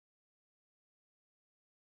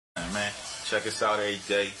Check us out every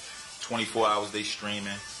day. 24 hours they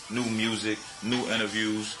streaming. New music, new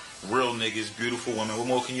interviews, real niggas, beautiful women. What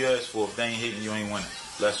more can you ask for? If they ain't hitting, you ain't winning.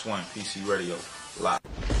 Let's win. PC Radio. Live.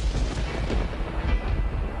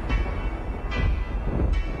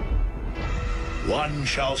 One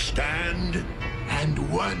shall stand,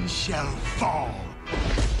 and one shall fall.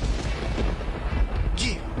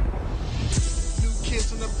 Yeah. New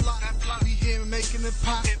kids on the block. We here making it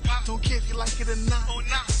pop. Don't care if you like it or not.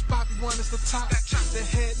 Bobby one is the top. The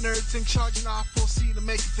head nerds in charge and R4C to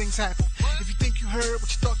making things happen. If you think you heard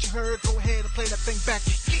what you thought you heard, go ahead and play that thing back.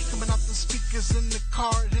 Coming out the speakers in the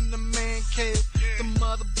car in the man cave. The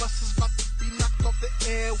mother bus is about to be knocked off the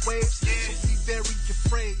airwaves. So be very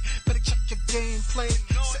afraid. Better check your gameplay.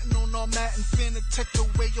 Sitting on all that and finna take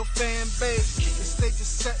away your fan base. The stage is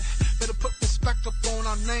set. Better put respect up on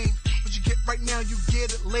our name. What you get right now, you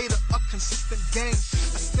get it later. A consistent game.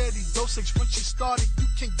 A steady dosage. Once you started, you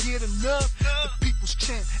can get enough. The people's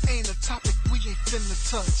chant ain't a topic we ain't finna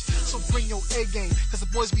touch. So bring your A game. Cause the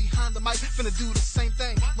boys behind the mic finna do the same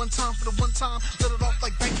thing. One time for the one time. Let it off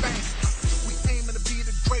like bang bang. We aiming to be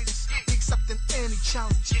the greatest. We accepting any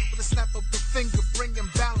challenge. With a snap of the finger, bringing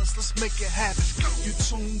balance. Let's make it happen. You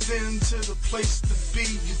tuned in to the place to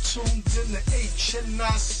be. You tuned in to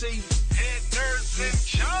HNIC. Head nerds in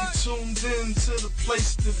charge. You tuned in to the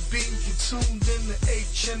place to be. You tuned in to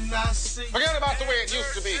HNIC. Forget about the way it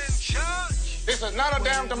used to be. This is not a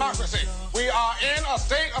damn democracy. We are in a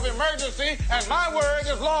state of emergency, and my word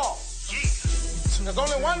is law. There's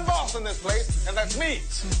only one boss in this place, and that's me.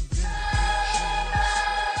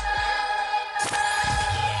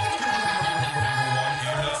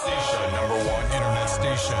 Number one internet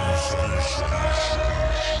station.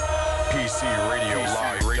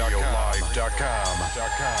 PCRadioLive.com.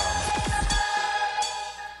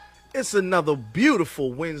 It's another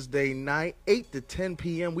beautiful Wednesday night, 8 to 10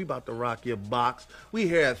 p.m. We about to rock your box. We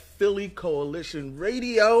here at Philly Coalition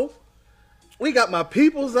Radio. We got my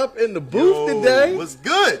peoples up in the booth today. What's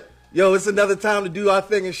good? Yo, it's another time to do our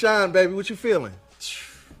thing and shine, baby. What you feeling?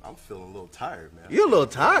 I'm feeling a little tired, man. You're a little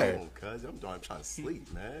tired? Cuz I'm trying to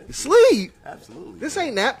sleep, man. Sleep? Absolutely. This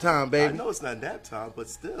ain't nap time, baby. I know it's not nap time, but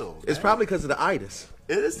still. It's probably because of the itis.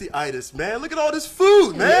 It is the itis, man. Look at all this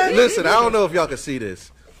food, man. Listen, I don't know if y'all can see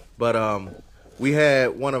this, but we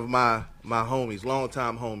had one of my homies,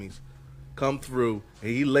 longtime homies, come through, and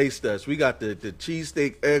he laced us. We got the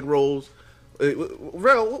cheesesteak egg rolls.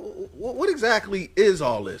 Rel, what exactly is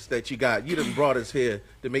all this that you got? You done brought us here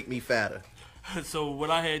to make me fatter. So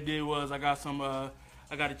what I had did was I got a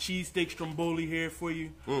cheesesteak stromboli here for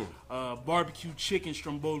you, barbecue chicken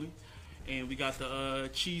stromboli, and we got the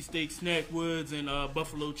cheesesteak snack woods and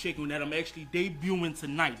buffalo chicken that I'm actually debuting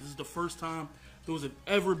tonight. This is the first time those have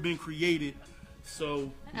ever been created.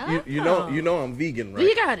 So you know I'm vegan, right?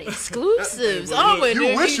 We got exclusives.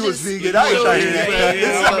 You wish you was vegan. I ain't trying to hear that. Yeah,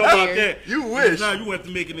 I don't know about that. You wish. Now you have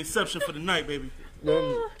to make an exception for the night, baby.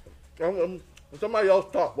 Somebody else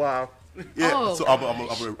talk while. Yeah, so I'm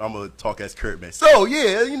gonna talk as Kurt, man. So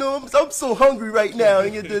yeah, you know, I'm so hungry right now.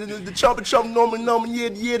 And the chomp norman, yeah.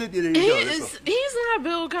 He's not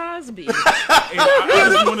Bill Cosby.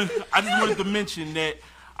 I just wanted to mention that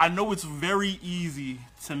I know it's very easy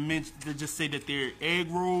to just say that they're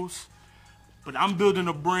egg rolls, but I'm building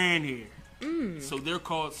a brand here. So they're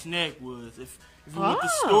called Snack Woods. If you want the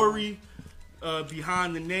story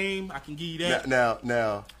behind the name, I can give you that.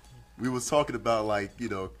 Now. We was talking about, like, you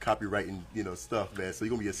know, copywriting, you know, stuff, man. So you're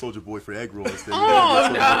going to be a soldier boy for egg rolls. Then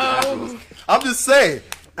No. I'm just saying.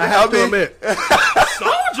 I have to admit.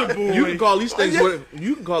 Soldier boy. You can call these things whatever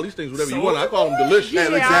you want. I call them delicious. Yeah,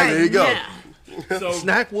 exactly. There you go. Yeah. So,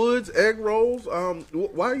 Snack Woods, egg rolls.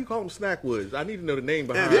 Why do you call them Snack Woods? I need to know the name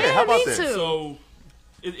behind Yeah, it. how about me that? too. So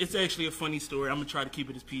it's actually a funny story. I'm going to try to keep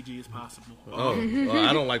it as PG as possible.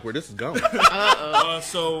 I don't like where this is going.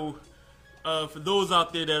 For those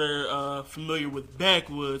out there that are familiar with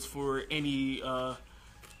backwoods for any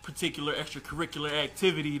particular extracurricular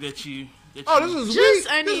activity that you This is Just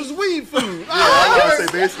weed. This is weed food. I was say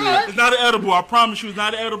basically. it's not an edible. I promise you, it's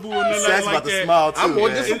not an edible. And Seth's nothing about like to that. smile too, I'm more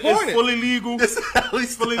man. disappointed. It's fully legal.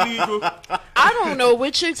 It's fully legal. I don't know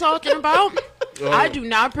what you're talking about. I do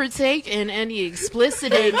not partake in any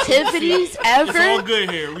explicit activities ever. It's all good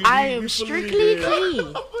here. I am strictly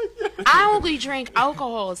clean. I only drink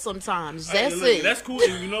alcohol sometimes. That's Look, it. That's cool.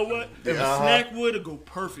 And you know what? If a snack would go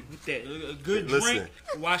perfect with that. A good drink,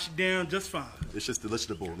 wash it down just fine. It's just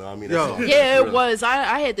deliciousable. No, I mean, Yo. that's all. Yeah, it was.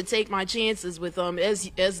 I had to take my chances with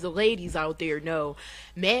as the ladies out there know,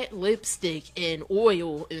 matte lipstick and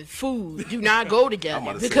oil and food do not go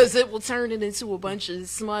together because it will turn it into a bunch of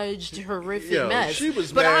smudged, horrific mess. She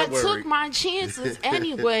was but mad I worried. took my chances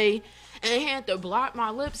anyway. and had to block my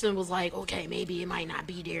lips and was like, okay, maybe it might not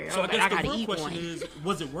be there. So I but guess I gotta the real eat question one. is,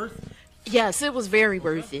 was it worth it? Yes, it was very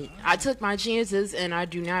worth it. I took my chances and I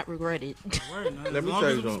do not regret it. Word, man. Let As me long tell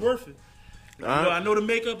as you it was something. worth it. You know, I know the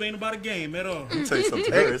makeup ain't about a game at all. Let me tell you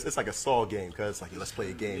something. It's like a Saw game, cause it's like, let's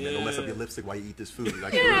play a game. Man. Don't mess up your lipstick while you eat this food.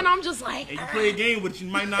 Like, Yeah, and I'm just like, And you play a game with it, you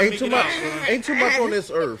might not Ain't make too it much. out. Ain't too much on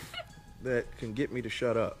this earth that can get me to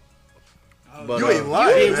shut up. But, you ain't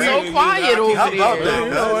lying, you man. so quiet over How about there. that, You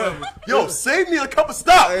know man? what? Yo, save me a cup of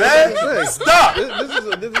stop, Hey, man. let me say, Stop.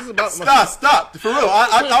 This is about my. Stop. For real.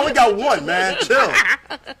 I only got one, man. Chill.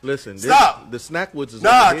 Listen, Stop. The Snackwoods is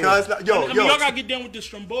Nah, over here. cuz. Yo, I mean, yo. y'all gotta get down with this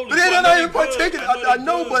Stromboli. But they're not even partaking. I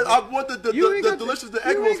know, but I want the You ain't got delicious the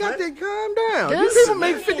egg you rolls, ain't got man. to calm down. This- These people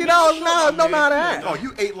make $50 an hour, don't know how to act. Oh,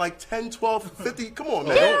 you ate like 10, 12, 50. Come on,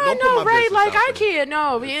 man. Yeah, I don't put know, my right? business Like, out I there. can't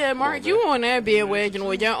know. Yeah, Mark, you on that bandwagon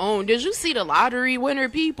on your own. Did you see the lottery winner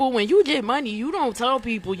people? When you get money, you don't tell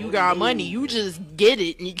people you got money. You just get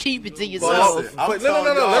it and you keep it to yourself. Listen, I'm But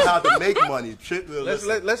telling y'all let's- how to make money. Shit,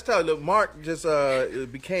 listen. Let's tell you, look, Mark just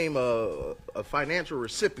became a financial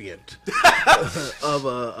recipient of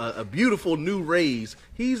a beautiful new raise.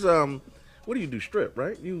 He's what do you do? Strip,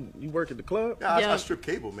 right? You work at the club? Yeah, I Yeah. strip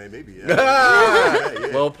cable, man. Maybe. Yeah.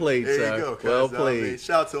 Well played, There sir. you go. Cuz, Well I mean, played.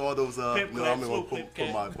 shout out to all those. Pimp I'm clap, gonna slow put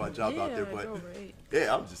pimp my job out there, but right.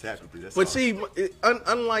 yeah, I'm just happy, dude. That's But all. see,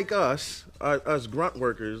 unlike us grunt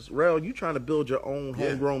workers, Rel, you trying to build your own Yeah.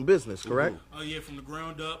 homegrown business, correct? Oh yeah, from the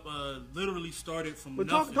ground up. Literally started from But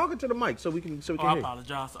nothing. talking to the mic so we can Oh, I hear. you.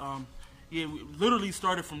 apologize. Yeah, we literally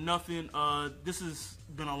started from nothing. This has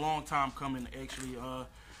been a long time coming, actually.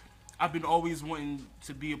 I've been always wanting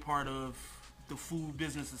to be a part of the food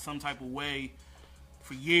business in some type of way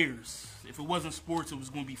for years. If it wasn't sports, it was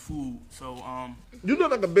going to be food. So, You look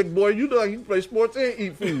like a big boy. You look like you play sports and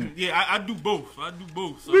eat food. yeah, I do both.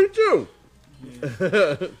 So, Me too.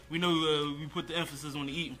 we know we put the emphasis on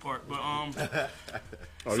the eating part. But,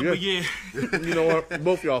 Oh, so, yeah. but yeah. You know what?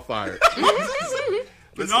 Both y'all fired.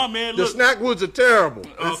 But no, man, The look. Snackwoods are terrible.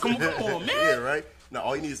 Come on, man. Yeah, right. Now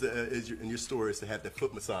all you need in your store is to have that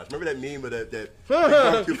foot massage. Remember that meme of that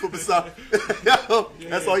barbecue foot massage?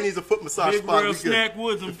 That's all you need is a foot massage Big spot. Rail We good. Snack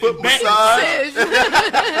Woods and Foot back-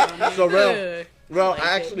 massage. So, Rel, Good. I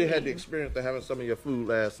actually had the experience of having some of your food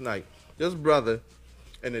last night. This brother,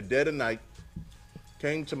 in the dead of night,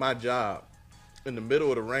 came to my job in the middle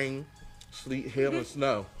of the rain, sleet, hail, and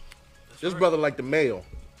snow. This brother like the mail.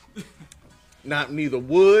 Not neither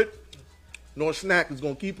wood nor snack is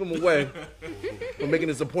gonna keep him away from making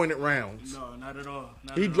his appointed rounds. No, not at all.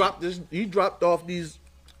 Not He at all. dropped this. He dropped off these.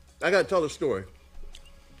 I gotta tell the story.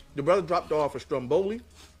 The brother dropped off a Stromboli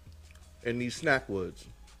and these Snackwoods.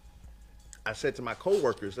 I said to my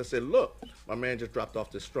coworkers, I said, "Look, my man just dropped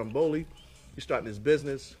off this Stromboli. He's starting his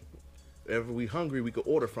business. If we hungry, we could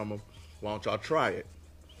order from him. Why don't y'all try it?"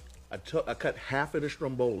 I cut half of the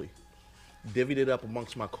Stromboli, divvied it up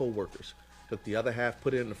amongst my coworkers. Took the other half,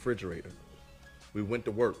 put it in the refrigerator. We went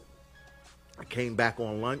to work. I came back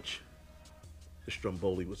on lunch. The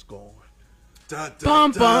Stromboli was gone. Dun, dun,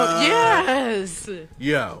 Bum, dun. bum. Yes.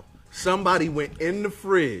 Yo, somebody went in the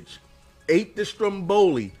fridge, ate the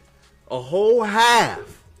Stromboli, a whole half,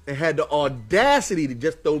 and had the audacity to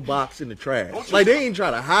just throw box in the trash. Like they ain't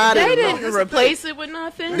try to hide They it. or didn't nothing. replace it with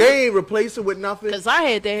nothing. They ain't replace it with nothing. Because I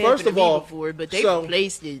had that First happen of to all, me before, but they so-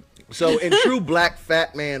 replaced it. So in true black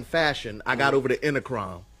fat man fashion, I got over to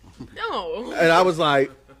Intercrom. No. And I was like,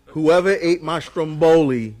 whoever ate my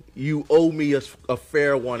Stromboli, you owe me a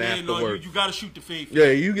fair one Yeah, no, afterwards. you got to shoot the faith. Yeah,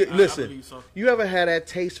 you get. I Listen, believe so. you ever had that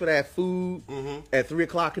taste for that food at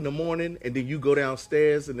 3:00 in the morning, and then you go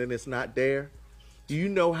downstairs and then it's not there? Do you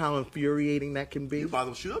know how infuriating that can be? You might as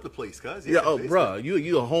well shoot up the place, cuz. Yeah, oh, basically. bruh,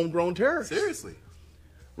 you a homegrown terrorist. Seriously.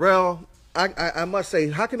 Rel, I must say,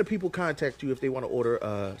 how can the people contact you if they want to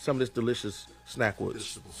order some of this delicious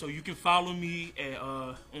Snackwoods? So you can follow me at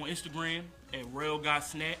on Instagram at Rail Got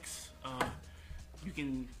Snacks. You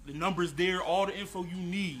can the numbers there, all the info you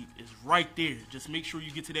need is right there. Just make sure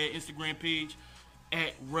you get to that Instagram page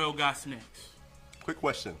at Rail Got Snacks. Quick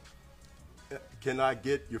question. Can I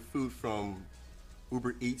get your food from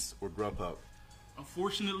Uber Eats or Grubhub?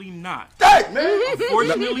 Unfortunately, not. Dang, man.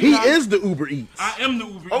 Unfortunately, He not. is the Uber Eats. I am the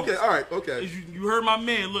Uber. Okay, Eats. all right, okay. As you heard my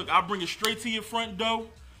man. Look, I bring it straight to your front door.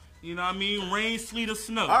 You know what I mean? Rain, sleet, or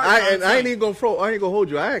snow. I ain't even gonna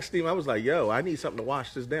hold you. I asked him. I was like, "Yo, I need something to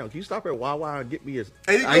wash this down. Can you stop at Wawa and get me a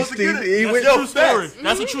And he goes iced to tea?" get it. He That's went- a true story.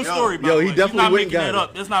 That's a true story. By Yo, the he way. definitely You're not went and making got that it.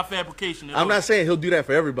 up. That's not fabrication. At I'm all. not saying he'll do that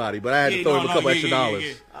for everybody, but I had to Yeah, throw no, him a no, couple yeah, extra yeah, yeah, dollars.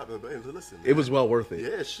 yeah. Listen, It was well worth it.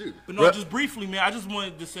 Yeah, shoot. But no, Re- just briefly, man. I just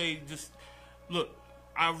wanted to say, look.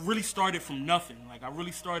 I really started from nothing. Like, I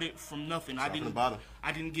really started from nothing. I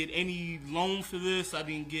didn't get any loan for this. I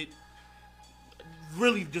didn't get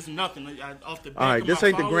really just nothing. Off the back all right, of this my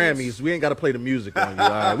ain't followers. the Grammys. We ain't got to play the music on you. All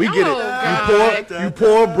right, we get it. You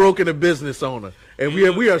poor, broken, a business owner, and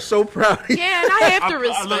we are so proud of you. Yeah, and I have to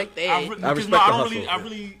respect that. I respect the hustle. I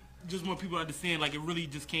really just want people to understand, like, it really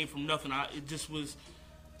just came from nothing. It just was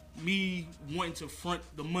me wanting to front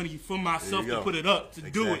the money for myself to put it up, to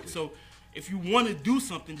do it. So if you want to do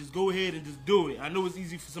something, just go ahead and just do it. I know it's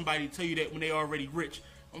easy for somebody to tell you that when they're already rich.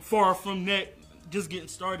 I'm far from that, just getting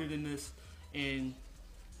started in this. And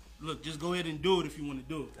look, just go ahead and do it if you want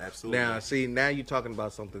to do it. Absolutely. Now you're talking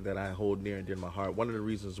about something that I hold near and dear to my heart. One of the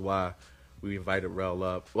reasons why we invited Rel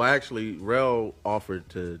up. Well, actually, Rel offered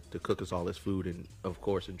to cook us all this food, and of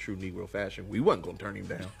course, in true Negro fashion, we wasn't gonna turn him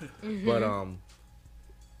down. But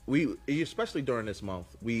we, especially during this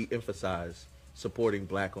month, we emphasize supporting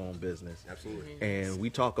Black-owned business. Absolutely. And we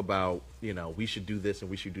talk about, we should do this and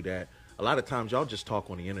we should do that. A lot of times, y'all just talk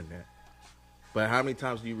on the internet. But how many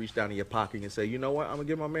times do you reach down in your pocket and say, you know what, I'm gonna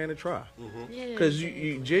give my man a try? Because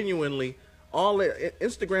you genuinely,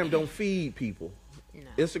 Instagram don't feed people. No.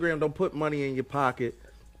 Instagram don't put money in your pocket.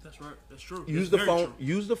 That's right. That's true. Use the phone. True.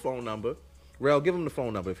 Use the phone number. Rel, give them the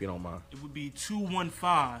phone number if you don't mind. It would be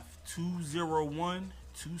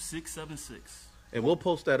 215-201-2676. And we'll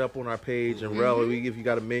post that up on our page. And Rel, if you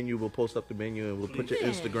got a menu, we'll post up the menu and we'll put your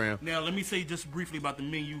Instagram. Now, let me say just briefly about the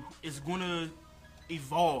menu. It's gonna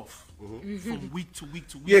evolve from week to week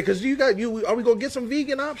to week. Yeah, because are we gonna get some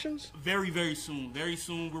vegan options? Very, very soon. Very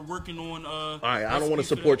soon. We're working on. All right, I don't want to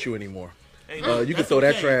support you anymore. Hey, you can throw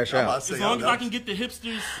that trash out. As long as I can get the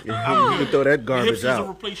hipsters, you can throw that garbage out. The hipsters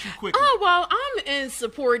will replace you quickly. Oh, well, I'm in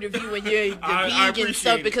support of you and your vegan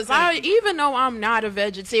stuff because even though I'm not a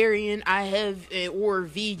vegetarian, or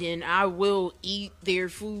vegan, I will eat their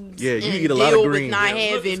foods. Yeah, you eat a lot of green. With not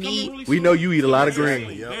having meat. Really we know you eat a lot of green.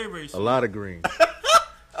 Very, very a lot of green.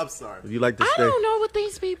 I'm sorry. You like to stay. I don't know what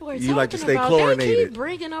these people are talking about. You like to stay chlorinated. They keep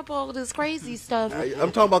bringing up all this crazy stuff.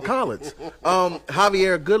 I'm talking about collards.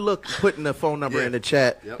 Javier, good luck putting the phone number in the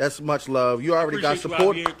chat. Yep. That's much love. You already got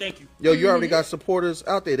support. Thank you. Yo, you already got supporters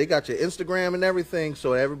out there. They got your Instagram and everything,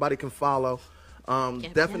 so everybody can follow.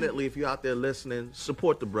 Definitely, if you're out there listening,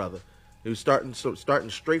 support the brother. He's starting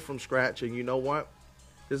straight from scratch, and you know what?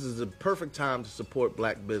 This is the perfect time to support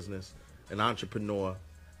Black business, an entrepreneur,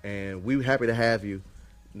 and we're happy to have you.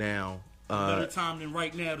 Now, better time than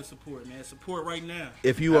right now to support, man. Support right now.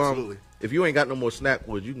 If you ain't got no more snack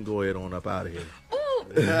wood, you can go ahead on up out of here. Well,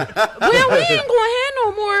 we ain't gonna have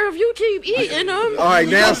no more if you keep eating them. All right,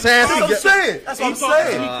 now Sassy. That's what I'm saying. That's what I'm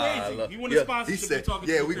saying. Crazy. You want to sponsor? He said,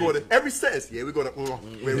 "Yeah, we going to every sentence. Yeah, we going to. We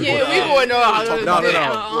going to. No.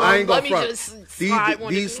 I ain't gonna front.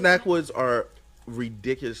 These snack woods are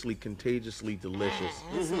ridiculously contagiously delicious.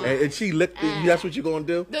 And she licked it. That's what you're gonna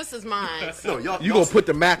do? This is mine. No, you gonna put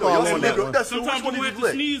the mac all on that one. Sometimes you have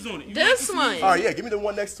to sneeze on it. This one. All right, yeah, give me the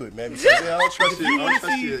one next to it, man. Because, I don't trust if you want to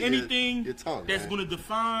see anything your tongue, that's gonna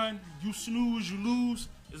define you snooze, you lose,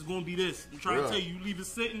 it's gonna be this. I'm trying to tell you, you leave it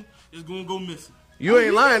sitting, it's gonna go missing. You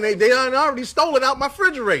ain't lying. They already stole it out my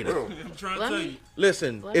refrigerator. I'm trying to tell you.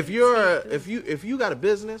 Listen, if you got a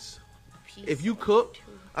business, if you cook,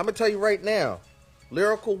 I'm gonna tell you right now.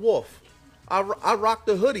 Lyrical Wolf. I rocked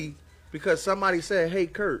the hoodie because somebody said, "Hey,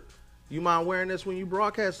 Kurt, you mind wearing this when you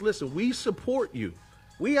broadcast?" Listen, we support you.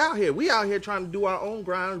 We out here trying to do our own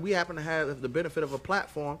grind. We happen to have the benefit of a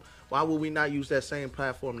platform. Why would we not use that same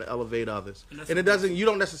platform to elevate others? And it doesn't. You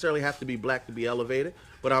don't necessarily have to be Black to be elevated.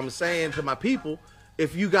 But I'm saying to my people,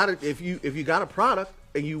 if you got a product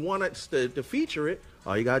and you want us to feature it,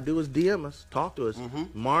 all you gotta do is DM us, talk to us.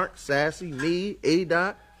 Mark, Sassy, me,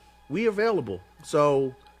 A-Dot, we available.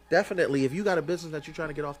 So definitely, if you got a business that you're trying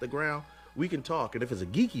to get off the ground, we can talk. And if it's a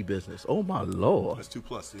geeky business, oh my Lord, that's 2+.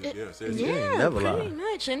 Never pretty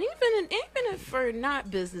much. And even if for not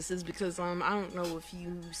businesses, because I don't know if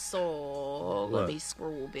you saw. Let me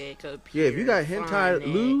scroll back up here. Yeah, if you got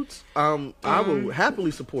hentai lewds, I will happily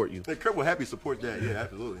support you. Hey, Kurt will happily support that. Yeah,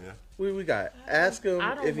 absolutely. Yeah. We got ask him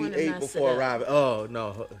if he ate before arriving. Oh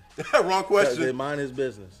no, wrong question. Mind his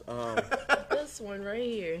business. This one right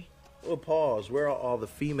here. Well, pause. Where are all the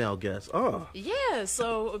female guests? Oh. Yeah,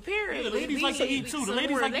 so apparently. The ladies like to eat too. The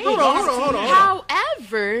ladies like to eat. Hold on.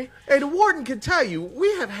 However. Hey, the warden can tell you,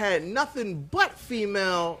 we have had nothing but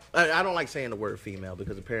female. I don't like saying the word female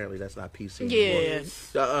because apparently that's not PC. Yeah.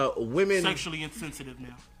 Women. Sexually insensitive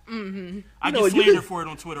now. I get slandered for it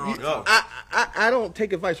on Twitter all the time. I don't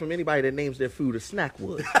take advice from anybody that names their food a snack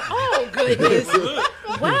wood. Oh goodness!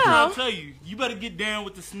 I'm Wow. trying to tell you, you better get down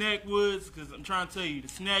with the snack woods, because I'm trying to tell you, the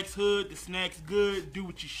snack's hood, the snack's good, do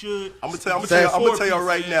what you should. I'm gonna tell y'all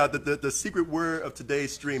right now that the secret word of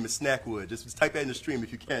today's stream is snackwood. Just type that in the stream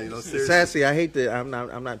if you can. You know, seriously. Sassy, I hate that. I'm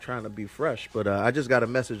not trying to be fresh, but I just got a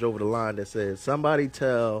message over the line that says somebody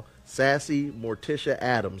tell Sassy Morticia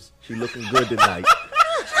Adams she looking good tonight.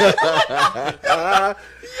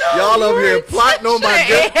 Y'all over here plotting on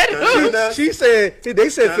my girl. She said they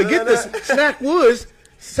said forget the snack woods.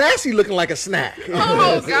 Sassy looking like a snack.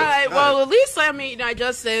 Oh God! Well, at least I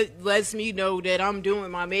just said lets me know that I'm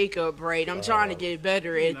doing my makeup right. I'm trying to get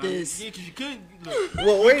better at this. Yeah, because you could.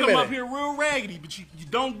 Well, wait a you come minute. up here real raggedy, but you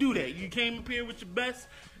don't do that. You came up here with your best,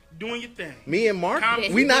 doing your thing. Me and Mark,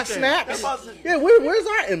 Comment we your not thing. snacks. Yeah, where's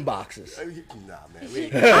our inboxes? Nah, man. We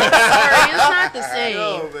ain't Sorry, it's not the same.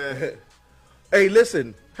 no, man. Hey,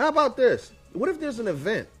 listen. How about this? What if there's an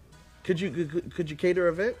event? Could you cater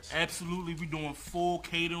events? Absolutely, we're doing full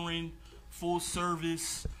catering, full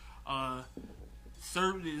service.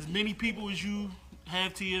 Serve as many people as you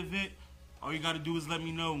have to your event. All you got to do is let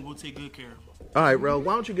me know, and we'll take good care of them. All right, Rel,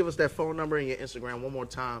 why don't you give us that phone number and your Instagram one more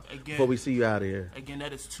time before we see you out of here? Again,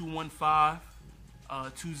 that is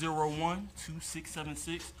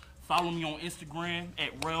 215-201-2676. Follow me on Instagram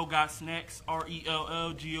at RelGotSnacks,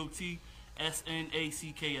 RelGotSnacks.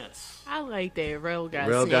 I like that. Rel got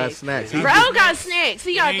Rel got snacks. snacks. Rel got snacks.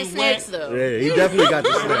 He got the Ain't snacks wet. though. Yeah, he definitely got the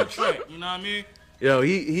Right on snacks. track, you know what I mean? Yo,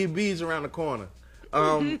 he bees around the corner.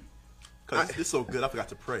 Cause it's so good, I forgot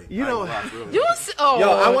to pray. You know, You oh. Yo,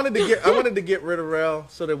 I wanted to get rid of Rel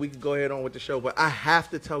so that we could go ahead on with the show, but I have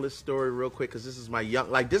to tell this story real quick because this is my young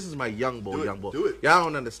boy. Do it. Y'all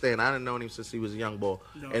don't understand. I didn't know him since he was a young boy,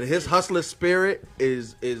 and his hustler spirit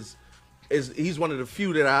is he's one of the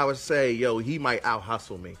few that I would say, yo, he might out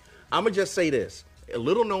hustle me. I'm gonna just say this: a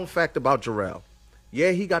little known fact about Jarrell.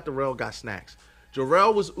 Yeah, he got the Rel got snacks.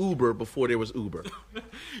 Jarrell was Uber before there was Uber.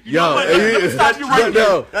 Let me stop you right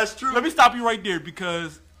there. That's true. Let me stop you right there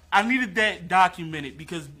because I needed that documented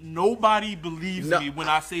because nobody believes me when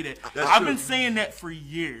I say that. I've been saying that for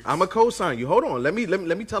years. I'm a co-sign you. Hold on. Let me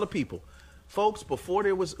tell the people. Folks, before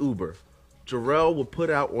there was Uber, Jarrell would put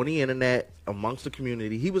out on the internet amongst the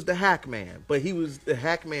community. He was the hack man, but he was the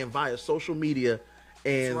hack man via social media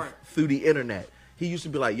and through the internet. He used to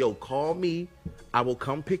be like, yo, call me. I will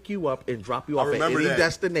come pick you up and drop you off at any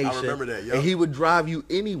destination. I remember that, yo. And he would drive you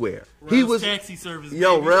anywhere. Rel's taxi service.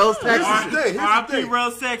 Yo, baby. Rel's taxi service. RIP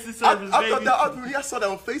Rel's taxi service, baby. I saw that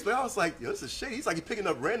on Facebook. I was like, yo, this is shady. He's like, he picking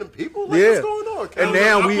up random people? Like, Yeah. what's going on? And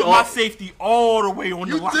now I we put all my safety all the way on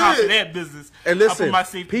the line for that business. And I listen, put my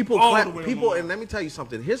safety people, all the way on the line. and let me tell you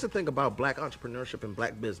something. Here's the thing about black entrepreneurship and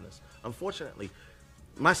black business. Unfortunately,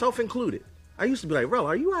 myself included, I used to be like, Rel,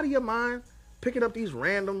 are you out of your mind? Picking up these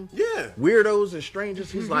random weirdos and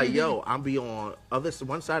strangers. He's like, yo, I'm be on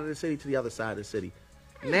one side of the city to the other side of the city.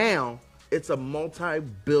 Now, it's a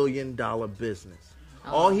multi-billion-dollar business.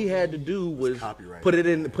 All he had to do was put it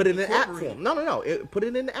in app form. No. Put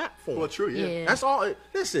it in the app form. Well, true, yeah. That's all.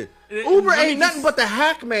 Listen, Uber ain't nothing but the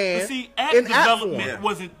hack man. But see, app in app development form.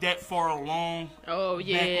 wasn't that far along. Oh, Back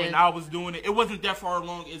yeah. when I was doing it, it wasn't that far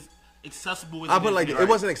along as accessible as I it put is like now. it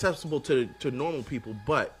wasn't accessible to normal people,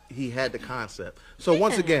 but he had the concept. So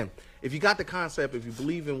once again, if you got the concept, if you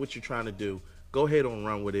believe in what you're trying to do, go ahead and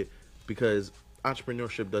run with it because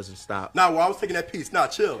entrepreneurship doesn't stop. Nah, well, I was taking that piece. Nah,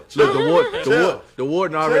 chill. Look, the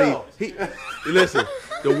warden already. Listen,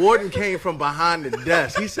 the warden came from behind the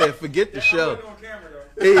desk. He said, "Forget the show."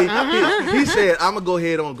 He said, "I'm gonna go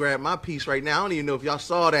ahead and grab my piece right now." I don't even know if y'all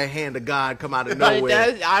saw that hand of God come out of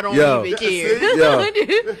nowhere. I don't even care.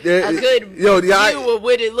 A good view of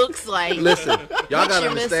what it looks like. Listen, y'all gotta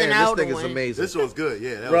you're missing understand out this thing on. is amazing. This was good,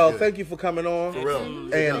 yeah. Bro, thank you for coming on. For real.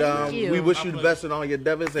 And Thank you. we wish you the best in all your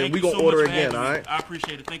endeavors, and Thank we you gonna so order much for again, having all me. right? I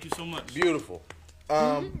appreciate it. Thank you so much. Beautiful.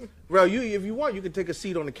 Rel, if you want, you can take a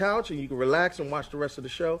seat on the couch and you can relax and watch the rest of the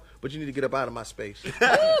show, but you need to get up out of my space. See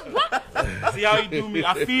how you do me?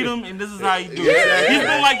 I feed him, and this is how you do it. He's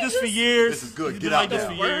been like this for years. This is good. He's Get been out like this now.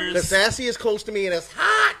 for The years. sassy is close to me and it's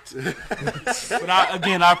hot. But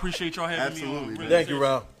I appreciate y'all having me on. Absolutely, Really Thank you,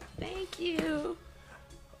 Rel. Thank you.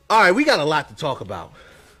 All right, we got a lot to talk about.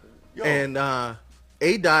 Yo. And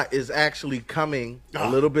A-Dot is actually coming a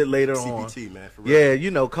little bit later on. CPT, man, for real. Yeah, you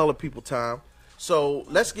know, color people time. So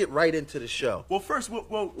let's get right into the show. Well, first, we're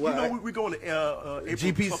going to April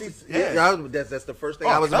GPC. 12th. Yeah, that's the first thing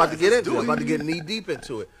I was about to get let's into. do I was about to get knee deep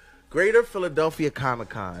into it. Greater Philadelphia Comic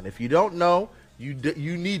Con. If you don't know, you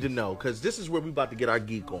need to know because this is where we're about to get our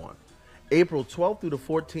geek on. April 12th through the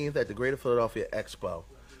 14th at the Greater Philadelphia Expo.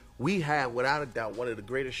 we have, without a doubt, one of the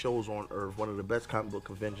greatest shows on earth, one of the best comic book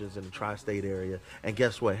conventions in the tri-state area. And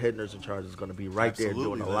guess what? Head Nerds in Charge is going to be right there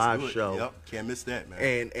doing a live show. Yep, can't miss that,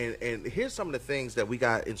 man. And here's some of the things that we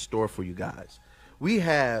got in store for you guys. We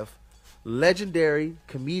have legendary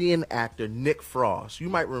comedian actor Nick Frost. You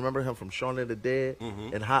might remember him from Shaun of the Dead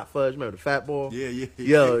and Hot Fudge. Remember the fat boy? Yeah.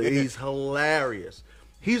 Yo, he's hilarious.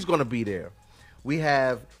 He's going to be there. We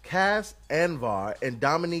have Cass Anvar and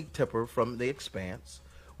Dominique Tipper from The Expanse.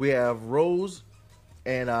 We have Rose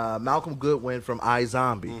and Malcolm Goodwin from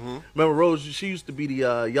iZombie. Remember Rose? She used to be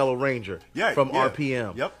the Yellow Ranger from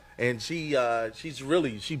RPM. Yep. And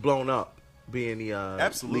she's blown up being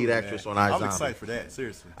the lead actress on iZombie. I'm excited for that.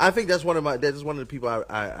 Seriously. I think that's one of the people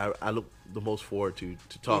I look the most forward to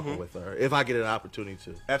talking with her if I get an opportunity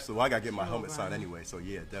to. Absolutely. Well, I gotta get my helmet signed anyway. So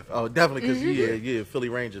yeah, definitely. Oh, definitely because yeah, Philly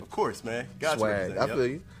Ranger. Of course, man. God's swag. I feel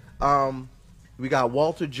you. We got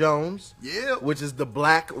Walter Jones, which is the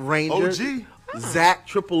Black Ranger. OG. Zach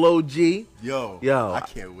Triple OG. Yo, I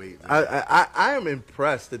can't wait, man. I am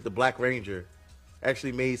impressed that the Black Ranger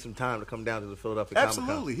actually made some time to come down to the Philadelphia Comic-Con.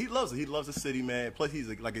 Absolutely. He loves it. He loves the city, man. Plus, he's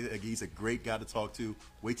he's a great guy to talk to.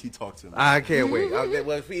 Wait till you talk to him. I can't wait.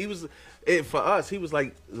 For us, he was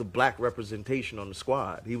like the black representation on the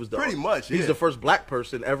squad. He was pretty much. He's the first black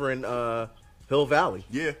person ever in Hill Valley.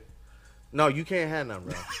 Yeah. No, you can't have none,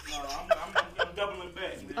 bro. No, I'm doubling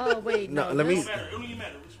back. Oh wait, no. Let me. It don't even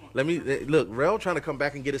matter which one. Let me look. Rel trying to come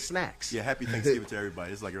back and get his snacks. Yeah, happy Thanksgiving to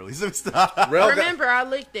everybody. It's like early. Remember, I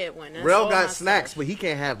licked that one. Rel got snacks, but he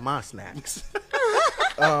can't have my snacks.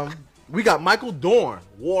 We got Michael Dorn,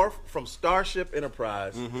 Worf from Starship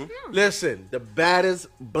Enterprise. Listen, the baddest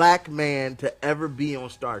black man to ever be on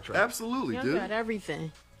Star Trek. Absolutely, Y'all dude. got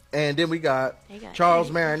everything. And then we got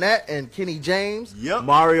Charles Marinette and Kenny James. Yep.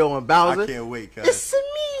 Mario and Bowser. I can't wait, guys. It's me.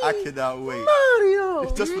 I cannot wait.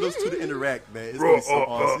 Mario. Just for those two to interact, man. It's gonna be so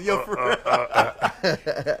awesome. Yo, for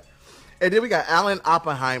real. And then we got Alan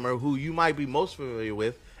Oppenheimer, who you might be most familiar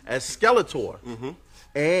with as Skeletor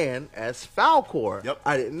and as Falcor. Yep.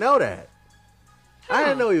 I didn't know that. I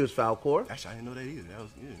didn't know he was Falcor. Actually, I didn't know that either.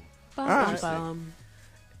 That was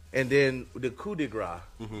And then the coup de grace,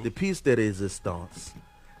 the piece de resistance,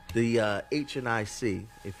 the HNIC,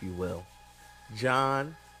 if you will,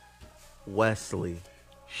 John Wesley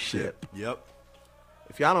Shipp. Yep.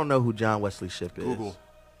 If y'all don't know who John Wesley Shipp is, Google.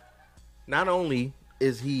 Not only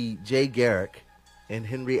is he Jay Garrick and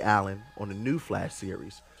Henry Allen on the new Flash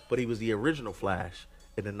series, but he was the original Flash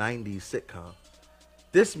in the 90s sitcom.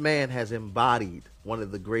 This man has embodied one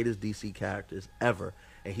of the greatest DC characters ever,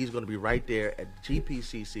 and he's going to be right there at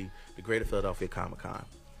GPCC, the Greater Philadelphia Comic-Con.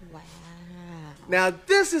 Wow. Now,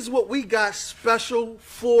 this is what we got special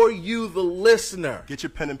for you, the listener. Get your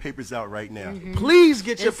pen and papers out right now. Please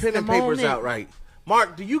get your It's pen the and papers moment. out right.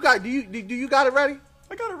 Mark, do you got it ready?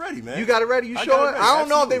 I got it ready, man. You got it ready? You I sure? got it ready. I don't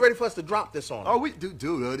know if Absolutely. they're ready for us to drop this on them. Oh, we dude,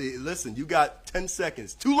 listen, you got 10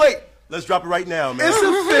 seconds. Too late. Let's drop it right now, man. It's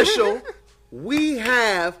official. We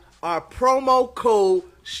have our promo code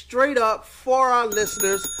straight up for our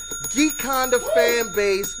listeners. Geekconda fan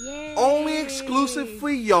base. Yay. Only exclusive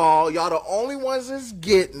for y'all. Y'all the only ones that's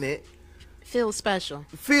getting it. Feels special.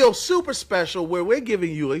 Feel super special where we're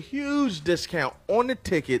giving you a huge discount on the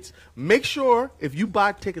tickets. Make sure if you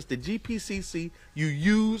buy tickets to GPCC, you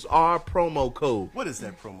use our promo code. What is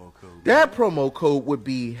that promo code? That promo code would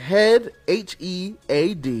be HEAD,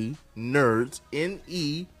 HEAD, NERDS,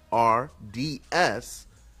 NERDS,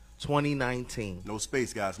 2019. No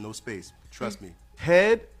space, guys. No space. Trust me.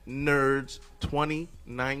 Head Nerds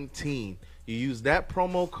 2019. You use that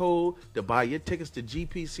promo code to buy your tickets to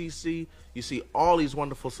GPCC. You see all these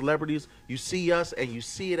wonderful celebrities. You see us, and you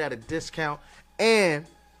see it at a discount. And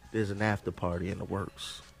there's an after party in the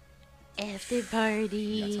works. After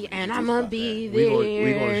party, and details I'm gonna about be that.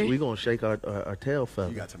 there. We're gonna shake our tail feather.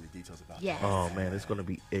 You got to tell me details about Yes. Oh, man, it's going to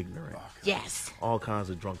be ignorant. Yes. All kinds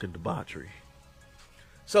of drunken debauchery.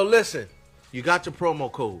 So listen, you got your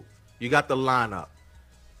promo code. You got the lineup.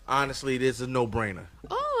 Honestly, this is a no-brainer.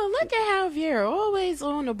 Oh, look at Javier, always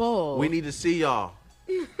on the ball. We need to see y'all.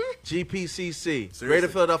 GPCC, Seriously. Greater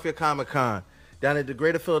Philadelphia Comic-Con, down at the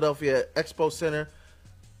Greater Philadelphia Expo Center,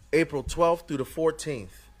 April 12th through the 14th.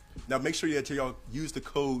 Now, make sure that y'all use the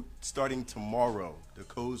code starting tomorrow. The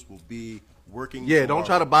codes will be working Yeah, tomorrow. don't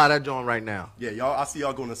try to buy that joint right now. Yeah, y'all. I see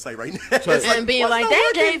y'all going to the site right now. and being like, they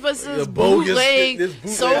gave us this bogus- bootleg this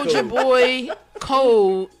bootleg Soldier code. Boy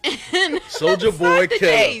code. And Soldier that's Boy not the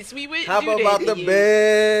killer. case. We wouldn't How do that about to the you.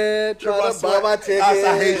 bed? Try to buy my ticket.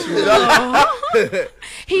 I hate you.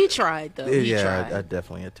 He tried, though. He Yeah, tried. I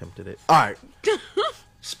definitely attempted it. All right.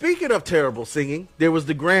 Speaking of terrible singing, there was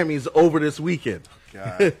the Grammys over this weekend.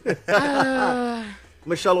 God.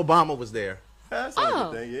 Michelle Obama was there. That's a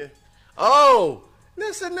good thing, yeah. Oh,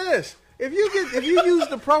 listen this. If you use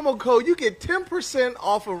the promo code, you get 10%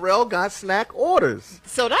 off of Rel Got Snack orders.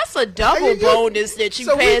 So that's a double bonus that you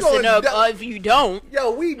passing up if you don't.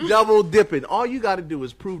 Yo, we double dipping. All you got to do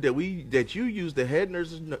is prove that you use the Head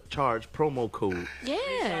Nurses Charge promo code.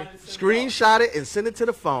 Yeah. Screenshot it and send it to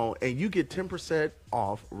the phone, and you get 10%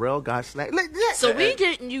 off Rel Got Snack. So we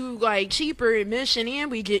getting you like cheaper admission,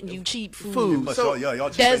 and we getting you cheap food. So y'all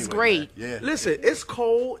cheap that's anyway, great. man. Yeah. Listen, it's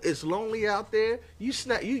cold, it's lonely out there. You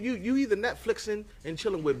either Netflixing and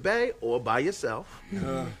chilling with Bay or by yourself.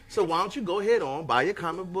 So why don't you go ahead on, buy your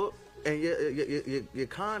comic book and your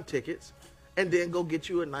con tickets, and then go get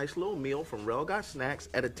you a nice little meal from Rel Got Snacks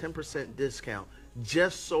at a 10% discount,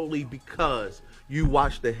 just solely because you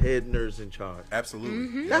watch the Head Nerds in Charge. Absolutely.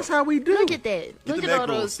 Mm-hmm. That's how we do. Look at that. Look at all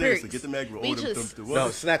those seriously. perks. Get the Meg roll. We Oh, just No,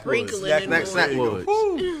 Snackwood. sprinkling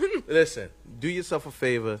Snackwood. Listen, do yourself a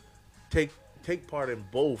favor. Take part in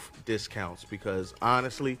both discounts because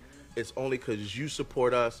honestly, it's only because you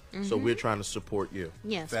support us, so we're trying to support you.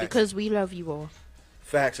 Yes, Facts. because we love you all.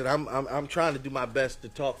 Facts, and I'm trying to do my best to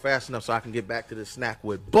talk fast enough so I can get back to the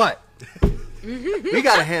Snackwood. But we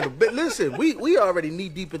gotta handle. But listen, we already knee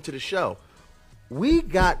deep into the show. We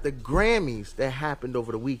got the Grammys that happened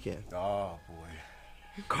over the weekend. Oh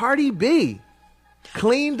boy. Cardi B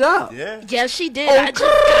cleaned up. Yeah. Yes, she did. I just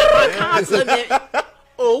got my compliment.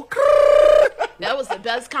 That was the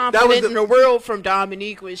best compliment in the world from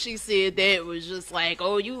Dominique when she said that. Was just like,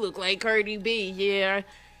 oh, you look like Cardi B. Yeah.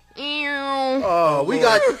 Oh, we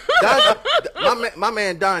got my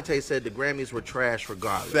man Dante said the Grammys were trash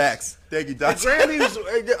regardless. Facts. Thank you, Dante. The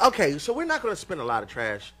Grammys, okay, so we're not going to spend a lot of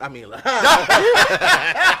trash. I mean, spend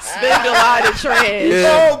a lot of trash.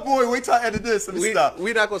 Yeah. Oh boy, wait till I edit this. Let me stop.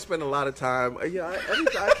 We're not going to spend a lot of time. Yeah,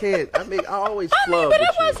 I can't. I always flub. But with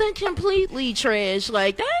it you. wasn't completely trash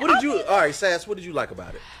like that. What did you? All right, Sass. What did you like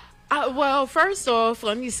about it? Well, first off,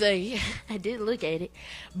 let me say I did look at it,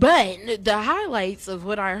 but the highlights of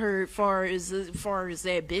what I heard, as far as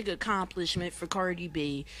that big accomplishment for Cardi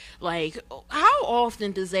B, like how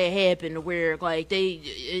often does that happen? Where like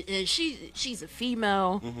she's a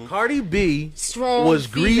female, Cardi B strong was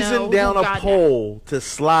female greasing down who a got pole to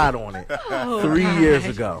slide on it 3 years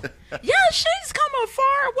ago. Yeah, she's come a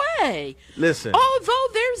far way. Listen, Although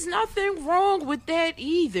there's nothing wrong with that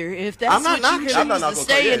either, if that's I'm not what you knocking- choose I'm not to gonna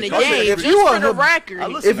stay say in the that. game, if just you for are the her- record.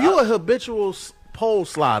 if you're a habitual pole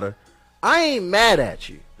slider, I ain't mad at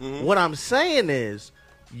you. What I'm saying is,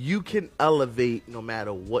 you can elevate no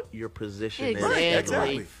matter what your position Exactly. is.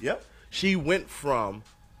 Exactly. Yep. She went from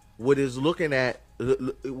what is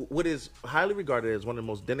highly regarded as one of the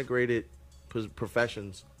most denigrated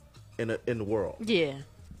professions in the world Yeah,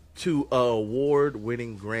 to a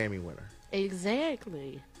award-winning Grammy winner.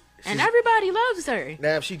 exactly. And everybody loves her.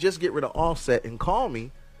 Now, if she just get rid of Offset and Call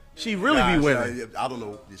Me, she really be winning. I don't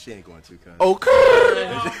know. She ain't going to. Okay.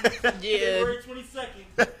 Yeah. February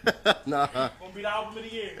 22nd. Nah. Gonna be the album of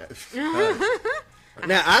the year.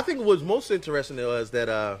 Now, I think what's most interesting was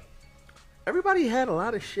that everybody had a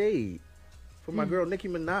lot of shade for my girl Nicki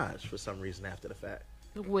Minaj for some reason after the fact.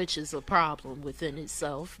 Which is a problem within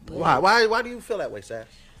itself. But Why do you feel that way, Sash?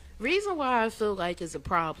 reason why I feel like it's a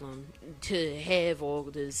problem to have all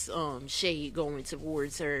this shade going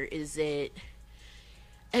towards her is that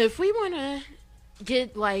if we want to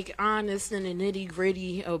get like honest and the nitty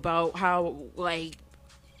gritty about how like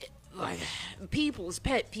people's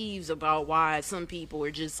pet peeves about why some people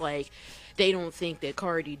are just like they don't think that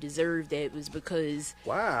Cardi deserved that was because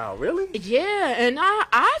wow, really? Yeah, and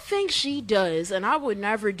I think she does, and I would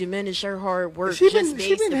never diminish her hard work just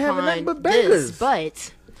based upon this.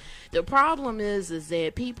 But the problem is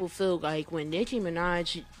that people feel like when Nicki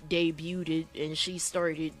Minaj debuted and she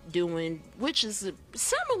started doing, which is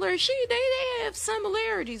similar, they have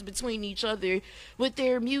similarities between each other with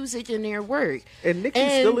their music and their work. And Nicki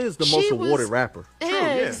still is the most awarded rapper.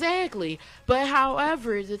 Yeah, exactly. But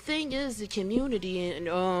however, the thing is, the community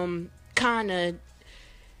and kind of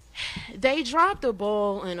they dropped the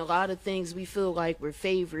ball in a lot of things we feel like we're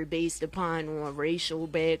favored based upon racial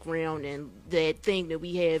background and that thing that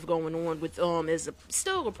we have going on with is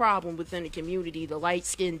still a problem within the community. The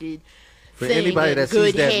light-skinned For thing anybody and that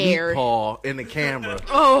good sees that hair. meat paw in the camera,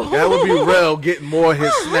 Oh. that would be Rel getting more of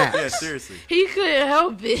his snaps. Yeah, seriously. He couldn't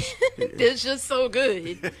help it. It's just so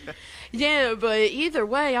good. Yeah, but either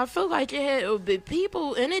way, I feel like it had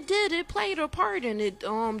people, and it played a part in it.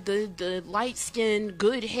 The light skin,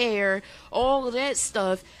 good hair, all of that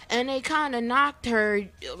stuff, and they kind of knocked her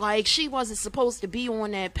like she wasn't supposed to be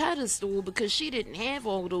on that pedestal because she didn't have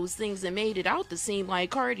all those things that made it out to seem like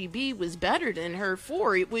Cardi B was better than her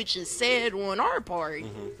for it, which is sad on our part.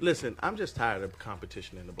 Listen, I'm just tired of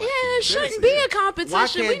competition in the black Yeah, it community. shouldn't be a competition. Why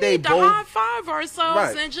can't We they need to both- high five ourselves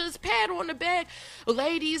Right. and just pat on the back,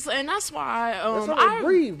 ladies, and that's why That's all right.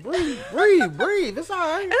 Breathe. It's all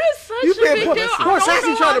right. It's such You a been big put- deal. poor I Sassy don't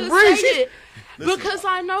know trying how to to breathe. say it. Listen. Because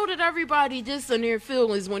I know that everybody dissing their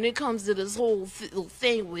feelings when it comes to this whole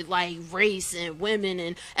thing with like race and women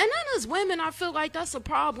and then as women, I feel like that's a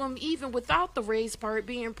problem even without the race part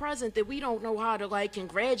being present, that we don't know how to like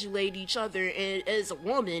congratulate each other as a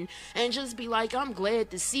woman and just be like, I'm glad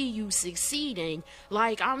to see you succeeding,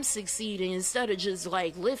 like I'm succeeding, instead of just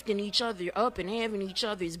like lifting each other up and having each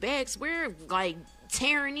other's backs. We're like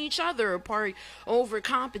tearing each other apart over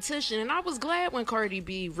competition. And I was glad when Cardi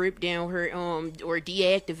B ripped down her or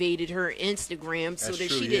deactivated her Instagram so That's that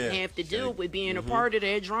true, she didn't yeah. have to deal with being a part of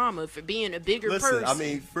that drama, for being a bigger Listen, person. I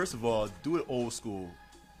mean, first of all, do an old school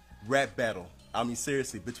rap battle. I mean,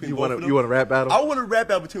 seriously, between You both want of them. a rap battle? I want a rap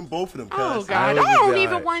battle between both of them. Oh cuz. God, I was don't just-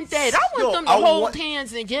 even want that. I want Yo, them to I hold want-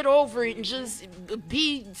 hands and get over it and just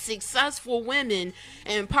be successful women,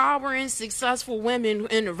 empowering successful women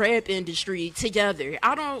in the rap industry together.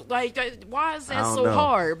 I don't like that. Why is I that don't so know.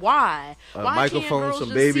 hard? Why? Why microphone, can't girls some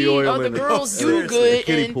just baby see oil, other and girls do seriously, good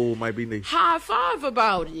kiddie and pool might be neat. high five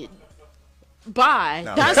about it? Bye.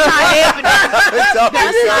 No. That's not happening.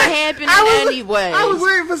 That's not happening anyway. I was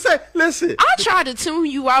waiting for a sec. Listen. I try to tune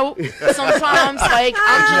you out sometimes. Like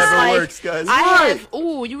I'm just never like works, guys. I Right. have.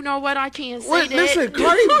 Ooh, you know what? I can't say Wait, that. listen,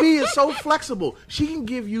 Cardi B is so flexible. She can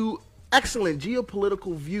give you excellent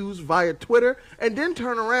geopolitical views via Twitter and then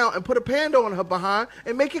turn around and put a panda on her behind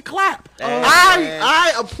and make it clap.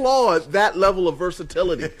 I applaud that level of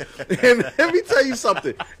versatility. And let me tell you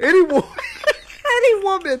something. Any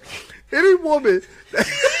woman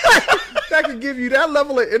that can give you that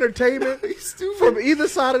level of entertainment from either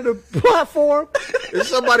side of the platform is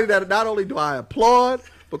somebody that not only do I applaud,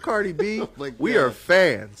 but Cardi B, we are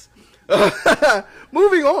fans.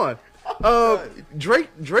 Moving on.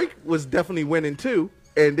 Drake was definitely winning too,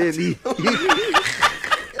 and then he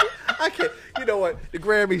I can't. You know what? The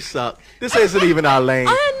Grammys suck. This isn't even our lane.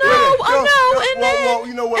 I know. Well,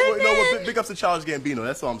 you know what? Big ups to Childish Gambino.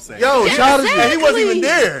 That's all I'm saying. Yo, Yeah, Childish, exactly. he wasn't even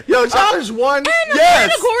there. Yo, Childish won. And the Yes.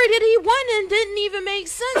 category that he won in didn't even make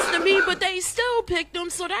sense to me, but they still picked him,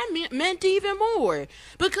 so that meant even more.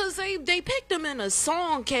 Because they picked him in a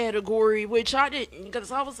song category, which I didn't,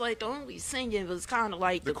 because I was like, the only singing was kind of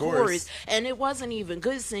like the chorus, and it wasn't even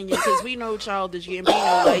good singing, because we know Childish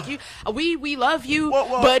Gambino, like, we love you,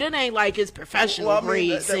 but it ain't like it's professional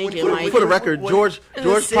grade singing. Like, For the record, George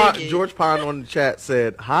singing. Pond on the chat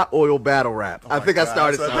said hot oil battle rap. I think I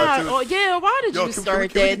started So something. Oh, yeah, why did Yo, you can start we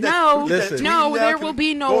that? get No, Listen. no, tweet now? there Can will we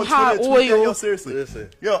be go no on hot Twitter and tweet that? oil. Yo, seriously. Listen.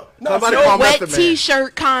 Yo, no, Somebody so- call Wet Method Man.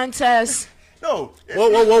 T-shirt contest. no.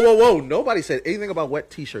 Whoa. Nobody said anything about wet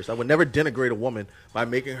T-shirts. I would never denigrate a woman by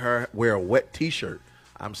making her wear a wet T-shirt.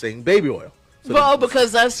 I'm saying baby oil. Well,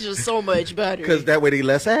 because that's just so much better. Because that way they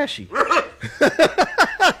less ashy.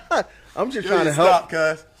 I'm just trying to help. Stop,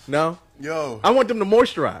 cuz. No? Yo. I want them to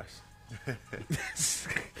moisturize.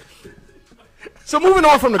 So moving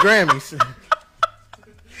on from the Grammys.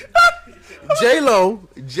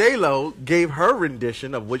 J-Lo gave her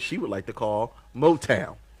rendition of what she would like to call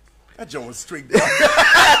Motown. That joint was straight down.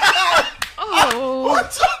 Oh.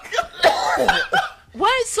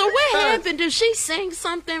 What? So what happened? Did she sing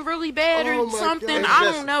something really bad or Oh my something? God. I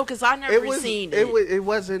don't know because I never seen it. It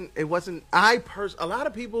wasn't. A lot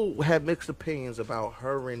of people had mixed opinions about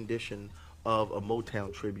her rendition of a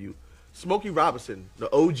Motown tribute. Smokey Robinson,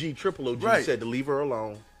 the OG, triple OG, Right. said to leave her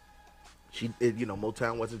alone.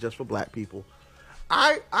 Motown wasn't just for black people.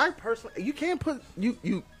 I personally, you can't put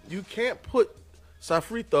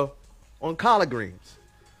sofrito on collard greens.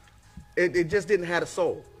 It just didn't have a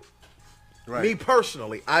soul. Right. Me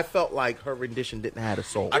personally, I felt like her rendition didn't have a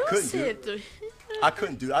soul. I couldn't do it. I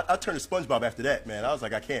turned to SpongeBob after that, man. I was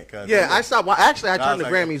like, I can't. Cause Yeah, I stopped. Well, actually, I turned the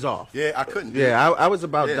was like, Grammys off. Yeah, I couldn't. Do Yeah, it. I was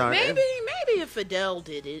about Yeah. done. Maybe if Fidel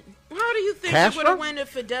did it. How do you think Castro? it would have went if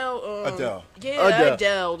Fidel? Adele. Yeah,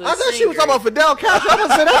 Adele. The I thought she was singer. talking about Fidel Castro. I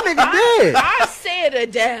was saying that nigga dead. I said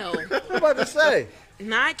Adele, What am I about to say?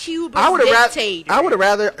 not Cuba's I would have dictator.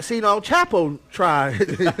 rather seen Chapo try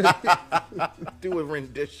do a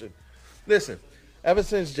rendition. Listen, ever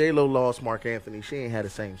since J-Lo lost Mark Anthony, she ain't had the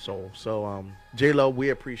same soul. So J-Lo, we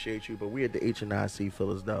appreciate you, but we at the H&IC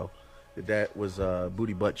feel as though That was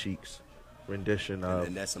Booty Butt Cheeks rendition of.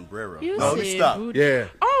 And that sombrero. You No, let me said stop. booty- Yeah.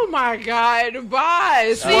 Oh my God,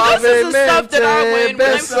 bye. See, this is the stuff that I win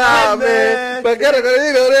when I'm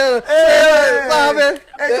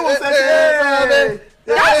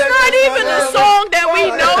That's not even the song that we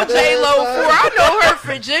know J-Lo for. I know her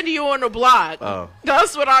for Jenny on the Block. Oh.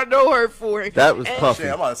 That's what I know her for. That was Puffy.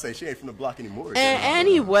 I'm about to say she ain't from the block anymore. And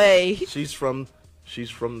anyway, She's from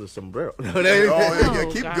the sombrero.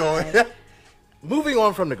 Keep God. going. Moving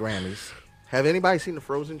on from the Grammys. Have anybody seen the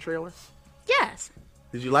Frozen trailer? yes.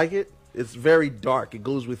 Did you like it? It's very dark. It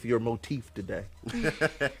goes with your motif today.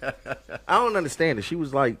 I don't understand it. She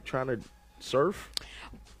was like trying to surf.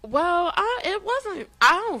 Well, it wasn't.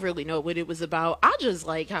 I don't really know what it was about. I just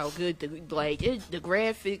like how good the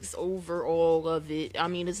graphics overall of it. I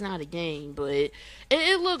mean, it's not a game, but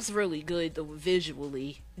it looks really good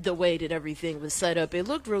visually. The way that everything was set up, it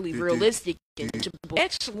looked really realistic and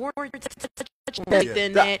actually more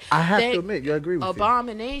than that. I have to admit, you agree with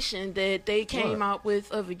abomination that they came out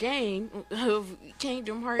with of a game of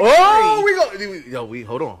Kingdom Hearts.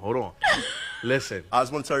 Oh, hold on. Listen, I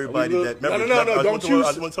just want to tell everybody that. Remember, No, I don't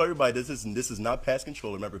just want to tell everybody this is not Pass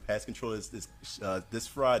Control. Remember, Pass Control is this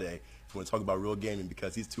Friday. We want to talk about real gaming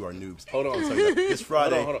because these two are noobs. Hold on. So, this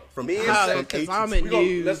Friday Hold on. from Me and from Because 8 to I'm a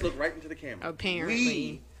noob. Let's look right into the camera. Apparently.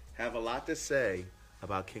 We have a lot to say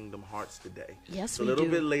about Kingdom Hearts today. Yes, it's a we little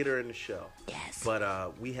do. bit later in the show. Yes.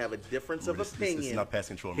 But we have a difference of This opinion is not Pass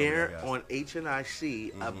Control. here guys. on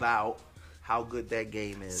HNIC about how good that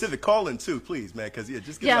game is. Civic, call in too, please, man, because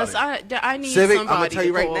just get Yes, out of here. I need Civic, somebody I'm gonna tell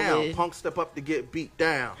you to right call now. in. Punk step up to get beat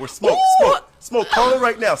down. We're Smoke, call in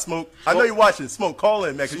right now, Smoke. I know you're watching. Smoke, call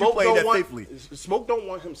in, man, because you playing that faithfully. Smoke don't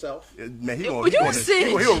want himself. Man, he You gonna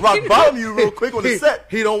said- rock bottom you real quick on the set.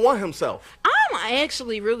 He don't want himself. I'm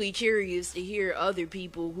actually really curious to hear other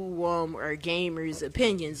people who are gamers'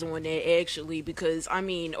 opinions on that actually, because I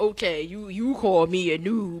mean, okay, you call me a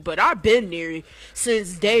noob, but I've been there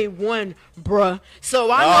since day one, bruh.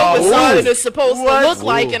 So I know what something is supposed to look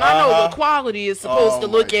like, and I know what quality is supposed to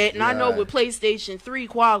look at, and I know what PlayStation 3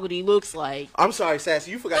 quality looks like. I'm sorry,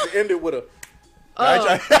 Sassy. You forgot to end it with a. Well,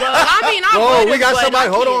 I mean, We got but somebody.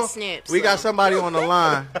 I Hold can't on. snap, We got so. somebody on the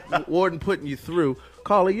line. Warden putting you through.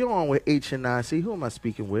 Caller, you're on with HNIC. Who am I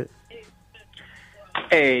speaking with?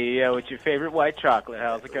 Hey, it's your favorite white chocolate.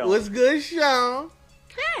 How's it going? What's good, Sean?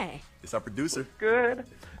 Hey. It's our producer. Good.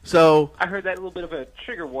 So I heard that little bit of a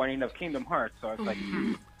trigger warning of Kingdom Hearts, so I was like,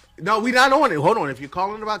 no, we not on it. Hold on. If you're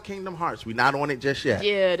calling about Kingdom Hearts, we not on it just yet.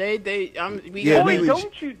 Yeah,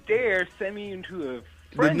 don't you dare send me into a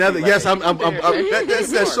frenzy. Yes, I'm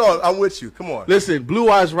That's Sean. I'm with you. Come on. Listen, Blue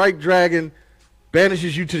Eyes Right Dragon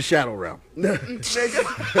banishes you to the Shadow Realm. What?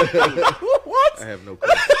 I have no clue.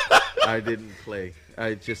 I didn't play.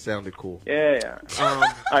 It just sounded cool. Yeah. All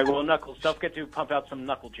right, well, Knuckles, don't forget to pump out some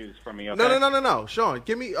knuckle juice for me, okay? No. Sean,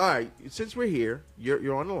 give me. All right, since we're here,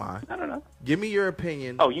 you're on the line. I don't know. Give me your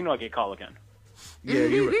opinion. Oh, you know I get call again. Yeah,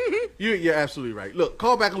 you're right. You're absolutely right. Look,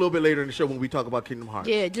 call back a little bit later in the show when we talk about Kingdom Hearts.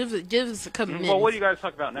 Yeah, give us a couple minutes. Well, what do you guys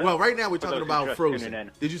talk about now? Well, right now we're For talking those who about just Frozen. tuning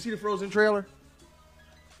in. Did you see the Frozen trailer?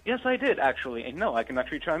 Yes, I did, actually. And no, I can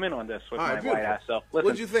actually chime in on this with my white-ass self. Listen,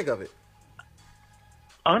 What did you think of it?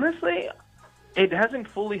 honestly, it hasn't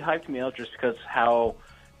fully hyped me out just because how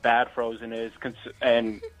bad Frozen is,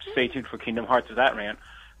 and stay tuned for Kingdom Hearts of that rant.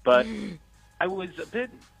 But I was a bit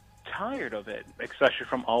tired of it, especially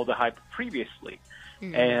from all the hype previously,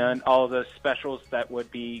 and all the specials that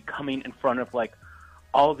would be coming in front of like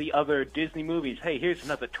all the other Disney movies. Hey, here's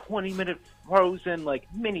another 20-minute Frozen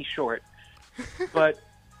mini short. But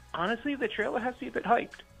honestly, the trailer has me a bit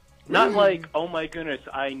hyped. Not like, oh my goodness,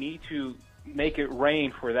 I need to make it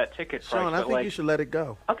rain for that ticket price. Sean, I think you should let it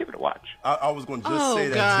go. I'll give it a watch. I was going to just say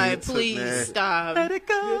that. God, please stop. Let it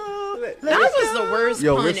go. That was the worst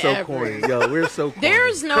Yo, pun we're so ever. corny. Yo, we're so corny.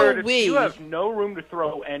 There's no Curtis, way. you have no room to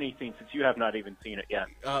throw anything since you have not even seen it yet.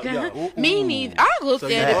 Me neither. I looked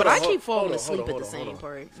at it, but I keep falling hold on, asleep hold at on, the same hold on.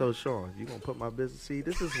 part. So, Sean, you gonna put my business? See,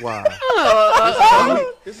 this is why.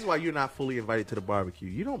 This is why you're not fully invited to the barbecue.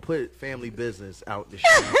 You don't put family business out in the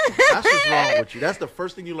street. That's what's wrong with you. That's the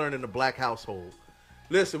first thing you learn in the black household.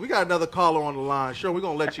 Listen, we got another caller on the line. Sure, we're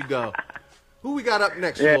gonna let you go. Who we got up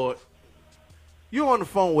next, Lord? You're on the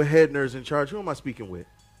phone with Head Nerds in Charge. Who am I speaking with?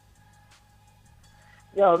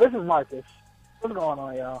 Yo, this is Marcus. What's going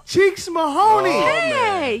on, y'all? Cheeks Mahoney.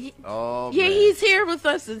 Hey. Oh, Yeah, man. he's here with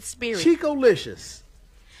us in spirit. Chico-licious.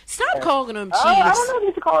 Stop calling him I don't cheeks. know if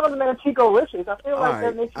you should call him man Chico Licious. I feel like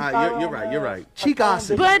that makes you sound, You're right.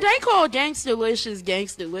 Chicosity. But they call Gangsterlicious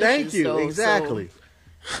Gangsterlicious. Thank you. So, Exactly.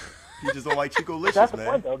 You just don't like Chico-licious, That's the man.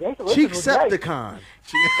 point, though. Gangsta-licious was great. Cheekcepticon.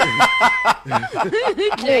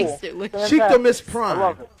 Cheek the Miss I Prime.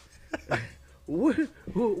 love it. What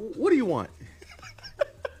do you want?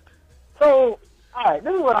 So, all right,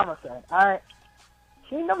 this is what I'm gonna say. All right,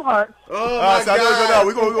 Kingdom Hearts. Oh my God!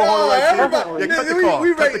 We're gonna hold right here. Everybody, Yeah, cut the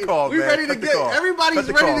call. Cut the call, we man. ready to Cut the get. call. Everybody's Cut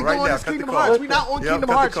the ready call to right go on now. this Cut the Kingdom call. Hearts. We're not on Kingdom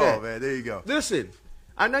Hearts cut the call, yet. man. There you go. Listen,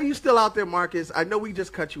 I know you still out there, Marcus. I know we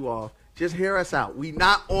just cut you off. Just hear us out. We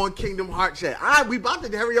not on Kingdom Hearts yet. All right, we about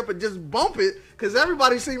to hurry up and just bump it because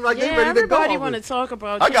everybody seems like they ready to go. Everybody want to talk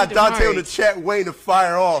about. I got Kingdom Dante on the Hearts. chat waiting to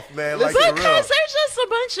fire off, man. Like Because for real. there's just a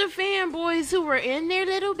bunch of fanboys who were in their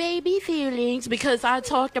little baby feelings because I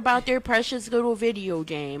talked about their precious little video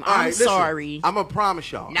game. All right, I'm listen, sorry. I'm gonna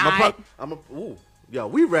promise y'all. Not. Yo,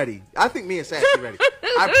 we ready. I think me and Sassy ready.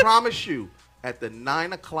 I promise you, at the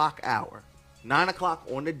 9 o'clock hour, 9 o'clock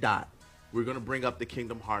on the dot, we're gonna bring up the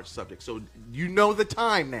Kingdom Hearts subject. So you know the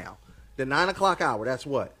time now. The 9 o'clock hour. That's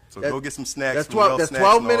what. So go get some snacks. That's some 12. Well That's snacks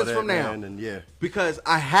 12 and all minutes that, from now. man, and yeah. Because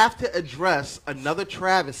I have to address another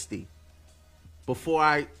travesty before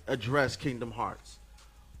I address Kingdom Hearts.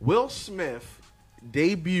 Will Smith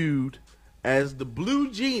debuted as the Blue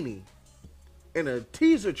Genie in a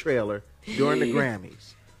teaser trailer during the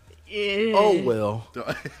Grammys. Yeah. Oh, Will.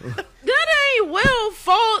 That ain't Will's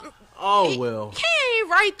fault. Oh, Will. He ain't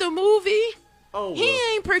write the movie. Oh, he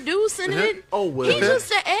Will. ain't producing it. Oh, Will. He's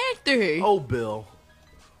just an actor. Oh, Bill.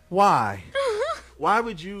 Why? Why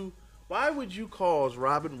would you cause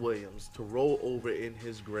Robin Williams to roll over in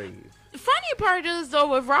his grave? The funny part is,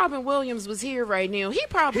 though, if Robin Williams was here right now, he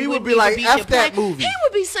probably would be like, F that movie. He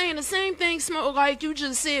would be saying the same thing, like you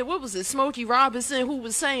just said. What was it, Smokey Robinson, who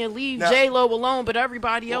was saying leave Now- J-Lo alone, but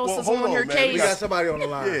everybody else is on her case. We got somebody on the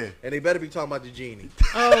line, and they better be talking about the genie.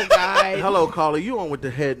 Oh, God. Hello, caller. You on with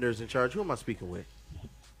the head nurse in charge. Who am I speaking with?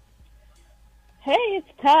 Hey, it's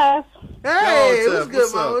Tess. Hey, Yo, what's Tess, good,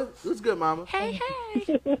 what's mama? up? What's good, mama? Hey.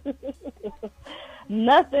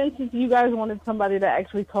 Nothing, since you guys wanted somebody to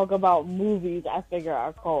actually talk about movies, I figure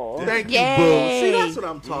I'll call. Thank you, Yay. boo. See, that's what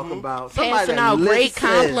I'm talking about. Somebody Passing that out great listen.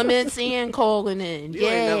 compliments and calling in. You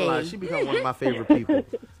ain't never Yay. lied. She become one of my favorite people.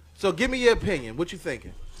 So give me your opinion. What you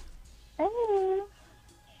thinking?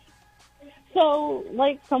 So,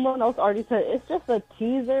 like someone else already said, it's just a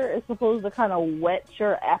teaser. It's supposed to kind of whet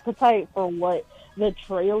your appetite for what the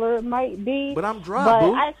trailer might be. But I'm dry, But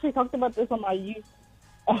boo. I actually talked about this on my YouTube.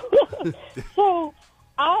 So,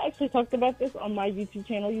 I actually talked about this on my YouTube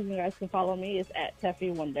channel. You guys can follow me. It's at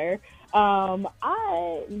Teffy Wonder.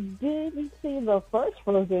 I didn't see the first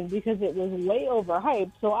Frozen because it was way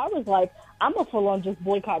overhyped. So I was like, I'm going to full on just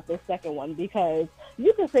boycott the second one because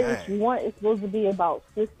you can say what you want. It's supposed to be about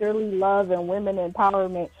sisterly love and women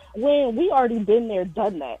empowerment when we already been there,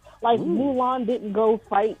 done that. Like, Mulan didn't go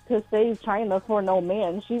fight to save China for no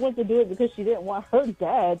man. She went to do it because she didn't want her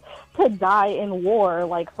dad to die in war,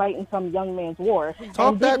 like fighting some young man's war.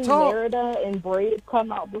 Talk and that didn't talk. Merida and Brave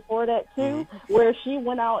come out before that too, where she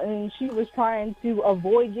went out and she was trying to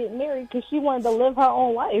avoid getting married because she wanted to live her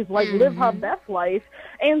own life, like live her best life.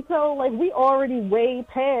 And so, like, we already way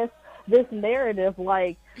past this narrative.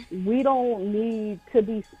 Like, we don't need to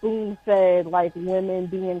be spoon-fed, like, women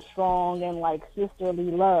being strong and, like, sisterly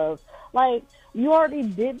love. Like, you already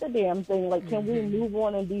did the damn thing. Like, can we move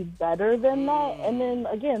on and be better than that? And then,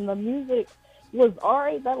 again, the music was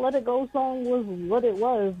alright. That Let It Go song was what it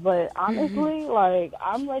was. But honestly, like,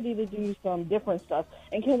 I'm ready to do some different stuff.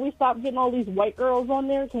 And can we stop getting all these white girls on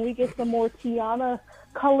there? Can we get some more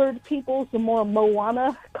Tiana-colored people, some more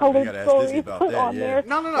Moana-colored stories put on there?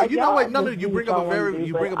 No. Like, You know y'all what? No. just You do bring up a something, very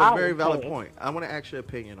but I don't valid care. point. I want to ask your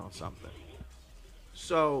opinion on something.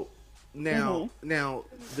 So now,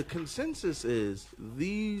 the consensus is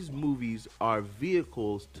these movies are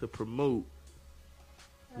vehicles to promote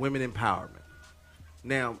women empowerment.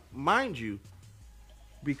 Now, mind you,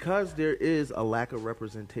 because there is a lack of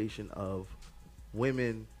representation of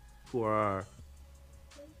women who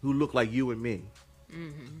look like you and me.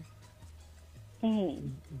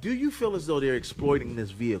 Do you feel as though they're exploiting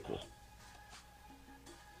this vehicle?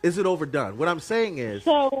 Is it overdone? What I'm saying is,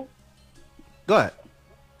 So, go ahead.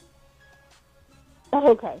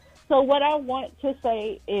 okay. So what I want to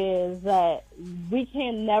say is that we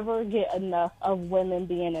can never get enough of women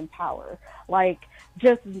being in power. Like,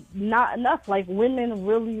 just not enough. Like, women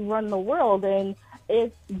really run the world, and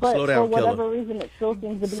but Slow for down, whatever killer. reason, it still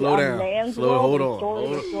seems to be Slow a down. man's Slow- world. hold and on, stories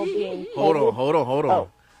hold are still being Hold told. on. Oh,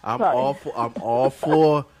 I'm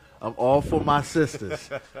sorry. all for my sisters.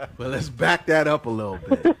 But let's back that up a little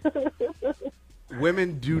bit.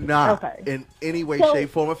 Women do not, Okay. in any way, So- shape,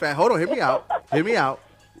 form, or fashion. Hold on, hear me out.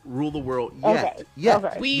 rule the world yet. Okay. Yet.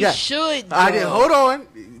 Okay. We should. I did. Hold on,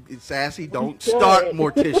 Sassy. Don't start,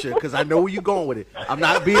 Morticia, because I know where you're going with it. I'm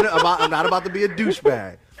not about to be a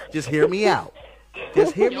douchebag. Just hear me out.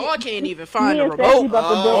 Just hear me. Y'all can't even find Me a and remote. Sassy about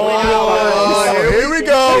to do it. Here we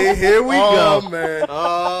go. Here we go. man.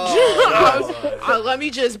 Let me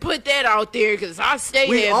just put that out there because I stay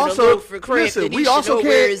We having also- to look for crap listen, that we he should also know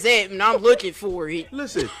where can't- it's at, and I'm looking for it.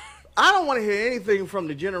 Listen, I don't want to hear anything from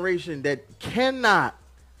the generation that cannot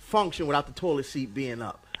function without the toilet seat being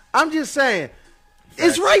up. I'm just saying,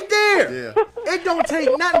 it's right there. It don't take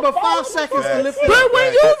nothing but 5 seconds to lift it But up.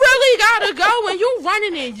 when you really gotta go, when you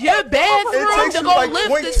running in your bathroom takes to you go like lift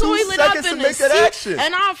 0.2 the toilet up seconds to in the make that seat, action.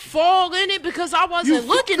 and I fall in it because I wasn't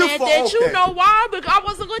looking you at fall- that. You okay. know why? Because I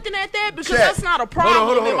wasn't looking at that because Check. that's not a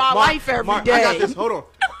problem in my Mark, life every Mark, day. I got this. Hold on.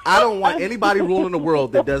 I don't want anybody ruling the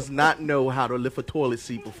world that does not know how to lift a toilet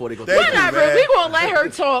seat before they go. Thank you, Whatever, man. we gonna let her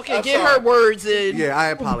talk and get her words in. Yeah, I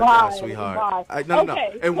apologize, Bye, sweetheart. bye. No.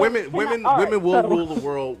 Okay, And so women all right, will so- rule the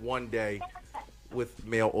world one day with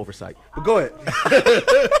male oversight. But go ahead.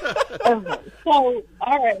 Okay. So,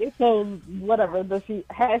 all right. So, whatever.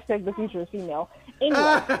 Hashtag the future is female.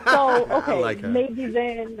 Anyway, so, okay. like her. Maybe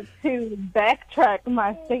then to backtrack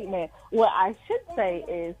my statement, what I should say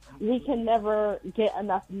is we can never get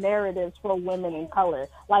enough narratives for women in color.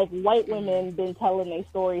 Like, white women been telling their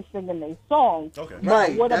stories, singing their songs. Okay. But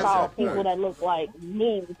Right, what that's about it. people that look like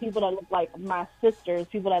me, people that look like my sisters,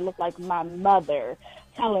 people that look like my mother,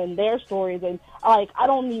 telling their stories? And like, I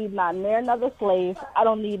don't need not near another slave. I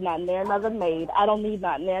don't need not near another maid. I don't need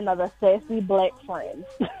not near another sassy black friend.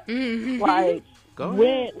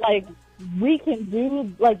 Like, we can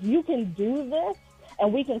do, like, you can do this,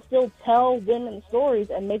 and we can still tell women's stories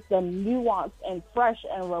and make them nuanced and fresh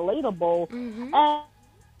and relatable. And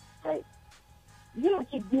like, you don't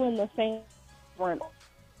keep doing the same for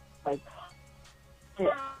like.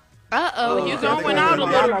 You going out a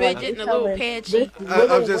little bit, getting a little patchy.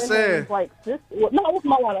 I'm just saying. Like, no, it was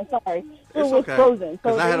Moana. Sorry, it It's was okay. Frozen.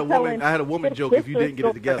 Because I they're had a woman telling joke if you didn't get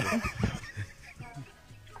it sister together.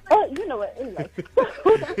 You know what? Anyway,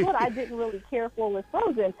 that's what I didn't really care for with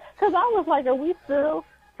Frozen, because I was like, are we still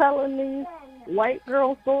telling these white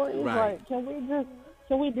girl stories? Right. Like, can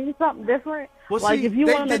we do something different? Well, like, see, if you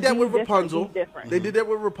they wanna did that be with different, Rapunzel. be different. They did that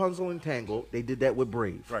with Rapunzel and Tangled. They did that with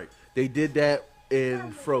Brave. Right. They did that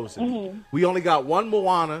in Frozen. Mm-hmm. We only got one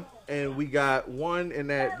Moana, and we got one in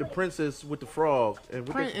that the princess with the frog. And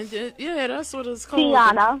with the, Yeah, that's what it's called.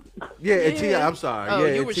 Tiana. yeah, and Yeah. Tia. I'm sorry. Oh,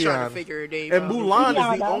 yeah, you and was trying to Tiana. figure her name And out. Mulan is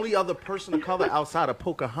the Tiana. only other person of color outside of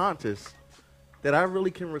Pocahontas that I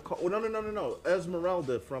really can recall. Oh, no.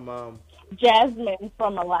 Esmeralda from Jasmine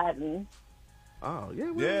from Aladdin. Oh, yeah,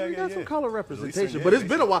 we Yeah, got some yeah. color Listen, representation. yeah, But it's they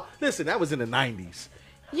been a should. while. Listen, that was in the 90s.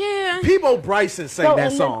 Yeah. Peebo Bryson sang So, that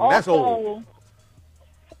and then song. That's also- old.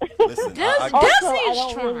 Listen, That's- I, Also, Destiny's I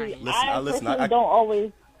don't trying. really, Listen, I listen, personally don't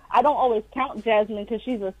always count Jasmine because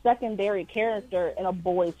she's a secondary character in a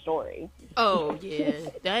boy's story. Oh yeah,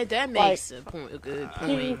 that makes a good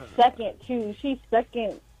point. She's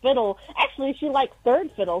second fiddle. Actually, she likes third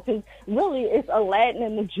fiddle because really it's Aladdin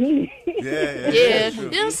and the genie. Yeah, true.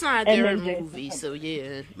 it's not And their then movie, so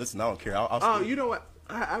yeah. Listen, I don't care. I'll Oh, still- you know what?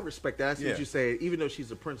 I respect that. That's Yeah. what you say. Even though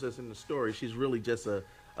she's a princess in the story, she's really just a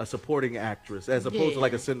supporting actress, as opposed to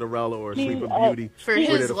like a Cinderella or a She's Sleeping a- Beauty. For where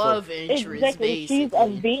his they're the love folk. interest, Exactly. She's a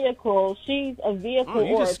vehicle. She's a vehicle Oh,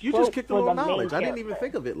 you or just a trope kicked a for little the main knowledge. I didn't character. even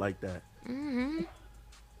think of it like that.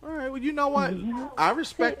 All right. Well, you know what? I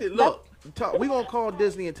respect it. Look, we gonna call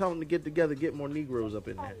Disney and tell them to get together, get more Negroes up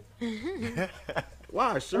in there.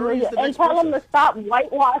 Why, sir? He's the And next tell them person. to stop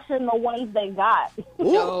whitewashing the ones they got.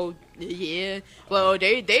 Oh yeah. Well,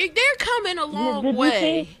 they're coming a long Did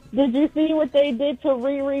way. you see what they did to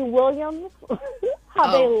Riri Williams?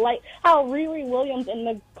 How Riri Williams in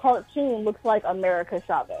the cartoon looks like America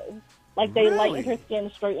Chavez. Like they lightened her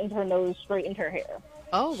skin, straightened her nose, straightened her hair.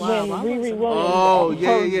 Oh wow. When I Riri wasn't- Williams, Oh,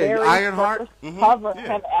 her yeah. very Ironheart? first cover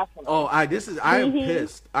had afro. Oh, I am Mhm.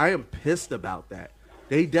 pissed. I am pissed about that.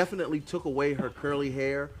 They definitely took away her curly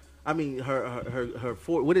hair. I mean, her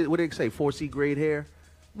four. What did they say? 4C grade hair.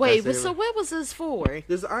 Wait, That's so it. what was this for?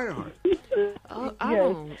 This is Ironheart. I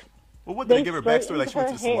don't. Well, what did they give her backstory? Like she went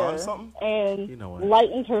to the straightened her salon or hair something? and You know what?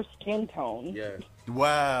 lightened her skin tone. Yeah.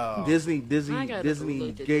 Wow. Disney I gotta Disney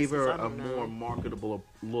look at gave this, her I a don't know. more marketable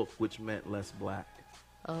look, which meant less black.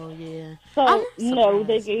 Oh yeah. So I'm no,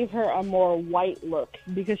 they surprised. gave her a more white look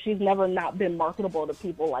because she's never not been marketable to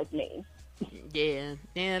people like me. Yeah.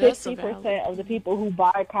 Yeah, that's a 50% valid. of the people who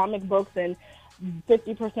buy comic books and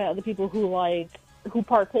 50% of the people who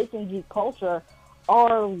partake in geek culture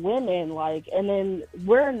are women. Like, and then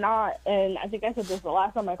we're not. And I think I said this the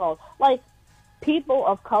last time I called. Like, people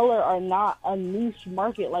of color are not a niche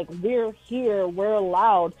market. Like, we're here, we're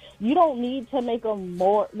loud. You don't need to make them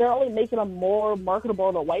more. They're only making them more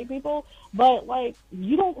marketable to white people. But, like,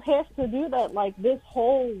 you don't have to do that. Like, this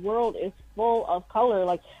whole world is full of color.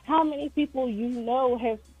 Like, how many people you know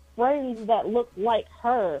have friends that look like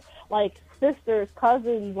her? Like, sisters,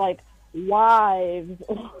 cousins, like, wives,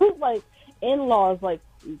 like, in-laws. Like,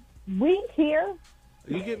 we here.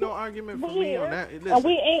 You get no argument from me on that. Listen. And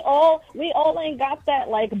we all ain't got that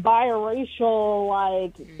like biracial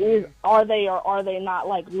like are they or are they not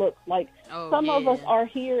like look like some of us are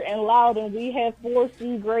here and loud and we have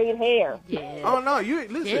 4C grade hair. Yeah. Oh no, you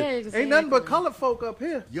listen. Yeah, exactly. Ain't nothing but color folk up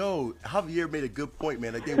here. Yo, Javier made a good point,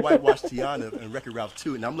 man. Like they whitewashed Tiana and Wreck-It Ralph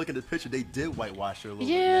 2, and I'm looking at the picture. They did whitewash her a little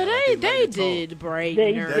Yeah, bit. they did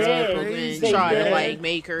brighten her up and try to like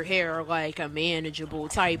make her hair like a manageable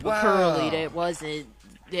type of curly that wasn't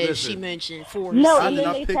that she mentioned for No, and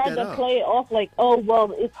then they tried to play it off like, oh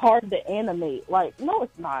well, it's hard to animate. Like, no,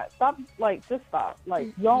 it's not. Stop. Like, just stop.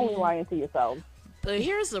 Like, you're only lying to yourselves. But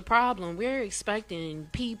here's the problem. We're expecting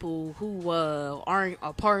people who aren't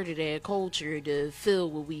a part of that culture to feel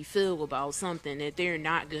what we feel about something that they're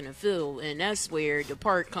not going to feel. And that's where the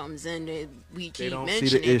part comes in that we keep mentioning. They don't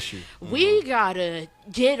see the issue. We got to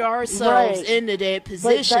get ourselves into that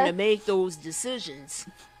position to make those decisions.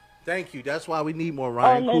 Thank you. That's why we need more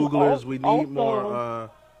Ryan Cooglers. We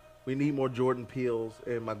need more Jordan Peels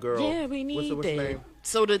and my girl. Yeah, we need what's her name?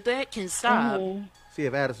 So that can stop. See,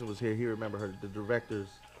 if Addison was here, he'd remember her, the director's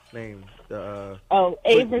name. Ava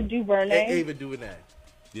DuVernay. Ava DuVernay.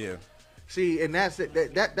 Yeah. See, and that's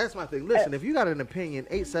it. That's my thing. Listen, if you got an opinion,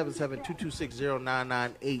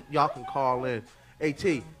 877-226-0998. Y'all can call in. AT,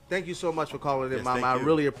 thank you so much for calling in, Mama. I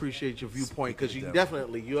really appreciate your viewpoint because you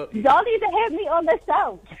definitely y'all need to have me on the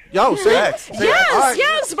show. Yo, say yes,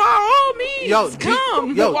 by all means,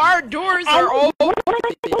 come. Our doors are open.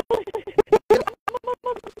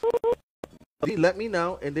 Let me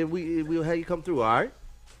know, and then we'll have you come through. All right.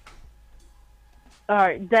 All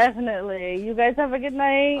right, definitely. You guys have a good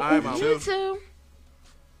night. All right, Mama. You too.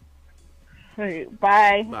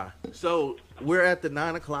 Bye. Bye. So we're at the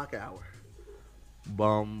 9 o'clock hour.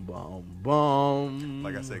 Bum, bum, bum.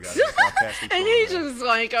 Like I said, guys. And he's just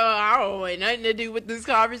like, I don't want nothing to do with this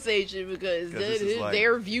conversation because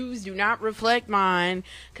their views do not reflect mine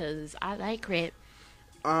because I like crap.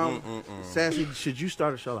 Sassy, should you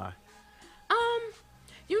start or shall I?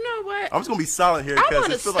 You know what? I'm just going to be silent here. I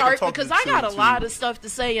want to start because I got a lot of stuff to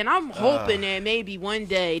say, and I'm hoping that maybe one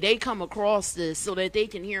day they come across this so that they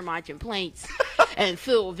can hear my complaints and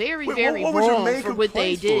feel very wrong for what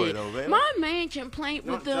they did. My main complaint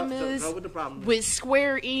with them is with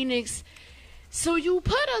Square Enix. So you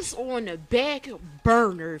put us on the back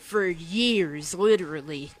burner for years,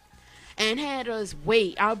 literally. And had us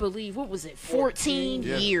wait, I believe, 14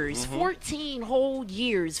 years. 14 whole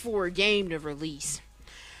years for a game to release.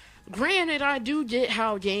 Granted, I do get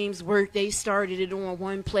how games work. They started it on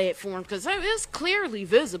one platform because it's clearly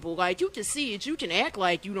visible. Like, you can see it. You can act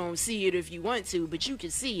like you don't see it if you want to, but you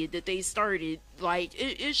can see it that they started. Like,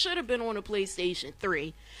 it should have been on a PlayStation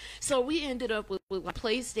 3. So we ended up with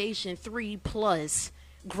PlayStation 3 Plus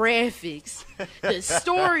graphics. The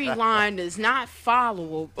storyline does not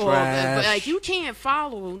follow, like you can't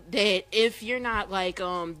follow that if you're not like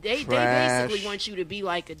they basically want you to be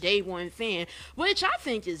like a day one fan, which I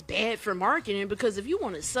think is bad for marketing because if you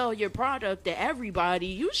want to sell your product to everybody,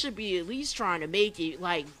 you should be at least trying to make it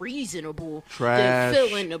like reasonable to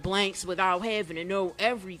fill in the blanks without having to know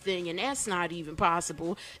everything, and that's not even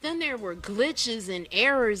possible. Then there were glitches and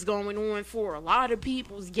errors going on for a lot of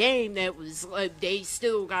people's game that was like they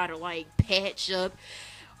still gotta like patch up,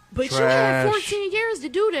 but you had 14 years to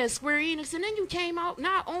do that, Square Enix, and then you came out.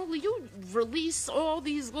 Not only you released all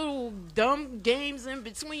these little dumb games in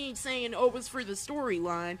between saying it's for the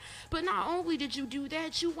storyline, but not only did you do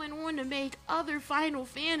that, you went on to make other Final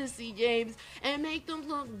Fantasy games and make them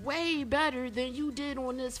look way better than you did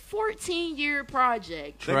on this 14-year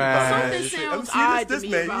project. Something sounds odd to me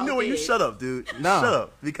man, about you know what? You shut up, dude. Shut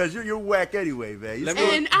up, because you're whack anyway, man.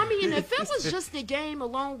 And I mean, if it was just the game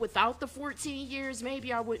alone without the 14 years,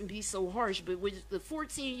 maybe I wouldn't be so harsh, but with the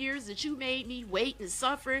 14 years that you made me wait and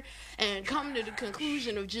suffer and come to the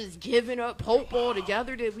conclusion of just giving up hope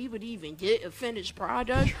altogether that we would even get a finished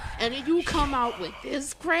product, and then you come out with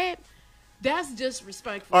this crap, that's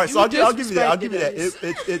disrespectful. All right, so I'll give you that. I'll give you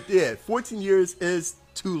that. 14 years is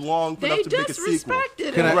too long for enough to make a sequel.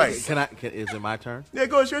 Is it my turn? Yeah,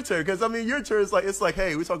 go. It's your turn, because I mean, your turn is like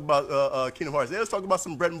hey, we talk about Kingdom Hearts. Yeah, let's talk about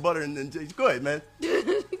some bread and butter, and go ahead, man.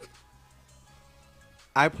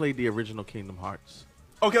 I played the original Kingdom Hearts.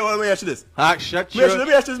 Okay, well, let me ask you this. Let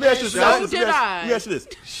me ask you this.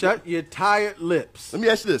 Shut your tired lips. Let me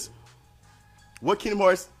ask you this. What Kingdom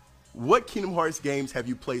Hearts games have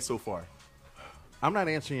you played so far? I'm not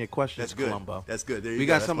answering your question, That's good. Columbo. That's good. There you we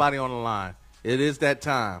go. got somebody on the line. It is that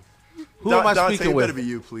time. Who am I speaking with? Better be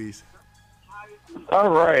you, please. All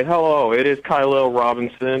right, hello. It is Kyle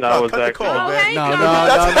Robinson. I was actually. No.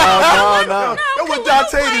 That was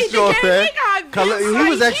Dante this joint, man. He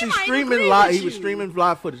was actually streaming live. He was streaming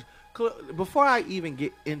live footage. Before I even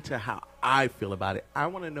get into how I feel about it, I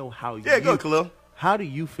want to know how you. Yeah, go, Khalil. How do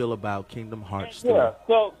you feel about Kingdom Hearts 3? Yeah.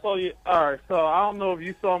 So all right. So I don't know if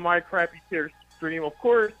you saw my crappy tier stream. Of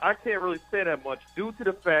course, I can't really say that much due to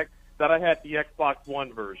the fact that I had the Xbox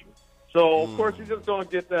One version. So, of course, you're just going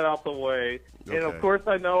to get that out the way. Okay. And, of course,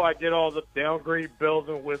 I know I get all the downgrade bells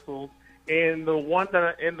and whistles. And the one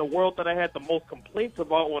that in the world that I had the most complaints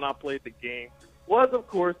about when I played the game was, of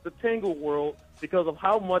course, the Tangle world because of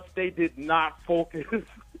how much they did not focus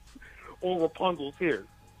on Rapunzel's hair.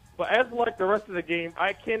 But as like the rest of the game,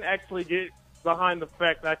 I can actually get behind the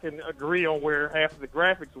fact that I can agree on where half of the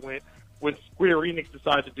graphics went when Square Enix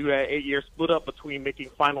decided to do that 8-year split up between making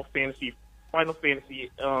Final Fantasy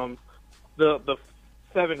the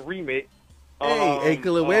 7 remake. Hey,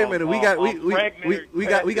 Khalil, wait a minute.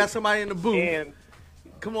 We got somebody in the booth.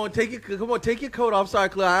 Come on, take your coat off. Sorry,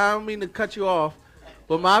 Khalil, I don't mean to cut you off,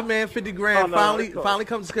 but my man 50 Grand finally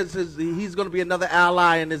comes because he's going to be another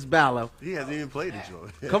ally in this battle. He hasn't even played it, Joe.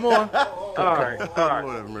 Come on. All right.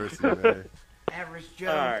 Lord have mercy, man. Average Joe.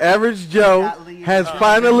 Right. Average Joe has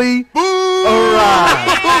finally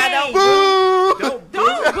arrived. Don't boo him.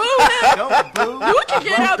 You can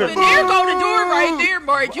get up in there, go to the door right there,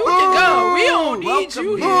 Mark. You can go. We don't need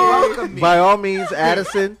you here. By all means,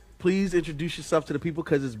 Addison, please introduce yourself to the people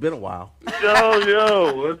because it's been a while.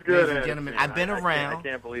 Yo, what's good, ladies and gentlemen? I've been around. I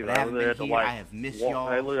can't believe I haven't been here. I have missed y'all.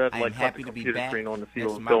 I am happy to be back.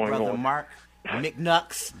 That's my brother Mark,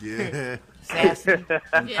 McNucks, Sassy,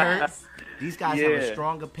 and Kurt. These guys have a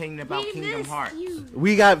strong opinion about Kingdom Hearts.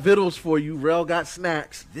 We got vittles for you. Rel got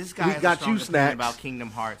snacks. This guy has a strong opinion about Kingdom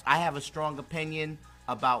Hearts. I have a strong opinion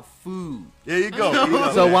about food. There you go.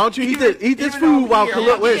 So why don't you eat this food while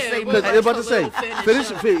Khalil, because I'm about to say,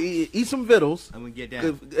 eat some vittles. And we get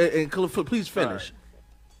down. And Khalil, please finish. Right.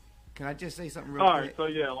 Can I just say something real quick? All right, so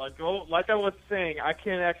yeah, like I was saying, I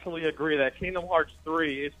can actually agree that Kingdom Hearts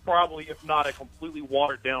 3 is probably, if not a completely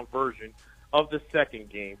watered down version of the second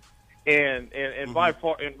game. And by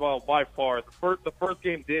far, the first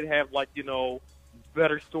game did have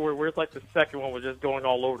better story. Whereas the second one was just going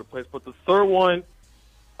all over the place. But the third one,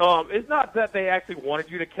 it's not that they actually wanted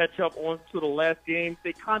you to catch up on to the last game.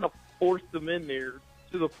 They kind of forced them in there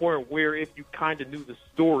to the point where if you kind of knew the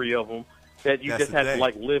story of them, that you just had to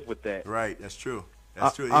live with that. Right, that's true.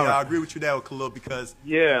 That's true. Yeah, I agree with you there, Khalil, because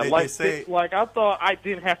they say I thought I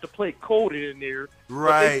didn't have to play coded in there.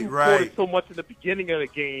 Right. Coded so much in the beginning of the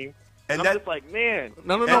game. And I'm just like, man.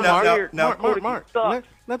 No, Mark.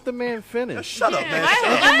 Let the man finish. Shut up, man.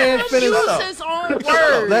 Let him use his own words.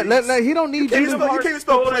 He don't need you. You can't even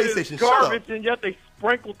spell PlayStation. Garbage, and yet they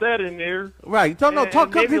sprinkled that in there. Right. Talk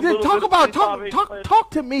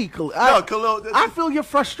to me, Khalil. I feel your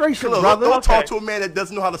frustration, brother. Don't talk to a man that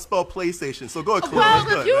doesn't know how to spell PlayStation. So go ahead, Khalil.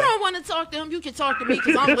 Well, if you don't want to talk to him, you can talk to me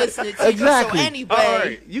because I'm listening to exactly. you. So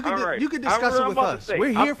anyway, you can discuss it with us. We're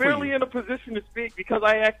here for you. I'm fairly in a position to speak because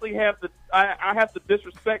I actually have I have the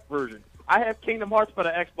disrespect version. I have Kingdom Hearts for the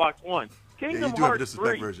Xbox One. Kingdom Hearts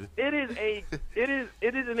 3. Version. It is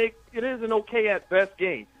an okay at best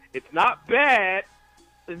game. It's not bad.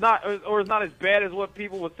 It's not as bad as what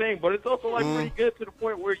people were saying, but it's also pretty good to the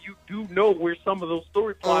point where you do know where some of those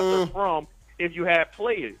story plots are from if you have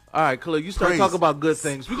played it. All right, Khalil, you start talking about good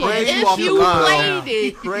things. We if you played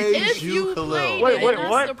it, praise you, Khalil. Wait,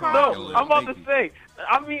 what? No, I'm about to say.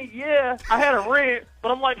 I mean, yeah, I had a rant,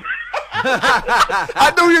 but I'm like,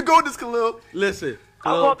 I know you're going this, Khalil. Listen,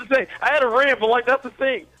 I'm about to say I had a rant, but that's the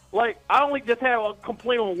thing. I only just had a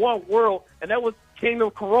complaint on one world, and that was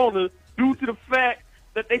Kingdom Corona, due to the fact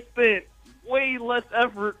that they spent way less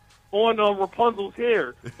effort on Rapunzel's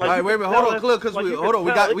hair. All right, wait a minute, hold on, Khalil, because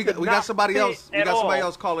we got somebody else. We got somebody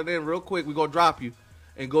else calling in real quick. We're gonna drop you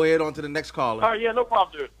and go ahead on to the next caller. All right, yeah, no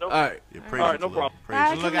problem, dude. All right, all right, no problem.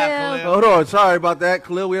 Look out, Khalil. Hold on, sorry about that,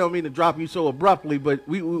 Khalil. We don't mean to drop you so abruptly, but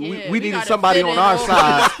we needed somebody on our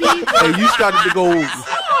side, and you started to go.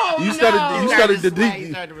 You started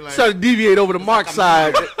to deviate over to Mark's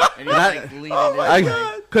side.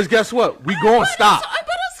 Because guess what? We gonna stop.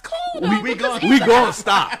 But it's cool. We gonna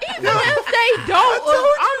stop. Even if they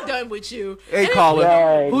don't, I'm done with you. Hey,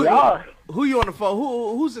 caller. Who you on the phone?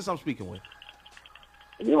 Who's this I'm speaking with?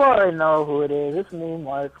 You already know who it is. It's me,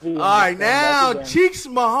 Mark. All right, now Cheeks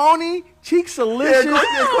Mahoney, Cheeks Alicious. Man,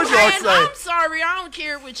 I'm sorry, I don't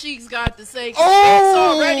care what Cheeks got to say. Cheeks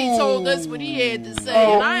already told us what he had to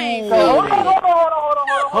say, and I ain't feeling it.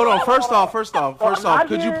 Hold on. First off,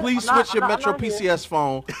 could you please switch your Metro PCS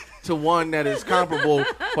phone to one that is comparable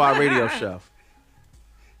for our radio show?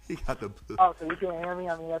 He got the. Oh, so you can't hear me?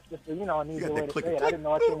 I mean, that's just an easy way to say it. I didn't know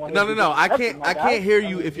what you wanted. No. I can't hear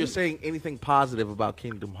you if you're saying anything positive about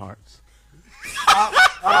Kingdom Hearts. All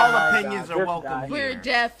opinions are welcome. We're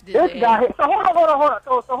deaf. This guy. So hold on.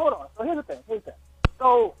 So hold on. So here's the thing.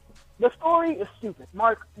 So the story is stupid,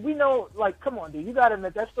 Mark. We know. Like, come on, dude. You gotta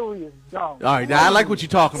admit that story is dumb. All right, now I like what you're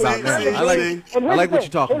talking about. Now I like what you're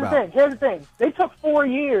talking about. Here's the thing. They took 4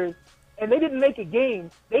 years. And they didn't make a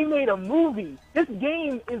game. They made a movie. This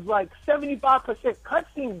game is like 75%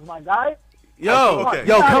 cutscenes, my guy. Yo,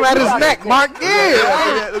 come at his neck, Mark.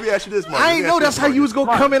 Yeah. Let me ask you this, Mark. I ain't know that's how you was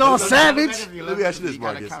gonna come in all savage. Let me ask you this,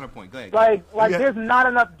 Mark. Counterpoint. Go ahead. Like there's not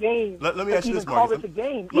enough games. Let me ask you this, Mark. Call it a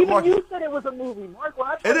game. Even you said it was a movie, Mark.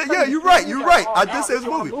 Yeah, you're right. I did say it was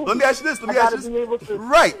a movie. Let me ask you this.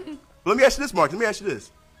 Right. Let me ask you this, Mark. Let me ask you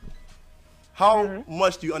this. How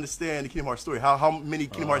much do you understand the Kingdom Hearts story? How many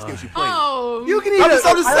Kingdom Hearts games you played? Oh, you can even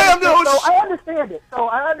understand. I understand it. So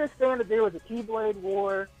I understand that there was a Keyblade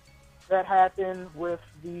War that happened with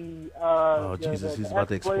the Jesus, he's the about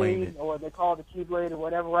to explain it. Or they call it the Keyblade or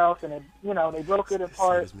whatever else, and it, they broke it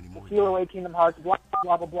apart to peel away Kingdom Hearts, blah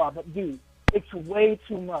blah blah blah. But dude, it's way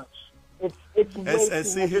too much. It's way too much. And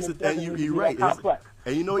see, here's the thing. You're right. Complex.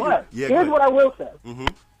 And you know what? Here's what I will say.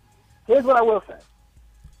 Here's what I will say.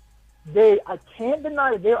 I can't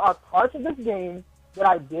deny that there are parts of this game that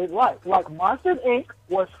I did like. Like Monsters Inc.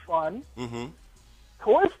 was fun.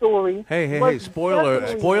 Toy Story. Hey!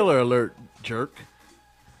 Spoiler alert, jerk.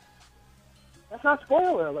 That's not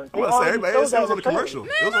spoiler alert. It was on the commercial.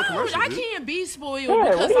 Man, I can't be spoiled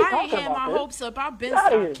because I ain't had my hopes up. I've been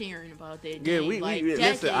stopped caring about that game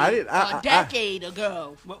a decade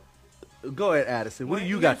ago. Go ahead, Addison. What do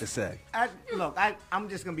you got to say? I'm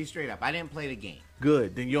just going to be straight up. I didn't play the game.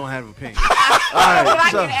 Good. Then you don't have an opinion. All right, but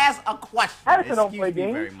I can ask a question. Addison don't play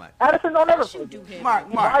games. Very much. Addison don't ever play games.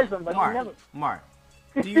 Mark.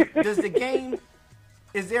 Does the game...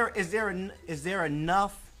 Is there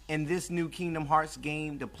enough in this new Kingdom Hearts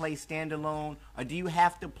game to play standalone? Or do you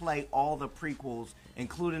have to play all the prequels,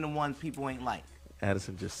 including the ones people ain't like?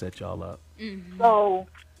 Addison just set y'all up.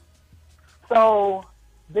 So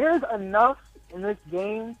there's enough in this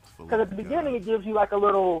game because at the beginning it gives you like a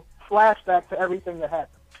little flashback to everything that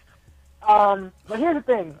happened. But here's the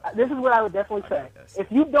thing. This is what I would definitely say. If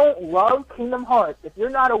you don't love Kingdom Hearts, if you're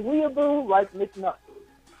not a weeaboo like McNutt.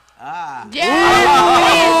 Exactly.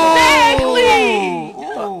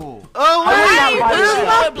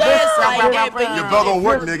 Your brother don't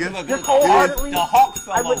work, nigga. Just wholeheartedly,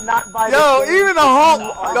 I would not buy even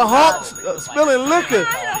the Hawk spilling liquor. The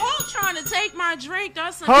Hawk trying to take my drink.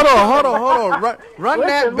 Hold on. Run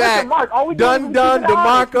that back. Dun,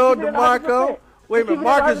 DeMarco. Wait a minute,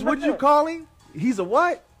 Marcus, what did you call him? He's a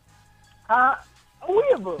what? A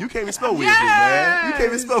weeaboo. You can't even spell weeaboo, man. You can't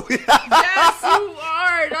even spell weeaboo. Yes, you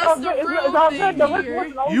are. That's the real thing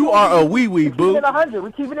here. You are a wee boo.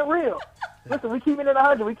 We're keeping it real. Listen, we're keeping it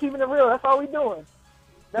 100. We're keeping it real. That's all we're doing.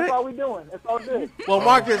 That's all we're doing. It's all good. Well,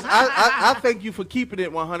 Marcus, I thank you for keeping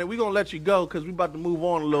it 100. We're going to let you go because we're about to move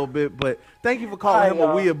on a little bit. But thank you for calling him a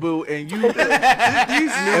weeaboo. And you, these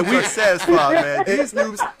noobs are satisfied, man. These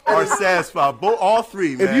noobs are satisfied. All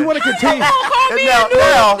three, man. If you want to continue.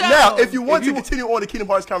 Now, if you want to continue on the Kingdom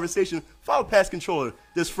Hearts conversation, follow Past Controller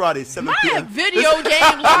this Friday, 7 p.m. My video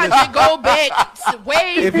game logic go back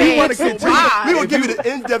way if you want to continue, we will give you the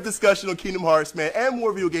in-depth discussion on Kingdom Hearts, man, and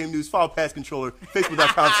more video game news. Follow Past Controller,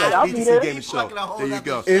 Facebook.com/PTC Gaming Show. There you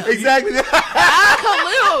go. Exactly.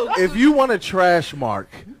 If you want to trash Mark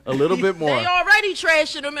a little bit more, they already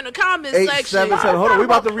trashing him in the comment section. 877. Hold on, we're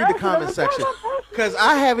about to read the comment section because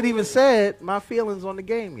I haven't even said my feelings on the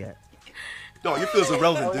game yet. No, your feelings are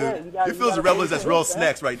relevant, dude. Your feelings are relevant as raw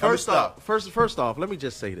snacks right now. First off, let me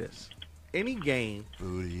just say this. Any game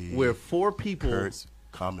where 4 people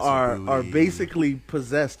are basically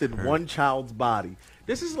possessed in one child's body.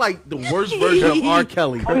 This is like the worst version of R.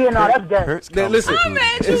 Kelly. Oh, yeah, no, that's gay. Listen,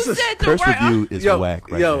 Curse Review is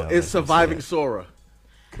whack right now. It's Surviving Sora.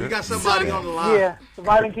 We got somebody on the line. Yeah,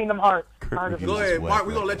 Surviving Kingdom Hearts. Go ahead, Mark.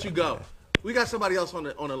 We're going to let you go. We got somebody else on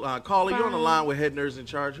the line. Caller, you're on the line with Head Nerds in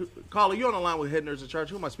Charge. Caller, you're on the line with Head Nerds in Charge.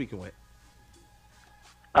 Who am I speaking with?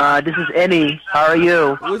 This is Eddie. How are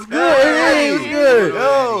you? What's good? Hey, what's good?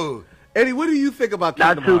 Yo. Eddie, what do you think about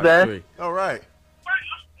Kingdom Hearts 3? All right.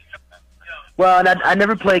 Well, I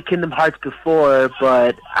never played Kingdom Hearts before,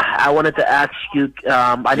 but I wanted to ask you.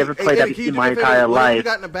 I never played that in my entire life. You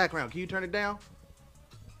got in the background? Can you turn it down?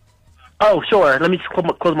 Oh, sure. Let me just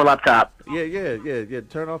close my laptop. Yeah.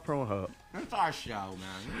 Turn off Pornhub. That's our show,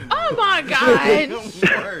 man. Oh my God!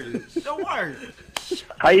 Don't worry.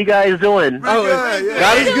 How you guys doing? Not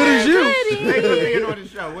as good as you. Thanks for being on the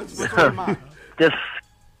show. What's on your mind?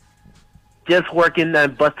 Just working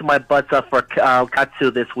and busting my butts up for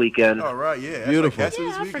Katsu this weekend. All right, yeah. Beautiful. Katsu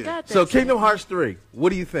this weekend. So Kingdom Hearts 3,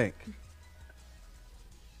 what do you think?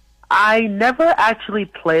 I never actually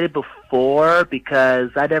played it before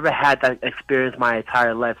because I never had that experience my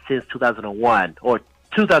entire life since 2001 or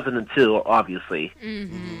 2002, obviously.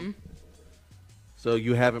 Mm-hmm. So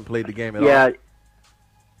you haven't played the game at all? Yeah,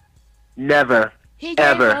 never. He gave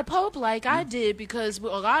ever. up hope like I did because a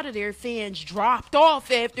lot of their fans dropped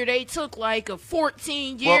off after they took like a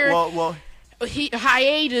 14-year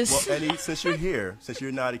hiatus. Well, Eddie, since you're here, since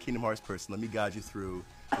you're not a Kingdom Hearts person, let me guide you through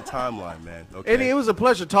the timeline, man. Okay. Eddie, it was a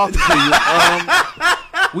pleasure talking to you.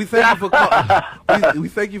 We thank you for we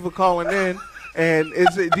thank you for calling in. And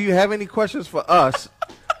do you have any questions for us,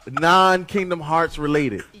 non-Kingdom Hearts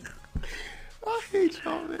related?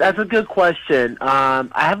 That's a good question. I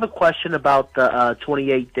have a question about the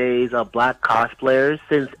 28 days of black cosplayers,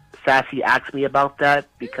 since Sassy asked me about that,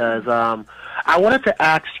 because I wanted to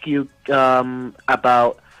ask you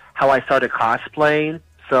about how I started cosplaying.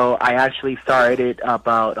 So I actually started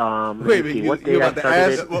about what day I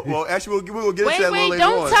started. Well, actually, we'll get into that a little later on.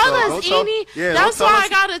 Don't tell us, Amy. That's why I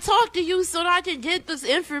gotta talk to you so that I can get this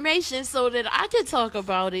information so that I can talk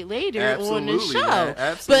about it later on the show.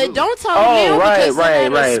 Absolutely. But don't tell me because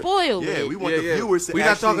that'll spoil it. Yeah, we want the viewers to We're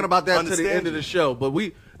not talking about that to the end of the show, but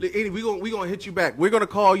we gonna hit you back. We're gonna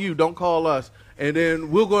call you. Don't call us. And then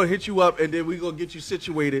we're going to hit you up, and then we're going to get you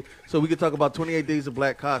situated so we can talk about 28 Days of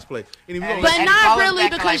Black Cosplay. But not really,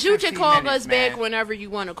 because you can call us back whenever you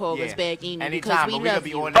want to call us back, Amy, because we love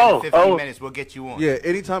you. Be on in 15 minutes. We'll get you on. Yeah,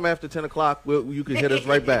 anytime after 10 o'clock, you can hit us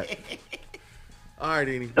right back. All right,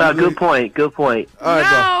 Amy. Good point. All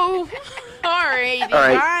right, All right.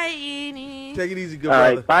 Bye, Amy. Take it easy, good brother.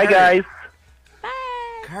 All right, bye, guys. Bye.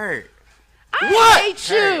 Kurt. I hate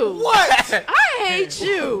you. What? I hate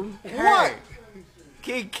you. What?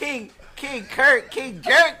 King Kurt, King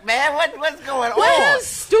Jerk, man. What's going on? What is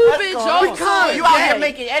stupid joke? Because you out here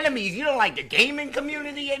making enemies. You don't like the gaming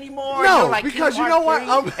community anymore. No, you don't like because you know what?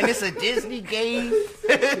 And it's a Disney game.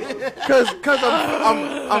 Because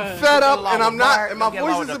I'm fed up and I'm not, and my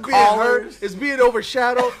voice isn't being heard. It's being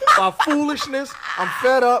overshadowed by foolishness. I'm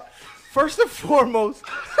fed up. First and foremost.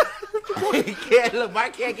 Look,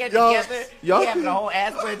 Mark can't get together. He having a whole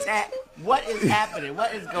asthma attack. What is happening?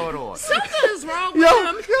 What is going on? Something is wrong with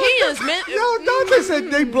him. He is meant. Dante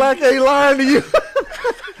said they black ain't lying to you.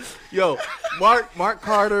 Yo, Mark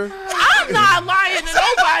Carter. I'm not lying to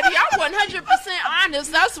nobody. I'm 100%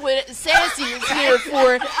 honest. That's what Sassy is here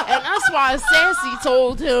for, and that's why Sassy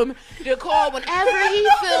told him to call whenever he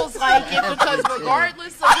feels like it, because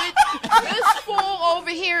regardless of it, this fool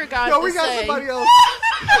over here got Yo, we got somebody else.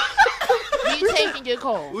 He taking your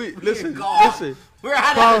call. Listen. We're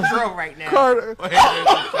out of control right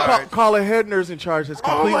now. Caller head nurse in charge has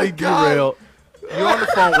completely derailed. You're on the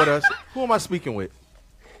phone with us. Who am I speaking with?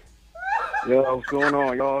 Yo, what's going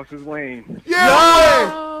on, y'all? This is Wayne.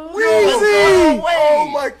 Yeah, Weezy! Oh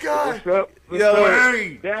my God! What's up?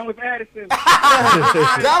 Down with Addison.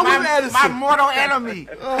 Down with Addison. My mortal enemy.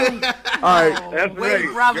 All right. That's right.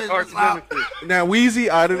 Now, Weezy,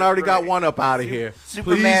 I done already got one up out of here.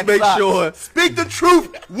 Superman Please make sucks. sure. Speak the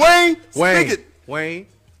truth, Wayne. Speak it. Wayne,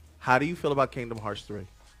 how do you feel about Kingdom Hearts 3?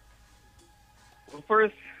 Well,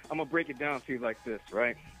 first, I'm going to break it down to you like this,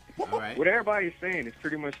 right? All right. What everybody's saying is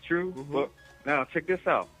pretty much true, but now check this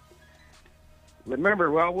out.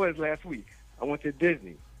 Remember where I was last week? I went to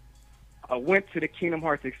Disney. I went to the Kingdom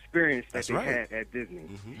Hearts experience that they had at Disney.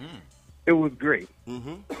 It was great.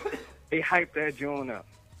 They hyped that joint up.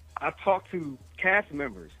 I talked to cast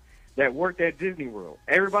members that worked at Disney World.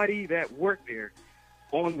 Everybody that worked there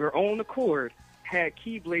on their own accord had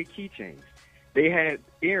Keyblade keychains. They had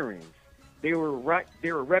earrings. They were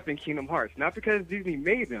repping Kingdom Hearts, not because Disney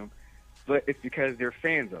made them, but it's because they're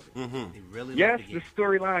fans of it. They really yes, the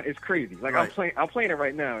storyline is crazy. Like I'm playing it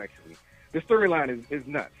right now. Actually, the storyline is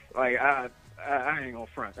nuts. Like I ain't gonna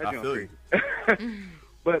front. That joint's crazy.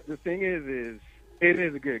 But the thing is it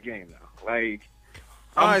is a good game though. Like.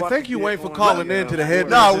 All right, thank you, Wayne, for calling in to the head.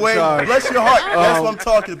 No, Wayne, bless your heart. That's what I'm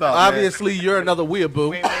talking about. Obviously, you're another weeaboo.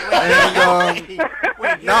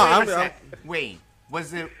 Wait,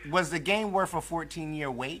 was the game worth a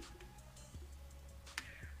 14-year wait?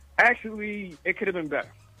 Actually, it could have been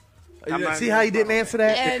better. See how he didn't answer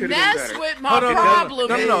that? And that's what my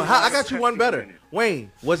problem is. No. I got you one better.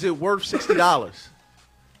 Wayne, was it worth $60?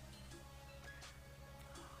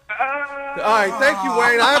 All right, thank you,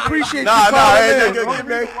 Wayne. I appreciate you calling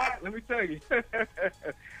in. Let me tell you.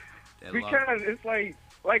 Because it's like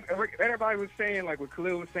everybody was saying, like what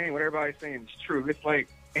Khalil was saying, what everybody's saying is true. It's like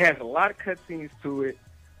it has a lot of cutscenes to it.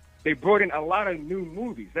 They brought in a lot of new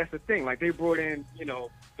movies. That's the thing. Like they brought in,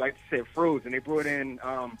 like I said, Frozen. They brought in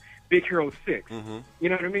Big Hero 6. Mm-hmm. You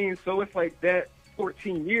know what I mean? So it's like that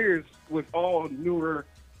 14 years was all newer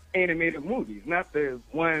animated movies, not the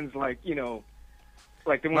ones like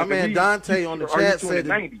like the ones. My man Dante on the chat said,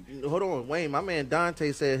 that, hold on, Wayne. My man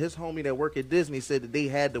Dante said his homie that work at Disney said that they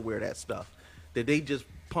had to wear that stuff. That they just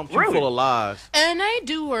pumped you full of lies. And they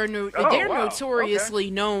they're notoriously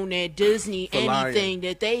known at Disney. Anything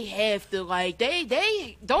that they have to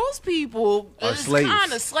those people are is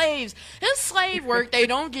kind of slaves. It's slave work. They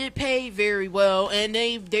don't get paid very well, and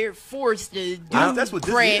they're forced to do that's what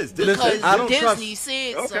Disney is. because Disney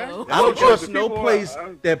said so. I don't trust no place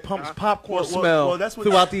that pumps popcorn smell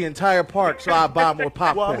throughout the entire park, so I buy more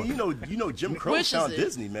popcorn. Well, you know Jim Crow found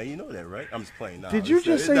Disney, man. You know that, right? I'm just playing. Did you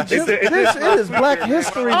just say Jim? This is Black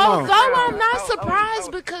History Month. Although I'm not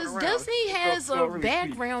surprised because Disney has a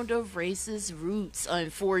background of racist roots,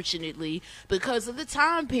 unfortunately, because of the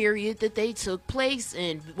time period that they took place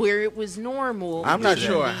in, where it was normal. I'm not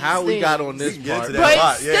sure how we got on this part,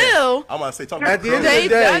 but still, I'm gonna say at the end of the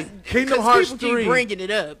day, Kingdom Hearts 3, bringing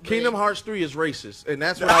it up. Kingdom Hearts 3 is racist, and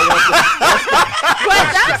that's what I want to.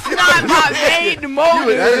 But that's not my main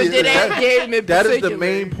motive. That is the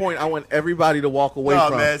main point I want everybody to walk away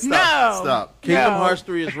from. Man, stop. Kingdom Hearts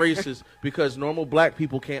 3 is racist because normal black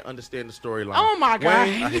people can't understand the storyline. Oh my God!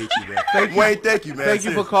 Wayne, I hate you, man. Wayne, thank you, man. Thank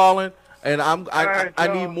you for calling. And I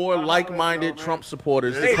need more like-minded Trump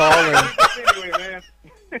supporters to call in. Anyway, man.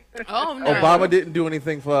 Oh no! Obama didn't do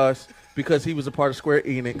anything for us because he was a part of Square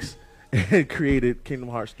Enix and created Kingdom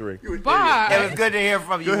Hearts 3. Bye. It was good to hear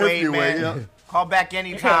from you, Wayne, man. Call back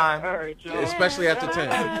anytime. All right, Joe. Especially after 10.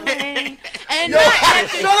 And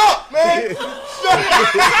shut up, man.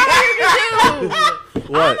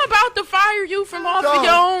 What? I'm about to fire you from off of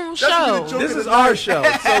your own show. This is our show,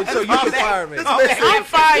 so you can fire me. I'm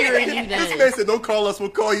firing you then. This man said, "Don't call us. We'll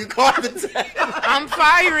call you." Call the I'm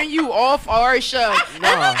firing you off our show. And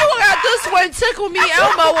then you got this one tickle me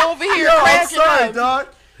Elmo over here cracking up. Dog.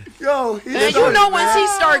 Yo, and you know once he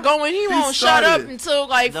start going, he won't shut up until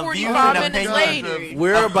like 45 minutes later.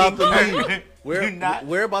 We're about to leave.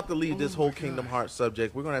 We're about to leave this whole Kingdom Hearts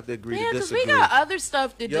subject. We're gonna have to agree to disagree. Because we got other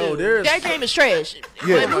stuff to do. That game is trash.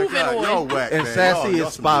 Yeah, moving on. And Sassy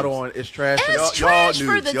is spot on. It's trash. It's trash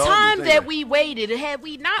for the time that we waited. Had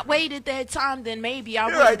we not waited that time, then maybe I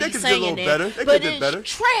wouldn't be saying that. But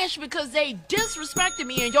it's trash because they disrespected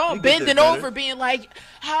me, and y'all bending over, being like,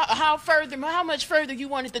 "How much further you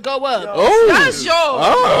wanted to go up?" That's yours.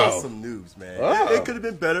 Awesome news, man. It could have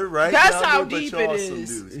been better, right? That's how deep it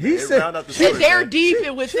is. He said. They're deep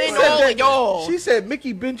and within all of y'all. She said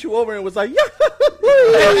Mickey bent you over and was like,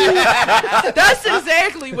 That's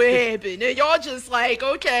exactly what happened. And y'all just like,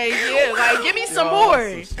 okay, yeah, like, give me some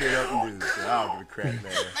more. Straight up news. I don't give a crap,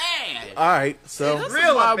 man. All right, so. This is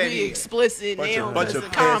why we explicit now. Bunch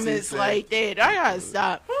of comments like that. I gotta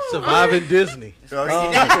stop. Surviving Disney.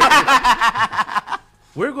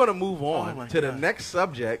 We're going to move on to the next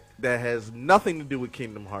subject that has nothing to do with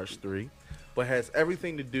Kingdom Hearts 3. But has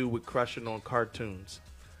everything to do with crushing on cartoons.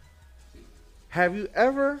 Have you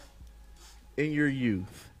ever, in your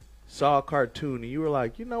youth, saw a cartoon and you were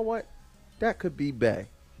like, you know what? That could be bae.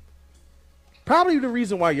 Probably the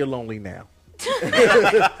reason why you're lonely now.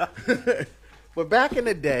 But back in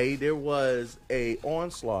the day, there was a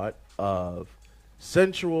onslaught of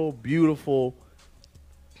sensual, beautiful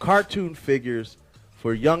cartoon figures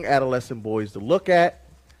for young adolescent boys to look at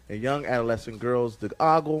and young adolescent girls to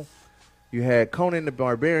ogle. You had Conan the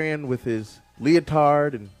Barbarian with his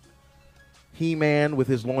leotard and He-Man with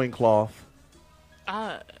his loincloth.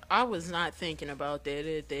 I was not thinking about that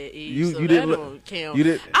at that age, you that didn't don't count.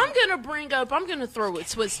 I'm going to throw a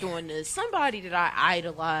twist on this. Somebody that I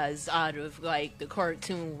idolized out of, like, the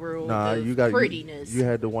cartoon world of prettiness. You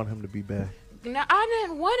had to want him to be bae. No, I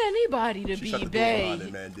didn't want anybody to be bae.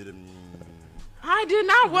 I did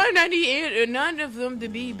not want none of them to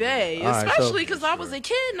be bae, especially because I was a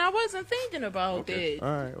kid and I wasn't thinking about that. All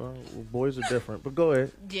right, well, boys are different, but go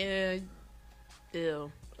ahead. Yeah,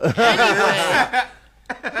 ew. Anyway,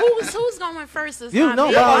 who's going first? My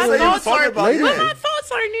thoughts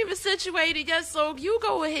aren't even situated yet, so you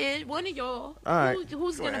go ahead. One of y'all. All right.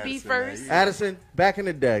 Who's going to be first? Addison, back in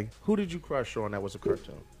the day, who did you crush on that was a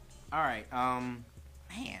cartoon? All right,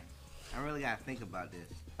 man. I really gotta think about this.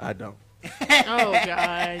 I don't. Oh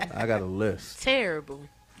God. I got a list. Terrible.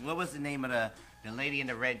 What was the name of the lady in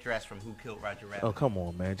the red dress from Who Killed Roger Rabbit? Oh, come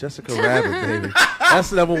on, man. Jessica Rabbit, baby.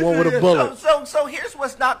 That's number one with a bullet. So here's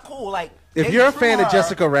what's not cool. Like, if you're a fan of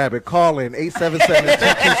Jessica Rabbit, call in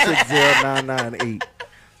 877-226-0998.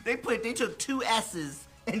 They took 2 S's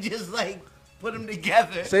and just like put them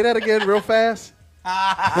together. Say that again real fast.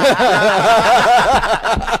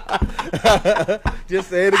 Just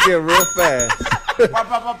say it again real fast.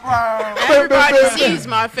 Everybody sees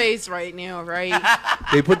my face right now, right?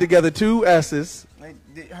 They put together 2 S's.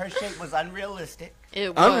 Her shape was unrealistic.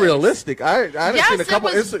 It was. Unrealistic. I Yes, seen a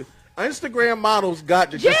couple Instagram models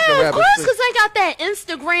got the Jessica Rabbit. Yeah, of course, because they got that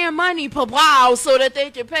Instagram money, wow, so that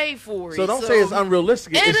they can pay for it. So don't say it's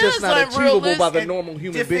unrealistic. It's just not achievable by the normal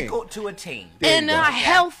human being. Difficult to attain. And not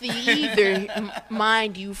healthy either,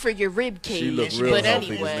 mind you, for your rib cage. She looked real but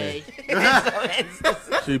healthy anyway.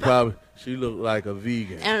 She looked like a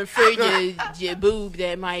vegan. And for your boob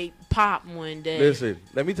that might pop one day. Listen,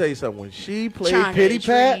 let me tell you something. When she played Trying Pity to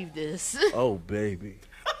Pat, retrieve this. oh baby.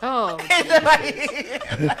 Oh, it's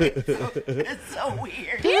so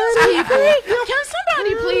weird. These people, can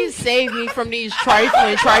somebody please save me from these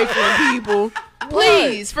trifling people?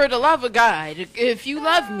 Please, for the love of God, if you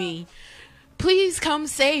love me, please come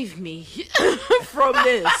save me from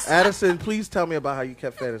this. Addison, please tell me about how you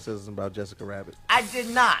kept fantasizing about Jessica Rabbit. I did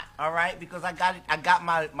not, all right, because I got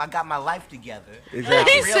my life together.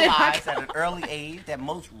 Exactly. I realized at an early age that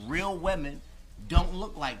most real women don't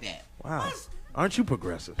look like that. Wow. Aren't you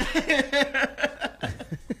progressive?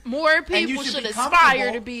 More people should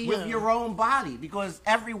aspire to be with your own body, because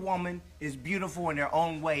every woman is beautiful in their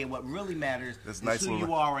own way, and what really matters is who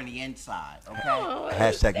you are on the inside. Okay.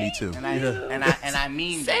 Hashtag me too. And I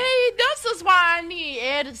mean that. See, this is why I need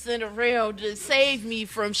Edison around to save me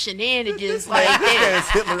from shenanigans like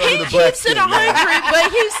that. He keeps it 100, but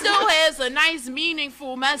he still has a nice,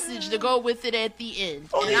 meaningful message to go with it at the end.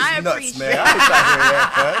 Oh, and I nuts, appreciate man. I ain't trying to hear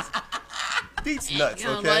that, cuz. These nuts, you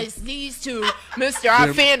know, okay? like these two, Mr. I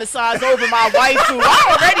fantasize over my wife too.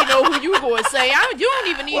 I already know who you going to say. You don't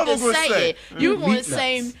even need to say it. You going to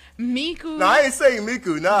say Miku? No, I ain't saying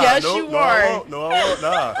Miku. Nah. Yes, you are. No, I won't.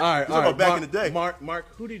 Nah. All right. Back in the day. Mark,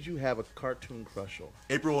 who did you have a cartoon crush on?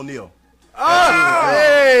 April O'Neil.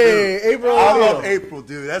 Hey, April O'Neil. I love April,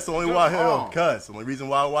 dude. That's the only why I him, cuz. The only reason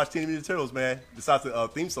why I watch Teenage Mutant Turtles, man. Besides the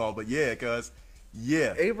theme song, but yeah, cuz.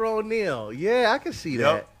 Yeah. April O'Neil. Yeah, I can see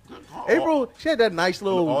that. April, she had that nice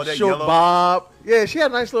little short yellow bob. Yeah, she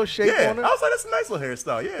had a nice little shape on her. I was like, that's a nice little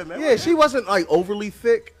hairstyle. Yeah, man. Yeah, she wasn't like overly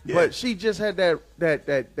thick, but she just had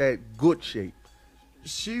that good shape.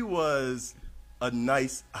 She was a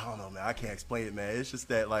nice. I don't know, man. I can't explain it, man. It's just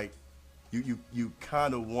that like, you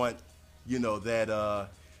kind of want, you know, that.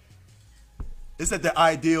 It's that the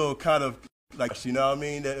ideal kind of like, you know what I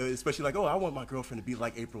mean? That, especially like, oh, I want my girlfriend to be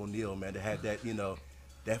like April O'Neil, man. To have that, you know,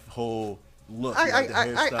 that whole. Look,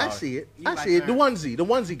 I see it. I see it. The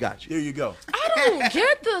onesie got you. There you go. I don't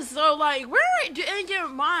get this though. Like, where in your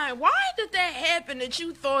mind, why did that happen? That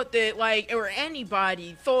you thought that, like, or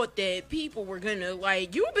anybody thought that people were gonna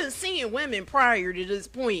like? You've been seeing women prior to this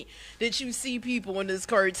point that you see people in this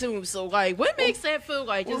cartoon. So, like, what makes that feel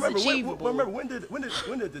like it's achievable? Remember when did the Teenage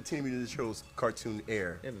Mutant Ninja Turtles cartoon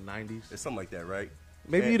air? In the 90s. It's something like that, right?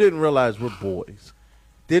 Maybe you didn't realize we're boys.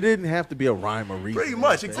 There didn't have to be a rhyme or reason. Pretty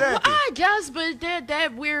much, exactly. Well, I guess, but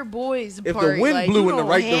that weird boys if part. If the wind like, blew in the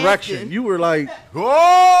right direction, you were like,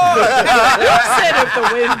 oh! You said if the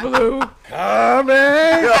wind blew. Coming.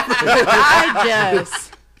 I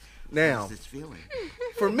guess. Now,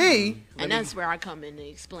 for me. And that's where I come in to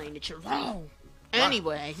explain that you're wrong.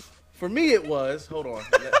 Anyway. For me, it was, hold on.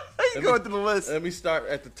 You go through the list. Let me start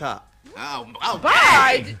at the top. Oh,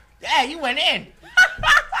 bye. Yeah, you went in.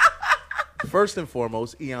 First and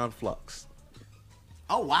foremost, Eon Flux.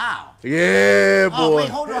 Oh wow! Yeah, boy. Oh wait,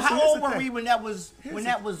 hold on. How old were we when that was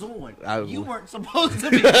on? You weren't supposed to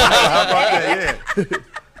be. How about that? Yeah.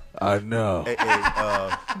 I know. Hey,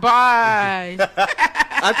 bye.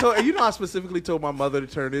 I specifically told my mother to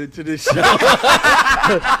turn it into this show.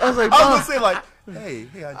 I was like, Mom. I was gonna say like, hey,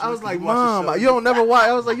 I was like, Mom, you don't never watch.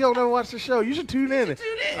 I was like, you don't never watch the show. You should tune in.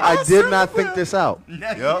 I did not think this out.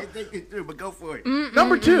 No, you didn't think it through, but go for it.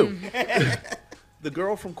 Number 2, the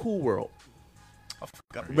girl from Cool World.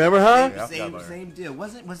 Remember her? Yeah, same deal.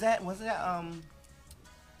 Was that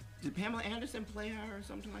did Pamela Anderson play her or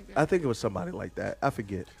something like that? I think it was somebody like that. I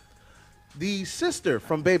forget. The sister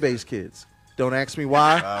from Bebe's Kids. Don't ask me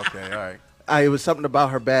why. Okay, all right. It was something about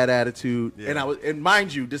her bad attitude, and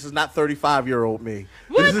mind you, this is not 35-year-old me.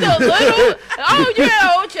 What the little? Oh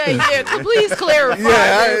yeah, okay, yeah. Please clarify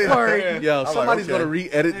that part. Yo, somebody's gonna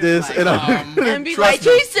re-edit this and be like,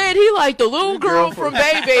 he said he liked the little girl from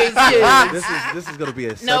Baby's Kids. This is gonna be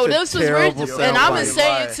a this was terrible Richard, and I'm gonna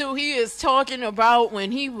say it too. He is talking about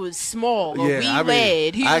when he was small, a wee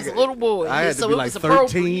lad. He was a little boy. I had to be like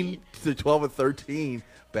 13 to 12 or 13.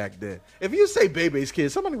 Back then, if you say Baby's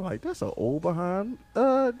Kids, somebody like that's an old behind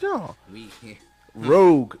John.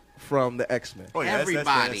 Rogue from the X-Men. Oh, yeah,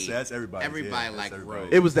 everybody, that's everybody. Everybody like Rogue.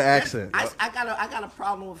 It was the accent. I got a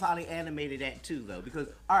problem with how they animated that too, though, because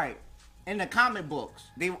all right, in the comic books,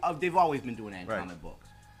 they've always been doing that in comic books.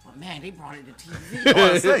 But man, they brought it to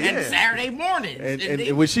TV and Saturday mornings.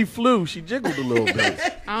 And when she flew, she jiggled a little bit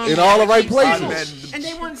in all the right places. And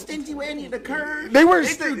they weren't stingy with any of the curves. They weren't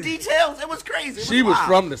stingy. Details. It was crazy. She was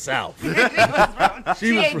from the South.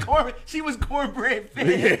 She was cornbread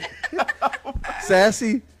fed.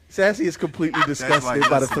 Sassy is completely disgusted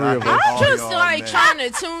by the three of us. I'm just trying to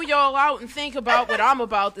tune y'all out and think about what I'm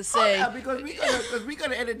about to say. Because we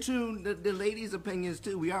gotta edit tune the ladies' opinions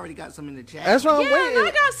too. We already got some in the chat. That's what I'm waiting.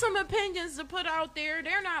 I got some opinions to put out there.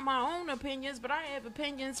 They're not my own opinions, but I have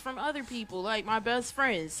opinions from other people, like my best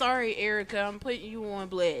friends. Sorry, Erica, I'm putting you on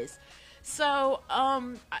blast. So,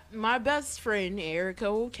 my best friend Erica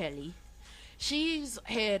O'Kelly. She's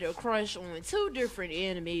had a crush on 2 different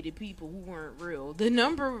animated people who weren't real. The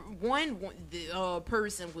number one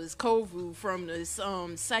person was Kovu from the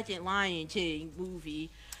second Lion King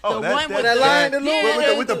movie. Oh,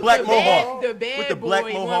 with the black mohawk. The bad with the black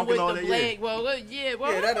boy mohawk one with and all the that.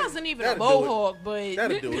 black. That wasn't even a mohawk, but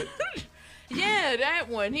that'll do it. Yeah, that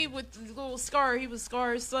one. He with the little Scar. He was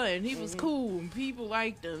Scar's son. He was cool. People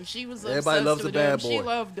liked him. She was Everybody loves with a bad him. boy. She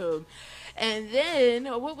loved him. And then,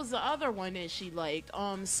 what was the other one that she liked?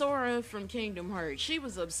 Sora from Kingdom Hearts. She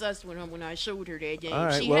was obsessed with him when I showed her that game. All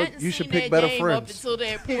right, she well, hadn't you seen should pick that better game friends. up until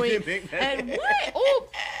that point. And what? Oh,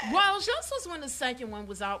 well, this was when the second one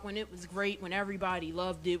was out, when it was great, when everybody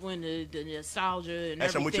loved it, when the nostalgia and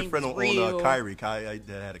Actually, I'm with your friend was real. on Kyrie.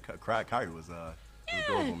 Kyrie was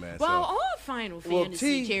adorable, man. Well, all Final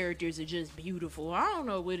Fantasy characters are just beautiful. I don't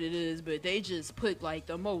know what it is, but they just put like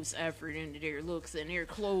the most effort into their looks and their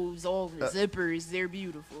clothes, all the zippers. They're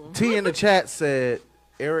beautiful. T in the chat said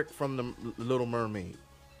Eric from the Little Mermaid.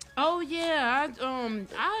 Oh yeah,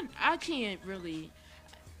 I can't really.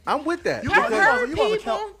 I'm with that. I've heard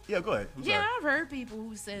people. Yeah, go ahead. I've heard people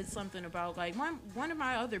who said something about like one of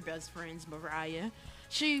my other best friends, Mariah.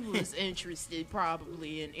 She was interested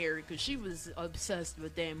probably in Eric because she was obsessed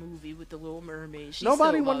with that movie with the Little Mermaid.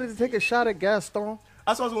 Nobody wanted to take a shot at Gaston.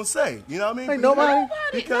 That's what I was gonna say. You know what I mean? Hey, nobody.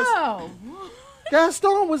 No.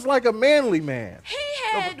 Gaston was like a manly man. He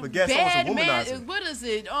had bad man. What is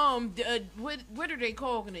it? What are they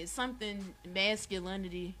calling it? Something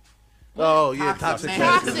masculinity. Oh, yeah, toxic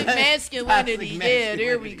masculinity. Yeah,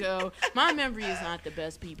 there we go. My memory is not the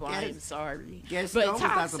best, people. I am sorry. But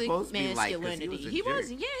toxic masculinity. He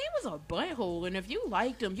was a butthole, and if you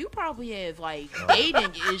liked him, you probably have like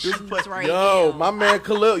dating issues right now. My man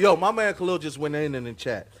Khalil just went in the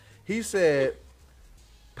chat. He said,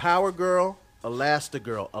 "Power Girl,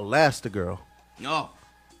 Elastigirl." No.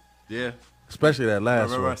 Yeah. Especially that last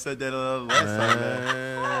one. I said that last time,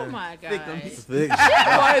 man. Oh my God.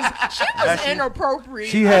 She was inappropriate.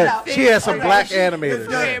 She had some black animators.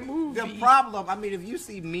 The problem, I mean, if you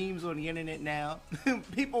see memes on the internet now,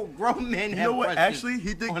 grown men have what? Actually,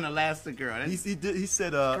 he did on Elastigirl. He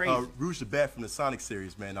said Rouge the Bat from the Sonic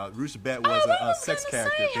series, man. Rouge the Bat was a sex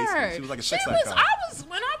character, basically. She was like a sex icon.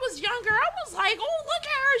 When I was younger, I was like, oh, look at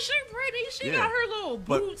her, she pretty. She got her little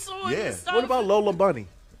boots on and stuff. What about Lola Bunny?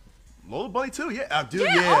 Lola Bunny too, yeah. Dude,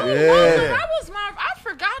 I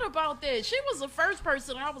forgot about that. She was the first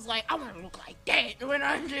person I was like, I want to look like that when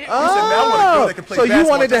I did. So you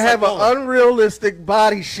wanted to have an unrealistic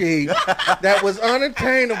body shape that was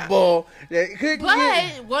unattainable.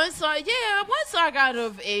 Once I got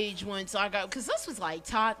of age, because this was like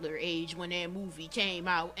toddler age when that movie came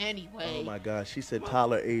out anyway. Oh my gosh, she said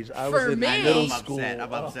toddler age. I was in middle school. I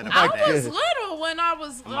was little when I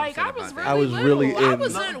was like, I was really little. I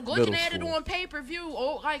was looking at it on pay-per-view.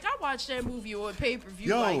 Like I watched that movie on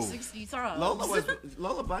pay-per-view like 60 times.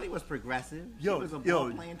 Lola Bunny was progressive. She was a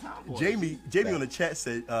playing tomboy. Jamie on the chat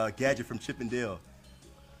said Gadget from Chip and Dale.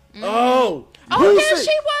 Oh, she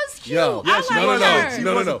was cute. She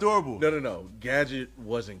was adorable. No. Gadget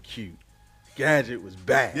wasn't cute. Gadget was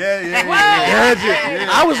bad. Yeah. Gadget.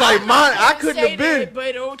 I was like, I couldn't have been.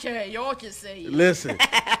 But okay, y'all can say it. Listen,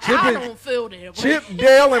 I don't feel that way. Chip,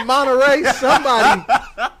 Dale, and Monterey. Somebody,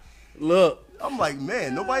 look. I'm like,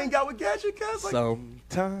 man, nobody ain't got with Gadget, cuz. Like,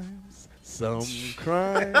 sometimes some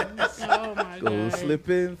crimes Oh my go God.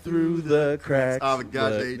 slipping through the cracks. Oh my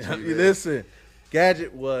God, but- JG, man. Listen,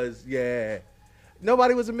 Gadget was,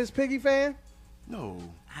 Nobody was a Miss Piggy fan? no.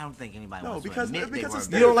 I don't think anybody No, wants because to admit they it's were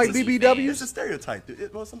a You don't like Miss Piggy BBWs? It's a stereotype.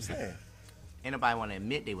 That's what I'm saying. Ain't nobody want to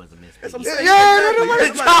admit they was a Miss That's Piggy. what I'm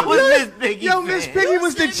saying. Y'all was Miss Piggy Yo, Miss fan. Piggy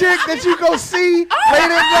was the chick that you go see late at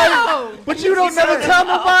night, but you don't never tell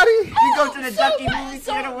nobody? You go to the Ducky movie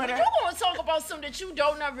So, theater with her. you want to talk about something that you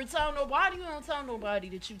don't never tell nobody? You don't tell nobody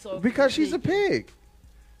that you talk Because she's a pig.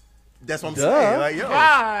 That's what I'm Duh. saying. Like, yo.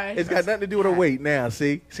 Right. It's got nothing to do with her weight now.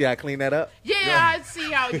 See how I clean that up? Yeah, I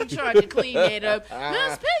see how you tried to clean that up.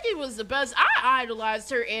 Miss Piggy was the best. I idolized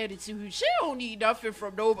her attitude. She don't need nothing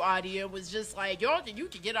from nobody. It was just like, y'all, you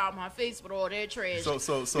can get out of my face with all that trash. So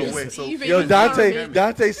wait. So Even Yo, you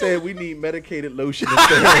Dante said we need medicated lotion.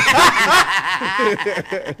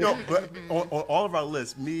 no, but on all of our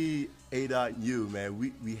lists, me, Ada, and you, man,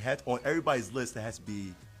 we had on everybody's list. There has to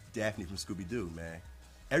be Daphne from Scooby Doo, man.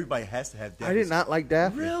 Everybody has to have Daphne. I did not like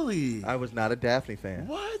Daphne. Really? I was not a Daphne fan.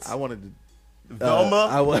 What? I wanted to.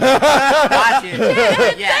 Velma? Watch it.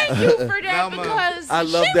 Thank you for that because I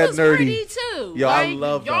love she that was nerdy. pretty too. Yo, I Like,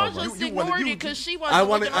 love y'all Velma. just You ignored wanted- it you- because she wasn't. I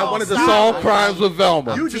wanted to solid. solve crimes with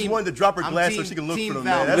Velma. You just wanted to drop her I'm glass so team- she can look team for them,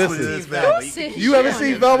 Velma. man. That's what it Listen. is, Who man. said You she ever wanted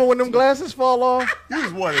seen to- Velma when them glasses fall off? You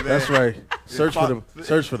just wanted, man. That's right. Search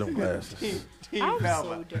for them glasses. I'm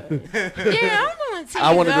so done. Yeah, I'm going to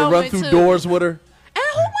I wanted to run through doors with her. And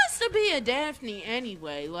who wants to be a Daphne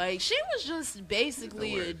anyway? Like, she was just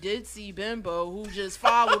basically a ditzy bimbo who just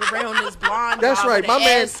followed around this blonde That's guy right. with My an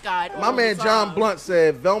man, ascot my all man the John time. Blunt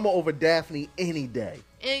said Velma over Daphne any day.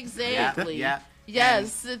 Exactly. Yeah.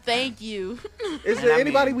 Yes, thank you. Is And there I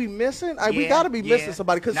anybody mean, we missing? We yeah, got to be yeah. missing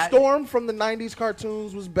somebody because Not- Storm from the '90s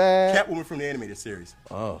cartoons was bad. Catwoman from the animated series.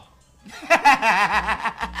 Oh.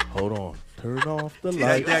 Hold on. Turn off the Yeah,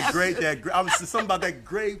 light. that great. I was something about that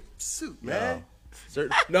gray suit, man.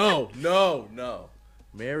 No.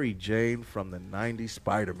 Mary Jane from the '90s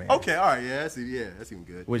Spider-Man. Okay, all right, yeah, that's even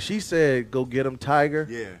good. When she said, "Go get him, Tiger,"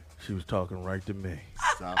 Yeah, she was talking right to me.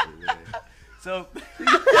 stop it, man. So,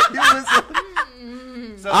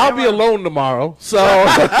 I'll be alone tomorrow, so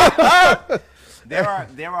there are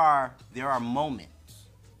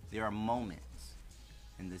moments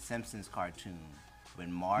in the Simpsons cartoon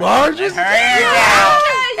when Marge is let her hair down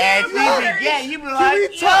and she began. You be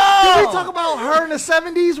like, Can we talk about her in the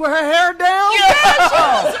 '70s with her hair down? Or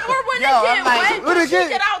when Yo, they I'm get like- wet, when when they she get-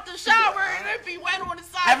 get out the shower and it be wet on the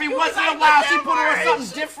side. every You once be in a like, while she whatever. put on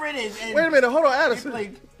something different and Wait a minute, hold on,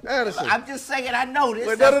 like, Addison. I'm just saying, I know this.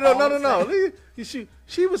 Wait, That's all no. I'm saying.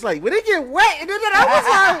 She was like, when it get wet, and then I was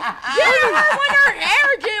like, Yeah, when her hair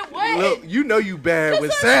get wet. well, you know you bad with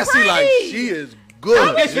This is Sassy, like pretty. she is I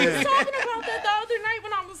good. was just talking about that the other night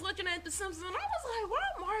when I was looking at The Simpsons, and I was like, why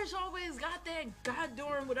Marge always got that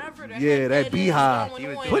goddamn whatever the Yeah, heck that is beehive. going She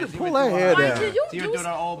was on. doing- Pull that hair Like, down. you She was doing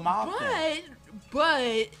her old mouth thing.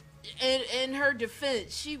 But in her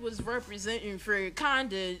defense, she was representing for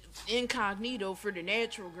kinda incognito for the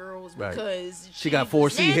natural girls Right. because She got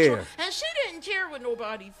was 4C natural, hair. and she didn't care what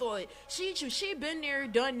nobody thought. She been there,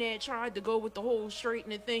 done that, tried to go with the whole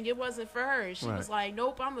straightening thing. It wasn't for her. She Right. was like,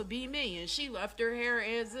 nope, I'm gonna be me, and she left her hair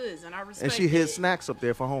as is, and I respect. And she hid it. snacks up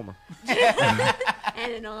there for Homer. And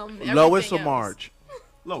Lois everything or else. Marge?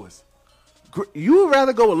 Lois. You would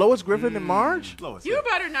rather go with Lois Griffin than Marge? Lois. You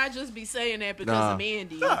better not just be saying that because Nah. of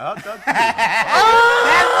Mandy. That's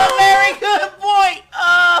a very good point.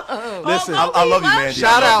 Oh. Listen, I love you, Mandy.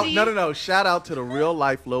 Shout I out, love no. Shout out to the real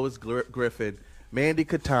life Lois Griffin, Mandy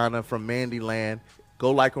Katana from Mandyland. Go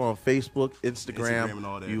like her on Facebook, Instagram. and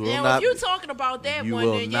all that. You will Now, not. if you're talking about that you one,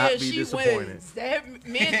 will then not yeah, be she disappointed. wins. That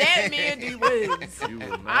Mandy wins. You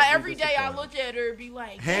will not be Every day I disappointed. look at her and be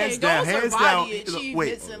like, Hands hey, down, those are hands body down.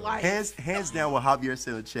 achievements in life. Hands down. What Javier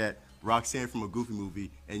said in the chat. Roxanne from a Goofy movie,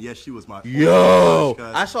 and yes, she was my. Yo,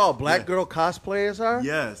 crush, I saw a black yeah. girl cosplay as her.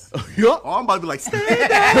 Yes. Yup. Oh, I'm about to be like, stand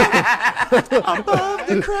down above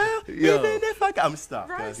the crowd. Yo. Even if I'm stopped.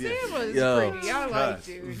 Roxanne Yeah. was Yo. pretty. I liked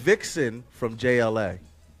her. Vixen from JLA.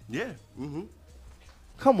 Yeah. Mm-hmm.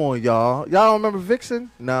 Come on, y'all. Y'all don't remember Vixen?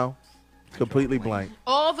 No. Completely blank.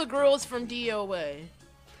 All the girls from DOA.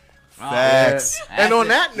 Facts. And on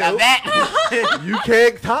that Now note, that you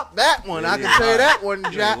can't top that one. I can say that one,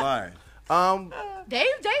 Jack. Lying. They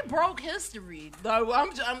broke history. Though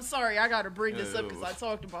I'm sorry, I gotta bring this up because I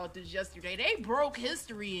talked about this yesterday. They broke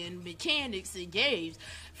history in mechanics and games.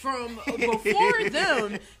 From before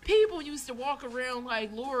them, people used to walk around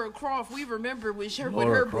like Laura Croft. We remember what her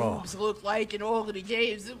Laura Croft. boobs looked like in all of the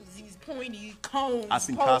games. It was these pointy cones. I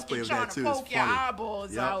seen cosplay of trying that too. to poke your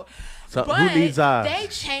eyeballs out. So, but who needs eyes? they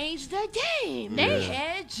changed the game. They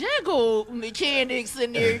had jiggle mechanics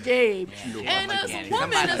in their game. And as a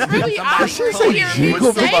woman, it's really obvious to hear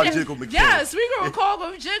me say yes, we're going to call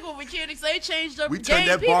them jiggle mechanics. They changed up the game. We turned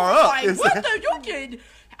that People bar up. like, what the? You can...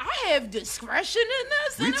 I have discretion in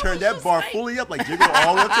this. We turned that bar fully up, like jiggle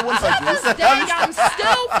all up to 100. I'm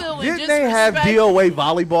still feeling Didn't they have DOA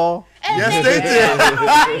volleyball? Yes, they did.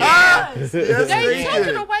 Yes, they took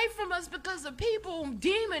it away from us because of people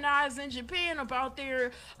demonizing Japan about their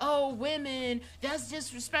women. That's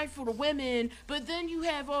disrespectful to women. But then you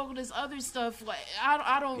have all this other stuff. Like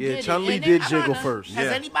I don't get it. Chun-Li did jiggle first.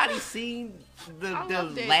 Has anybody seen the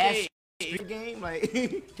last game? Like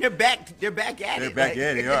they're back at it. They're back at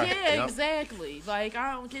it. Yeah, exactly. Like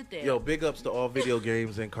I don't get that. Yo, big ups to all video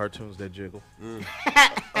games and cartoons that jiggle.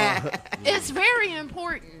 It's very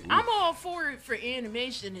important. I'm all for it for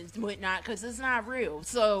animation and whatnot because it's not real.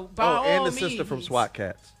 So by all and the means. sister from SWAT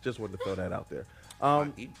Cats. Just wanted to throw that out there.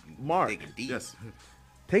 Mark, yes,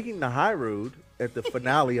 taking the high road at the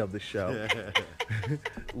finale of the show,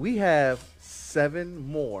 we have 7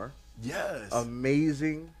 more. Yes,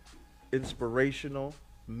 amazing, inspirational,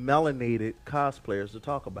 melanated cosplayers to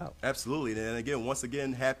talk about. Absolutely. And again, once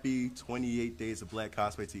again, happy 28 Days of Black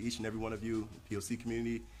Cosplay to each and every one of you, the POC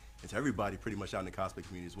community, and to everybody pretty much out in the cosplay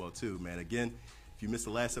community as well, too, man. Again, if you missed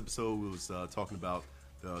the last episode, we was talking about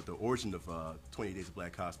the origin of 28 Days of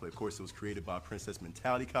Black Cosplay. Of course, it was created by Princess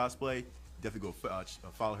Mentality Cosplay. Definitely go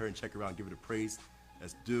follow her and check her out and give her the praise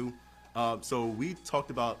that's due. So we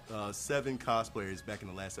talked about 7 cosplayers back in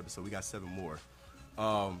the last episode. We got 7 more.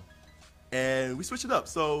 And we switched it up.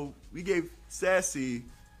 So we gave Sassy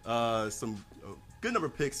some good number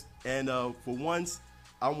of picks. And for once,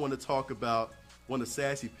 I want to talk about one of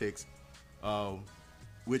Sassy picks,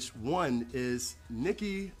 which one is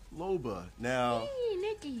Nikki Loba. Now, hey,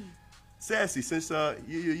 Nikki. Sassy, since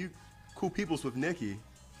you cool peoples with Nikki,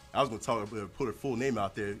 I was going to put her full name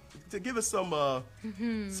out there to give us some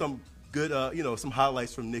good, some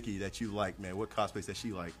highlights from Nikki that you like, man. What cosplays that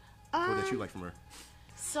she like, or that you like from her?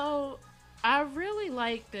 So I really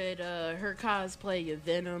like that her cosplay of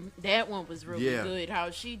Venom. That one was really good.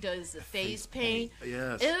 How she does the face paint.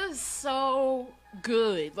 Yes, it is so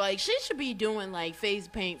good. Like she should be doing like face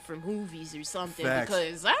paint for movies or something. Facts.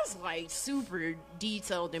 Because that's like super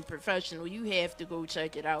detailed and professional. You have to go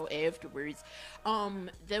check it out afterwards.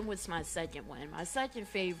 Then what's my second one? My second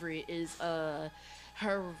favorite is her.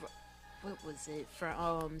 What was it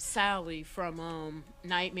from Sally from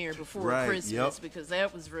Nightmare Before Christmas, because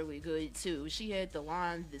that was really good too. She had the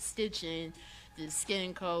line, the stitching, the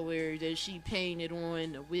skin color that she painted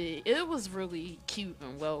on the wig. It was really cute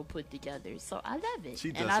and well put together. So I love it.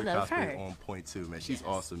 She does and her I love cosplay her. on point too, man. She's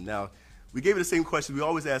awesome. Now, we gave her the same question. We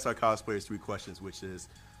always ask our cosplayers 3 questions, which is,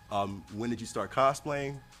 when did you start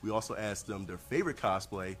cosplaying? We also asked them their favorite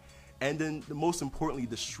cosplay, and then most importantly,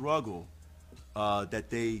 the struggle that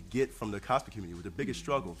they get from the cosplay community, with the biggest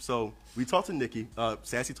struggle. So we talked to Nikki,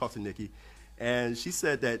 Sassy talked to Nikki, and she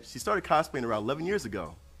said that she started cosplaying around 11 years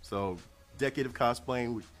ago. So decade of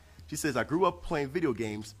cosplaying. She says, I grew up playing video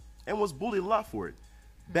games and was bullied a lot for it.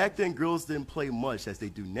 Back then, girls didn't play much as they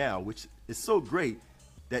do now, which is so great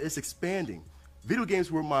that it's expanding. Video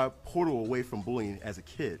games were my portal away from bullying as a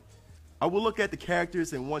kid. I would look at the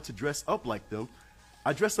characters and want to dress up like them.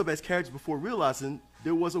 I dressed up as characters before realizing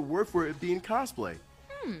there was a word for it being cosplay.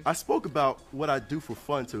 I spoke about what I do for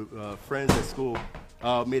fun to friends at school,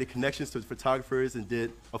 made connections to photographers, and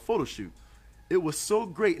did a photo shoot. It was so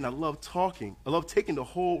great, and I love talking. I love taking the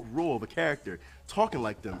whole role of a character, talking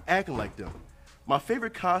like them, acting like them. My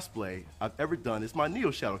favorite cosplay I've ever done is my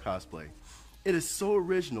Neo Shadow cosplay. It is so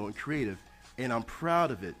original and creative, and I'm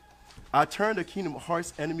proud of it. I turned a Kingdom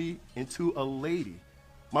Hearts enemy into a lady.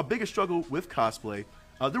 My biggest struggle with cosplay,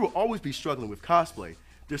 there will always be struggling with cosplay.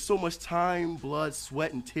 There's so much time, blood,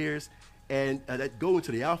 sweat, and tears and that go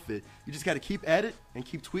into the outfit. You just got to keep at it and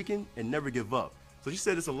keep tweaking and never give up. So she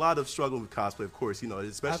said it's a lot of struggle with cosplay, of course,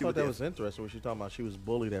 especially I thought with that was interesting when she talking about she was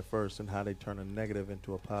bullied at first and how they turn a negative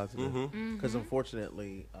into a positive. Because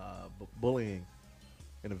unfortunately, bullying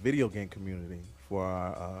in the video game community for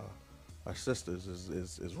our sisters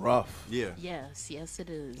is rough. Yeah. Yes, it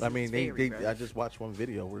is. I mean, It's I just watched one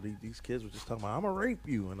video where these kids were just talking about, I'm gonna rape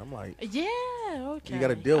you, and I'm like, yeah, okay. You got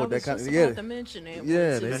to deal with that kind of. I was just about to mention that.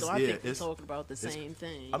 Yeah, one too, so I think we're talking about the same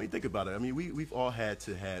thing. I mean, think about it. I mean, we've all had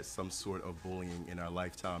to have some sort of bullying in our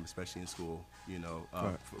lifetime, especially in school.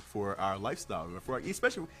 For our lifestyle,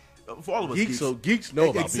 especially. For all of us, geeks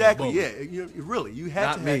know about exactly. Being Yeah, really, you had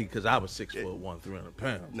Not to. me, because I was 6'1", 300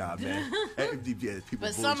 pounds. Nah, man.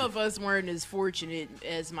 But some of us weren't weren't as fortunate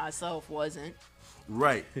as myself wasn't.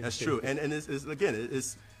 Right, that's true. And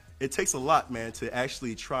it takes a lot, man, to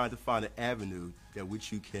actually try to find an avenue that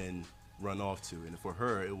which you can run off to. And for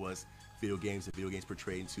her, it was video games and video games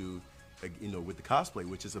portrayed into, with the cosplay,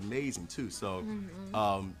 which is amazing too. So,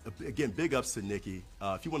 again, big ups to Nikki.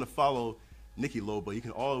 If you want to follow Nikki Loba, you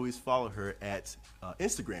can always follow her at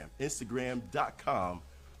Instagram,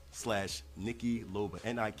 instagram.com/Nikki Loba,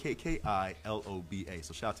 NIKKILOBA.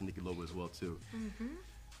 So shout out to Nikki Loba as well too.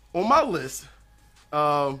 On my list,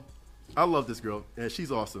 I love this girl, and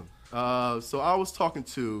she's awesome. So I was talking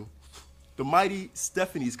to the mighty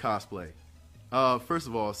Stephanie's cosplay. First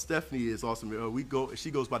of all, Stephanie is awesome.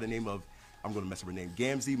 She goes by the name of, I'm going to mess up her name,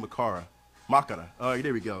 Gamzee Makara.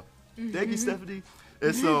 There we go. Thank you, Stephanie.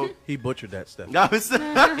 And so he butchered that, Stephanie.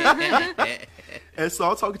 And so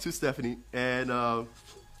I'm talking to Stephanie, and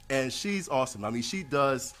she's awesome. I mean, she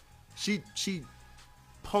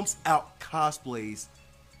pumps out cosplays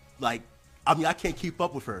like, I mean, I can't keep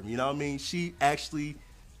up with her. You know what I mean? She actually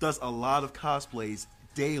does a lot of cosplays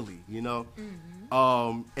daily, you know? And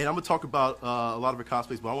I'm going to talk about a lot of her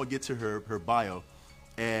cosplays, but I want to get to her bio.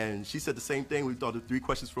 And she said the same thing. We thought of 3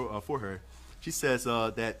 questions for her. She says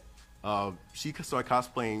that she started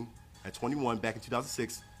cosplaying at 21 back in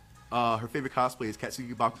 2006. Her favorite cosplay is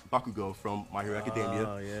Katsuki Bakugo from My Hero Academia.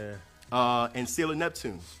 Oh, yeah. And Sailor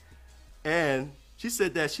Neptune. And she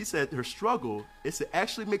said her struggle is to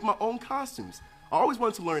actually make my own costumes. I always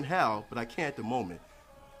wanted to learn how, but I can't at the moment.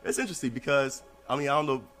 It's interesting because, I mean, I don't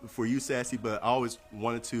know for you, Sassy, but I always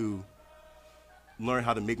wanted to learn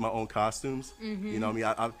how to make my own costumes. You know what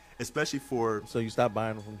I mean? Especially for... So you stopped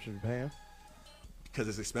buying them from Japan? Because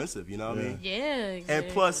it's expensive, you know what I mean? Yeah, exactly. And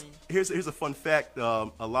plus, here's a fun fact.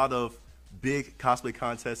 A lot of big cosplay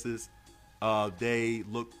contests, they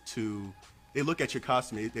look at your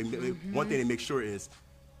costume. One thing they make sure is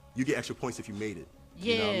you get extra points if you made it.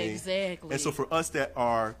 Yeah, you know what I mean? exactly. And so for us that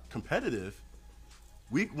are competitive,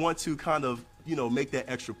 we want to kind of, make that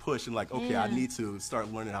extra push and like, okay, I need to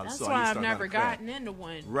start learning how to sew. That's why I've never gotten into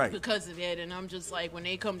one. Right. Because of that. And I'm just like, when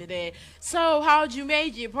they come to that, so how'd you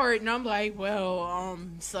make your part? And I'm like, well,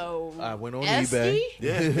 so I went on Esty? eBay.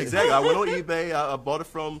 Yeah, exactly. I went on eBay. I bought it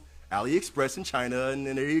from AliExpress in China, and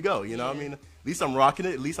there you go. You know what I mean? At least I'm rocking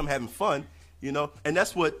it. At least I'm having fun, And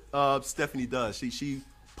that's what Stephanie does. She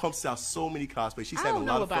pumps out so many cosplays. She's having a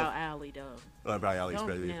lot of fun. I don't know about Ali, though. About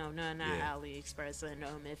AliExpress. No, not AliExpress. And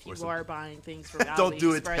if you are buying things from AliExpress, don't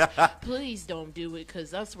do it. Please don't do it,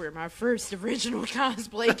 because that's where my first original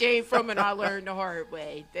cosplay came from, and I learned the hard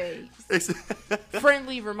way. Thanks.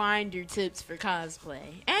 Friendly reminder tips for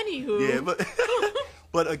cosplay. Anywho. Yeah,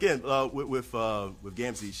 but again, with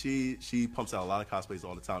Gamzee, she pumps out a lot of cosplays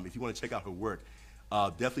all the time. If you want to check out her work,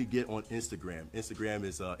 definitely get on Instagram. Instagram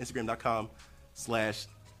is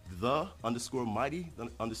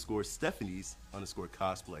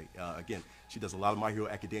instagram.com/the_mighty_Stephanie's_cosplay. Again, she does a lot of My Hero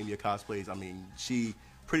Academia cosplays. I mean, she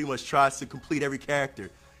pretty much tries to complete every character,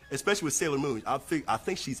 especially with Sailor Moon. I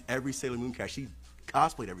think she's every Sailor Moon character. She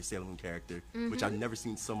cosplayed every Sailor Moon character, which I've never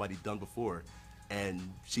seen somebody done before. And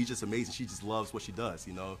she's just amazing. She just loves what she does,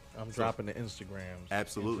 I'm dropping the Instagrams.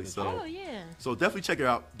 Absolutely. Oh, yeah. So definitely check her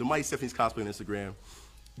out. The Mighty Stephanie's Cosplay on Instagram.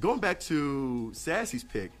 Going back to Sassy's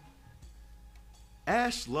pick,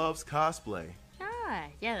 Ash loves cosplay. Ah,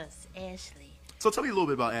 yes, Ashley. So tell me a little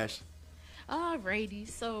bit about Ash. Alrighty,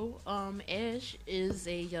 so Ash is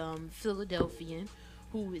a Philadelphian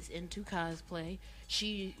who is into cosplay.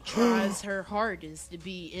 She tries her hardest to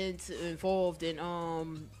be involved in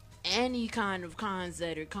any kind of cons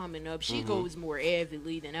that are coming up. She goes more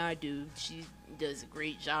avidly than I do. She does a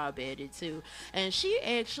great job at it too, and she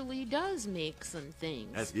actually does make some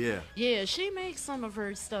things. Yeah, she makes some of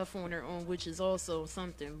her stuff on her own, which is also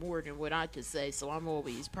something more than what I could say, so I'm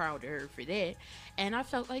always proud of her for that. And I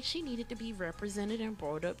felt like she needed to be represented and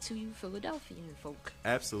brought up to you Philadelphian folk.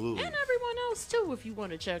 Absolutely. And everyone else too, if you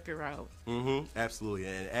want to check her out. Absolutely.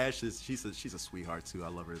 And Ash she's a sweetheart too. I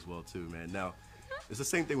love her as well too, man. Now it's the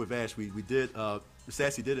same thing with Ash. We did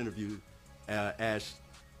Sassy did interview Ash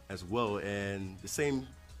as well, and the same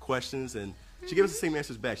questions, and she gave us the same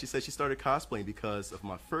answers back. She said she started cosplaying because of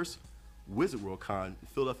my first Wizard World Con in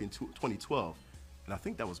Philadelphia in 2012, and I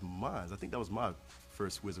think that was mine. I think that was my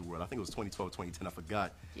first Wizard World. I think it was 2012, 2010. I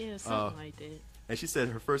forgot. Yeah, something like that. And she said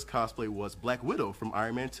her first cosplay was Black Widow from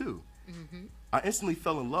Iron Man 2. I instantly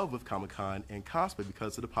fell in love with Comic-Con and cosplay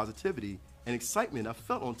because of the positivity and excitement I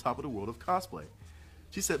felt on top of the world of cosplay.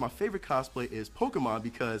 She said my favorite cosplay is Pokemon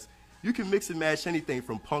because you can mix and match anything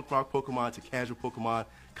from punk rock Pokemon to casual Pokemon,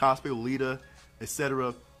 cosplay Lolita,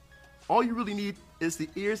 etc. All you really need is the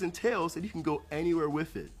ears and tails, and you can go anywhere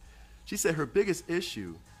with it. She said her biggest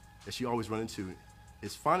issue that she always run into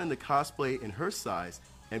is finding the cosplay in her size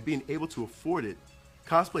and being able to afford it.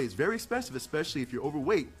 Cosplay is very expensive, especially if you're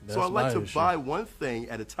overweight. That's so I like to issue. buy one thing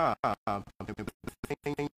at a time.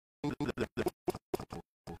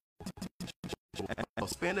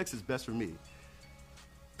 Spandex is best for me.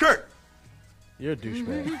 Kurt! You're a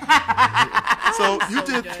douchebag. So you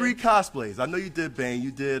did 3 cosplays. I know you did Bane.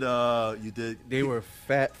 You did. They were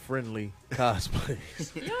fat-friendly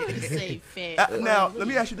cosplays. You always say fat. Now let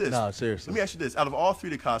me ask you this. No, seriously. Let me ask you this. Out of all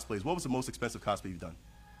 3 of the cosplays, what was the most expensive cosplay you've done?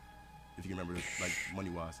 If you can remember, like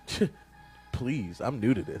money-wise. Please, I'm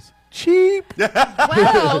new to this. Cheap.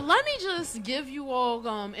 Well, let me just give you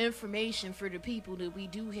all information for the people that we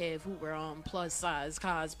do have who are plus-size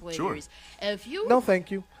cosplayers. Sure. If you No,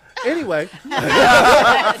 thank you. Anyway.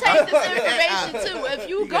 I'll take this information too. If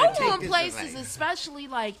you go on places, especially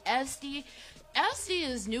like SD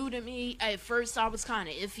is new to me. At first, I was kind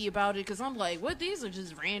of iffy about it because I'm like, what? These are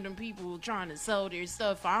just random people trying to sell their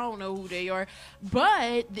stuff. I don't know who they are.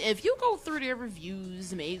 But if you go through their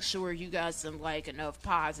reviews, make sure you got some like enough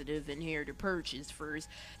positive in here to purchase first.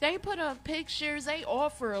 They put up pictures. They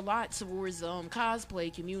offer a lot towards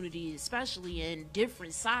cosplay community, especially in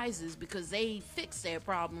different sizes because they fix that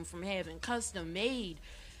problem from having custom made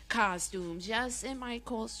costumes. Yes, it might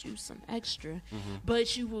cost you some extra,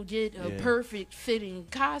 but you will get a perfect fitting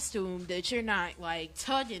costume that you're not like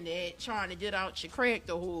tugging at trying to get out your crack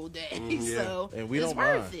the whole day. So and we it's don't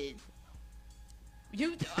worth mind. it.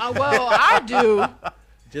 You well, I do.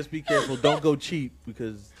 Just be careful. Don't go cheap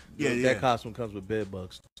because that costume comes with bed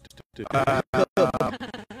bugs. Go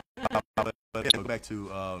back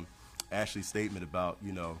to Ashley's statement about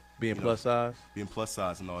being plus size,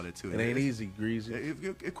 and all that too. It ain't easy, Greasy.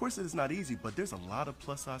 Of course, it's not easy, but there's a lot of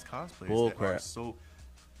plus size cosplayers that are so.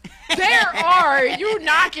 There are. You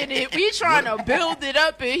knocking it. We trying to build it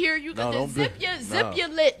up in here. You can zip your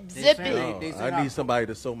lip. Zip it. I need somebody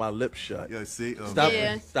to sew my lips shut. Yeah, see?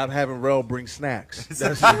 Stop having Rel bring snacks.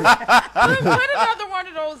 Put another one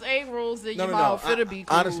of those egg rolls that you might fit to be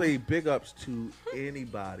cool. Honestly, big ups to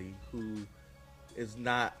anybody who is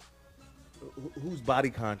not, who's body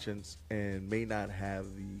conscious and may not have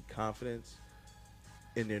the confidence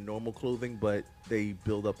in their normal clothing, but they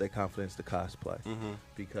build up their confidence to cosplay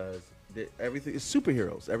because everything is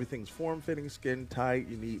superheroes. Everything's form-fitting, skin tight.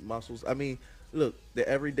 You need muscles. I mean, look, the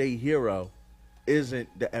everyday hero isn't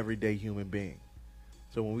the everyday human being.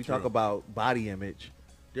 So when we talk about body image,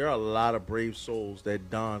 there are a lot of brave souls that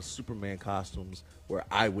don Superman costumes where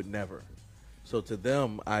I would never. So to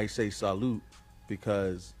them, I say salute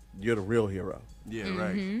because you're the real hero. Yeah,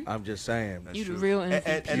 right. I'm just saying. You the real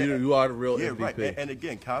MVP. And you are the real MVP. Right. And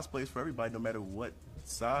again, cosplay is for everybody, no matter what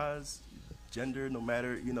size, gender, no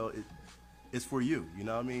matter, it's for you. You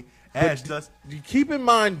know what I mean? Ash does. Keep in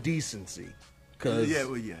mind decency. Look. Yeah,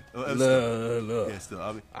 still,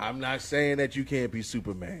 I mean, I'm not saying that you can't be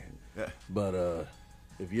Superman. Yeah. But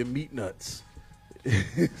if you're meat nuts,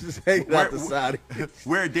 just hang out the side.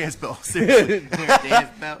 Wear a dance belt. Seriously. Wear a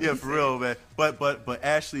dance belt. Yeah, for real, man. But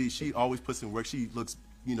Ashley, she always puts in work. She looks,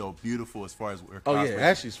 beautiful as far as her Oh cosplay. yeah,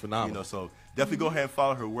 Ashley's phenomenal. So definitely go ahead and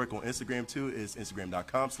follow her work on Instagram too. It's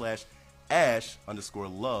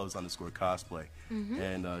Instagram.com/Ash_loves_cosplay.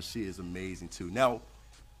 And she is amazing too. Now,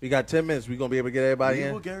 we got 10 minutes. We're gonna be able to get everybody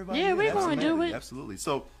in. We'll get everybody yeah, in. we're gonna do it. Absolutely.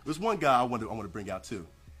 So there's one guy I want to bring out too.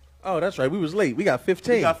 Oh, that's right. We was late. We got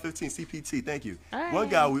 15. We got 15. CPT. Thank you. Right. One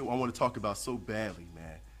guy I want to talk about so badly,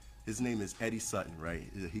 man. His name is Eddie Sutton, right?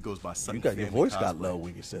 He goes by Sutton. Your voice got low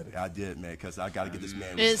when you said it. I did, man, because I got to get this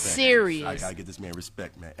man respect. It's serious. I got to get this man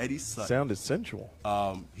respect, man. Eddie Sutton. Sounded sensual.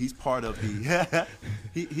 He's part of the.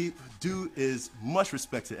 Dude is much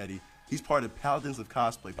respect to Eddie. He's part of Paladins of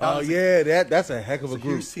Cosplay. That's a heck of a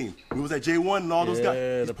group. Huge team. We was at J1 and all those guys.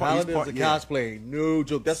 Yeah, the Paladins of Cosplay. No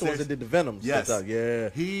joke. That's the ones that did the Venoms. Yes. Yeah.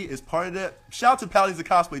 He is part of that. Shout out to Paladins of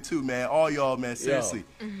Cosplay too, man. All y'all, man. Seriously.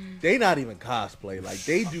 They not even cosplay. Like,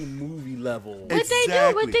 they do movie level.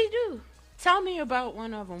 What they do? Tell me about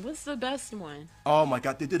one of them. What's the best one? Oh, my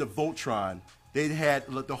God. They did a Voltron. They had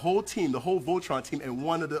the whole team, the whole Voltron team, and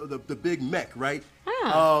one of the big mech, right?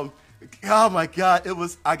 Oh my God! It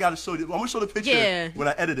was. I gotta show you. I'm gonna show the picture when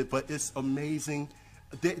I edit it, but it's amazing.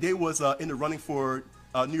 They was in the running for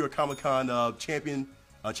New York Comic Con champion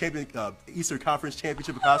Eastern Conference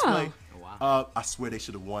Championship of Cosplay. Wow. I swear they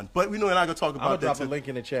should have won, but we know we're not gonna talk about that. I'm gonna drop a link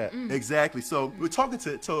in the chat. Exactly. So we're talking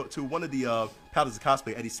to one of the Paladins of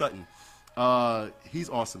Cosplay, Eddie Sutton. He's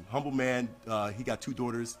awesome, humble man. He got 2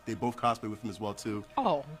 daughters. They both cosplay with him as well too.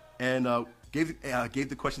 Oh. And gave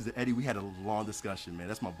the questions to Eddie. We had a long discussion, man.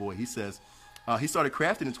 That's my boy. He says he started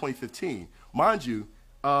crafting in 2015. Mind you,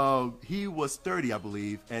 He was 30, I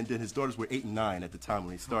believe, and then his daughters were 8 and 9 at the time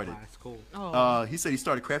when he started. That's cool. He said he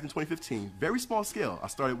started crafting in 2015. Very small scale. I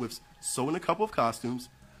started with sewing a couple of costumes.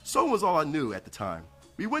 Sewing was all I knew at the time.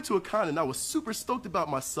 We went to a con and I was super stoked about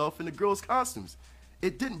myself and the girls' costumes.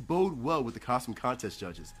 It didn't bode well with the costume contest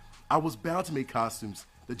judges. I was bound to make costumes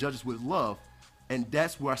the judges would love, and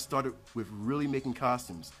that's where I started with really making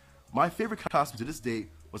costumes. My favorite costume to this day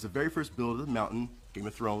was the very first build of the mountain, Game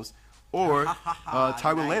of Thrones, or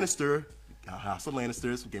Tywin Lannister, House of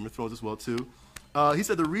Lannisters, Game of Thrones as well too. He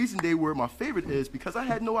said the reason they were my favorite is because I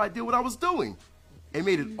had no idea what I was doing and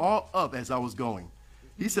made it all up as I was going.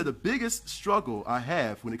 He said the biggest struggle I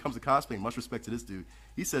have when it comes to cosplaying, much respect to this dude,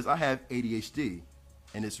 he says I have ADHD,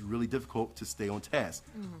 and it's really difficult to stay on task.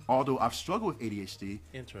 Although I've struggled with ADHD,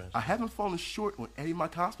 I haven't fallen short on any of my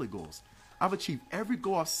cosplay goals. I've achieved every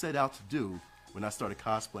goal I set out to do when I started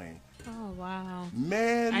cosplaying. Oh, wow.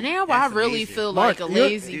 Man. And now I really feel like a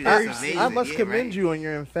lazy person. I must commend you on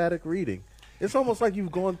your emphatic reading. It's almost like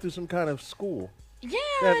you've gone through some kind of school. Yeah,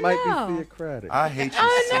 that might be theocratic. I hate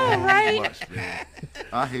you so much, man.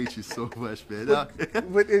 I hate you so much, man. But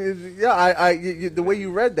the way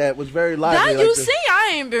you read that was very lively. Now you see,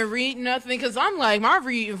 I ain't been reading nothing because I'm like, my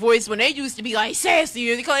reading voice, when they used to be like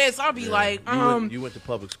sassy in the class, I'll be like, You went to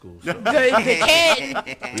public school. So. The cat,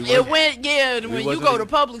 it went, when you go to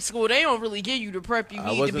public school, they don't really give you the prep you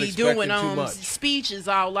need to be doing speeches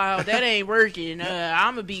out loud. That ain't working.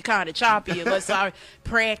 I'm going to be kind of choppy unless I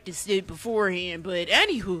practiced it beforehand. But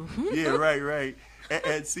anywho. Yeah, right.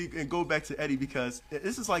 And go back to Eddie, because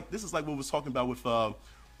this is like what we was talking about with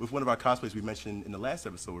one of our cosplays we mentioned in the last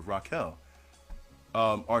episode with Raquel.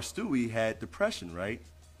 Our Stewie had depression, right?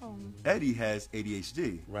 Eddie has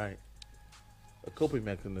ADHD. Right. A coping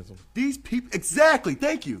mechanism. These people, exactly.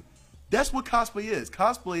 Thank you. That's what cosplay is.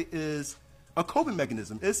 Cosplay is a coping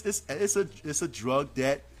mechanism. It's a drug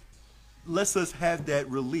that lets us have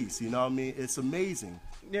that release. You know what I mean? It's amazing.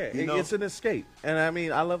 Yeah, it's an escape. And I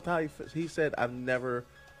mean, I loved how he said, I've never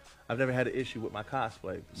had an issue with my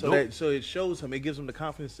cosplay. So so it shows him, it gives him the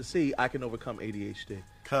confidence to see I can overcome ADHD.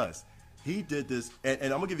 Cuz he did this, and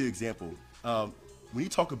I'm gonna give you an example. When you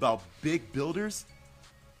talk about big builders,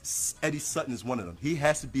 Eddie Sutton is one of them. He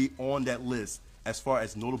has to be on that list as far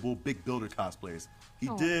as notable big builder cosplayers. He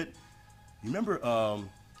did. You remember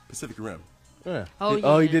Pacific Rim? Yeah.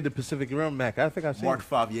 He did the Pacific Rim Mac. I think I've seen Mark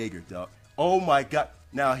V. Yeager, dog. Oh my God.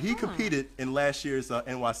 Now, he competed in last year's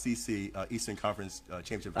NYCC Eastern Conference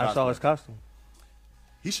Championship. I saw his costume.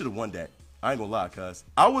 He should have won that. I ain't gonna lie, cuz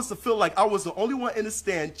I was to feel like I was the only one in the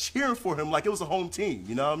stand cheering for him like it was a home team.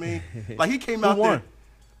 You know what I mean? Like he came out won?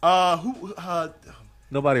 there.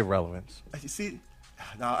 Nobody of relevance. You see,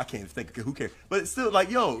 no, I can't even think. Who cares? But it's still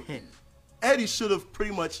like, yo, Eddie should have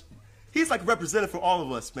pretty much. He's like a representative for all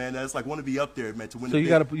of us, man. That's like want to be up there, man, to win. So you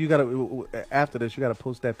gotta after this, you gotta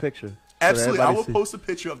post that picture. Absolutely, I will post a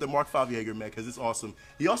picture of the Mark V. Yeager, man, because it's awesome.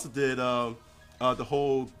 He also did the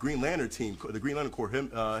whole Green Lantern team, the Green Lantern Corps.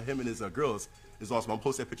 Him and his girls is awesome. I'll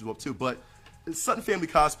post that picture up too. But Sutton Family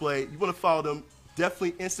Cosplay, you want to follow them?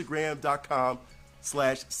 Definitely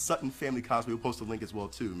Instagram.com/Sutton Family Cosplay. We'll post a link as well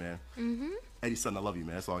too, man. Eddie Sutton, I love you,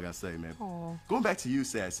 man. That's all I gotta say, man. Aww. Going back to you,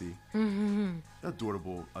 Sassy.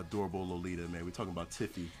 Adorable Lolita, man. We're talking about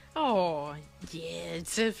Tiffy. Oh, yeah,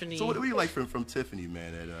 Tiffany. So what do you like from Tiffany,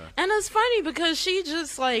 man? And it's funny because she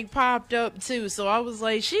just like popped up too. So I was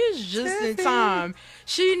like, she's just in time.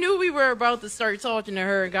 She knew we were about to start talking to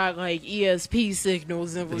her and got like ESP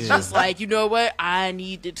signals and was just like, you know what? I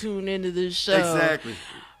need to tune into this show. Exactly.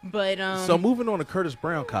 But so moving on to Curtis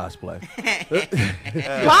Brown cosplay.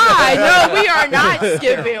 Why? No, we are not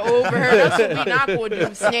skipping over her. That's what we not going to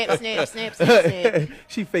do. Snap.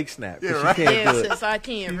 She fake snapped. Yeah, right. Since I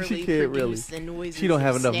can't really produce the noises. She don't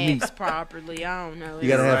have enough meat properly. I don't know. You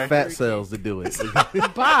gotta have fat cells to do it.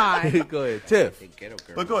 Bye. Go ahead, Tiff.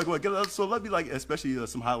 But go ahead. So let me especially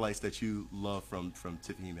some highlights that you love from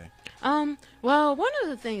Tiffany, man. Well, one of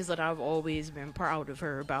the things that I've always been proud of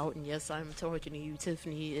her about, and yes, I'm talking to you,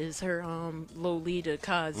 Tiffany, is her Lolita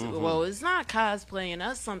cosplay. Well, it's not cosplaying.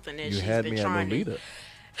 That's something that she's been trying to.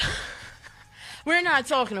 We're not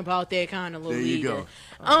talking about that kind of Lolita. There you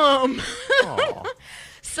go.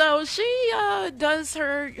 So she does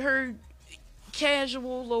her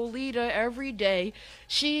casual Lolita every day.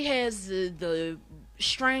 She has the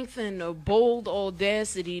strength and the bold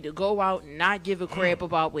audacity to go out and not give a crap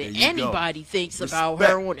about what anybody thinks about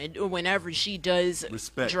her whenever she does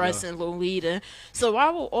dress in Lolita. So I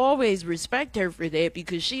will always respect her for that,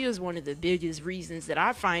 because she is one of the biggest reasons that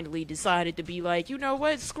I finally decided to be like, you know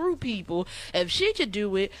what, screw people. If she could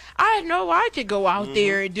do it, I know I could go out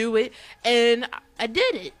there and do it. And I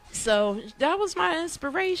did it. So that was my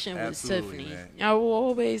inspiration with Tiffany. Man. I will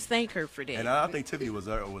always thank her for that. And I think Tiffany was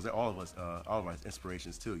all of our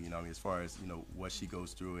inspirations too. You know, I mean, as far as what she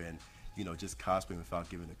goes through and just cosplaying without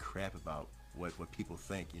giving a crap about what people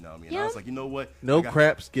think. You know, what I mean, I was like, you know what? No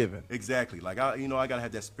craps given. Exactly. Like I gotta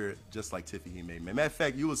have that spirit, just like Tiffany made. Man, matter of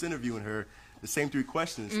fact, you was interviewing her the same 3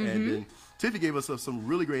 questions, and then Tiffany gave us some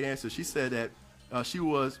really great answers. She said that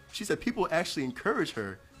she said people actually encourage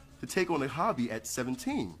her to take on a hobby at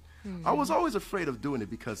 17. I was always afraid of doing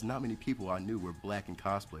it because not many people I knew were black and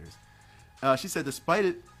cosplayers. She said despite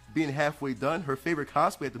it being halfway done, her favorite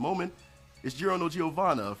cosplay at the moment is Giorno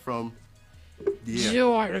Giovanna from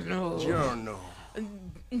Giorno.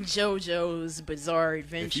 JoJo's Bizarre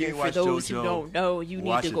Adventure. For those who don't know, you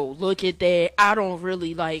need to go look at that. I don't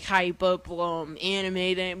really hype up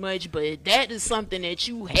anime that much, but that is something that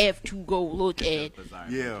you have to go look at.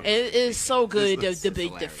 Yeah, it's so good.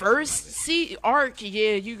 The first arc,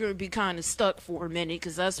 you're gonna be kind of stuck for a minute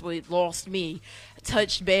because that's what lost me. I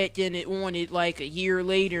touched back in it on it a year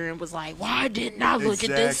later and was like, why didn't I look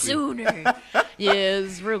at this sooner? Yeah,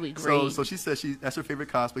 it's really great. So she said that's her favorite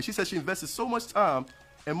cosplay. She said she invested so much time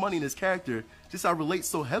and money in his character, just I relate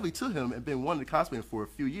so heavily to him and been wanting to cosplay him for a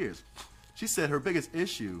few years. She said her biggest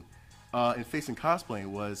issue in facing cosplaying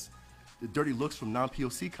was the dirty looks from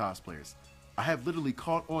non-POC cosplayers. I have literally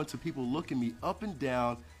caught on to people looking me up and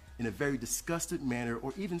down in a very disgusted manner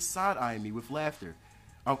or even side-eyeing me with laughter.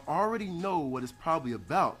 I already know what it's probably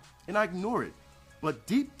about, and I ignore it. But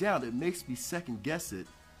deep down, it makes me second guess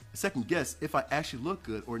if I actually look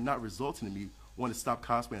good or not, resulting in me wanting to stop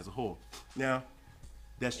cosplaying as a whole. Now,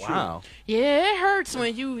 that's true. Wow. Yeah, it hurts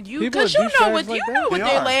when because you know what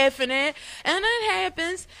they're laughing at, and it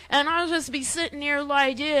happens, and I'll just be sitting there and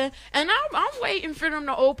I'm waiting for them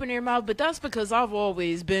to open their mouth, but that's because I've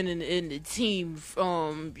always been in the team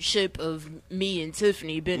ship of me and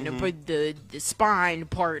Tiffany, been the spine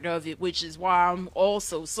part of it, which is why I'm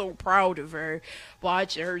also so proud of her,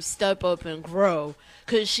 watching her step up and grow.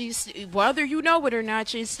 Because she's, whether you know it or not,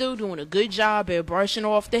 she's still doing a good job at brushing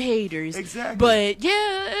off the haters. Exactly. But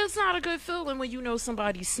yeah, it's not a good feeling when you know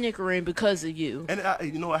somebody's snickering because of you. And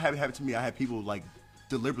you know what happened to me? I had people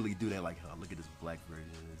deliberately do that, look at this black version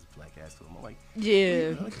of this black ass to him. I'm like,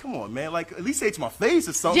 yeah, come on, man. At least say it to my face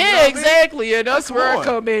or something. Yeah, exactly. And that's where I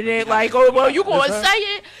come in at. Oh, well, you going to say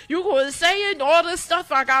it. You going to say it. All this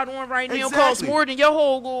stuff I got on right now costs more than your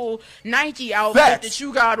whole little Nike outfit that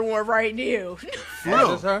you got on right now.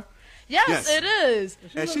 Real. Her? Yes, it is.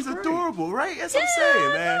 And she's adorable, right? That's what I'm saying,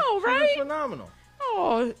 man. I know, right? She's phenomenal.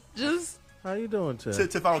 Oh, just... How you doing, Tiff?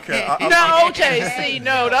 Tiff, I don't care.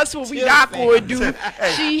 That's what we not going to do.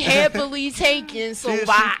 She happily taken, so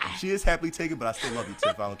bye. She is happily taken, but I still love you,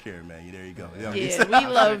 Tiff. I don't care, man. There you go. Yeah, we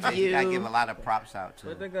love you. I give a lot of props out to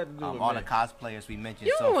all the cosplayers we mentioned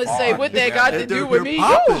you so far. You don't say what that got to do with me.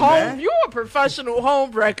 You're a professional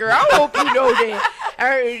homewrecker. I hope you know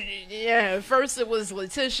that. First it was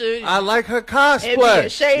Letitia. I like her cosplay. It'd be a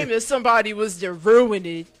shame if somebody was to ruin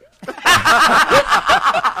it.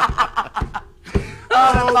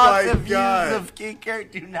 Oh my God! Views of King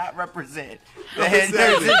Kurt do not represent the head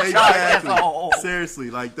nurse in charge as a whole. Seriously,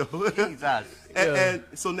 Jesus. And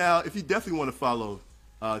so now, if you definitely want to follow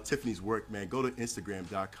Tiffany's work, man, go to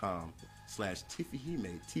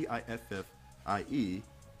Instagram.com/Tiffihime, TIFFIEHIME.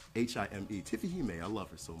 Tiffihime, I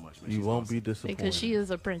love her so much, man. You won't be disappointed because she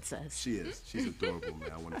is a princess. She is. She's adorable,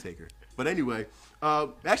 man. I want to take her. But anyway,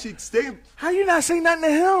 actually, stay. How you not saying nothing to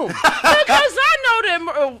him? Because I know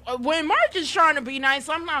that when Mark is trying to be nice,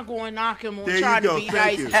 I'm not going to knock him on trying to be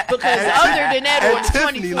nice. Because other than that, on a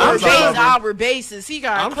 24-hour basis, he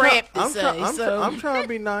got crap to say. I'm trying to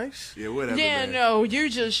be nice. Yeah, whatever. Yeah, man. no, you're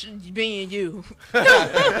just being you.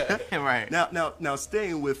 Right. Now,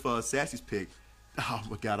 staying with Sassy's pick. Oh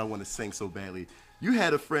my God, I want to sing so badly. You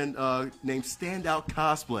had a friend named Standout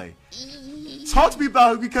Cosplay. Talk to me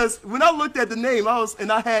about it, because when I looked at the name,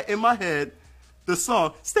 I had in my head the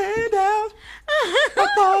song "Stand Out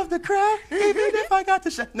Above the Crowd, even if I got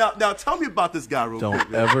to shine." Now, tell me about this guy, real quick.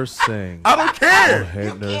 Don't ever sing. I don't care.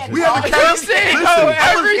 We have a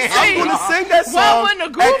karaoke. I'm going to sing that song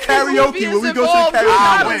at karaoke when we go to the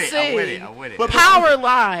karaoke. I'm with it. Power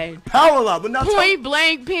line. But now point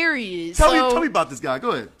blank. Period. Tell me about this guy.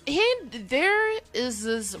 Go ahead. There is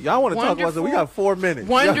this. Y'all want to talk about it? We got 4 minutes.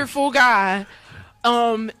 Wonderful guy.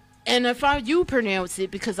 And if you pronounce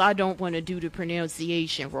it, because I don't want to do the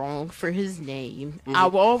pronunciation wrong for his name, I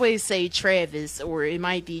will always say Travis, or it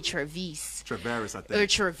might be Travis. Travaris, I think. Or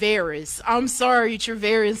Travaris. I'm sorry,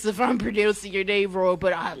 Travaris, if I'm pronouncing your name wrong,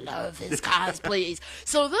 but I love his cosplays.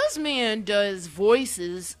 So this man does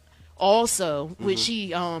voices also, which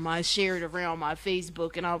I shared around my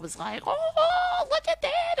Facebook, and I was like, oh, look at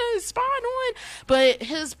that, spot on. But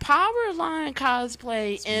his Powerline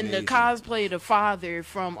cosplay and the cosplay of the father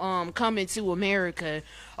from Coming to America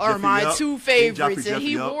are my two favorites, and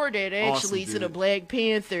he wore that actually to the Black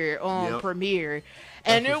Panther premiere.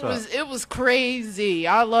 And it was crazy.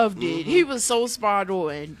 I loved it. He was so spot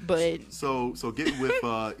on. But so getting with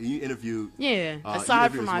you interviewed. Yeah,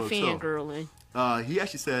 aside from my fangirling. He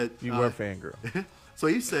actually said you were a fangirl. So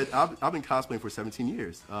he said, I've been cosplaying for 17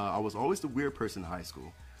 years. I was always the weird person in high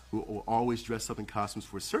school who will always dress up in costumes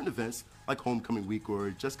for certain events like homecoming week or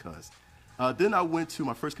just cuz. Then I went to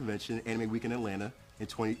my first convention, Anime Week in Atlanta in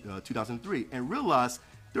 2003, and realized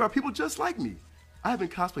there are people just like me. I have been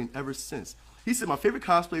cosplaying ever since. He said my favorite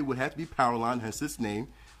cosplay would have to be Powerline, hence its name.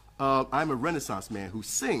 I'm a Renaissance man who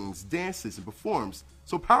sings, dances, and performs,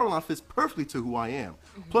 so Powerline fits perfectly to who I am.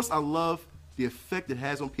 Plus, I love the effect it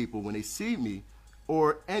has on people when they see me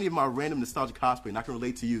or any of my random nostalgic cosplay, and I can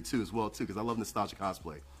relate to you too as well too, because I love nostalgic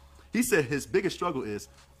cosplay. He said his biggest struggle is,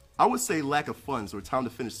 I would say, lack of funds or time to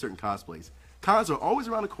finish certain cosplays. Cons are always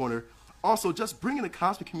around the corner. Also, just bringing the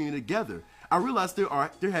cosplay community together. I realized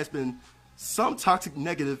there has been some toxic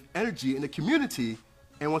negative energy in the community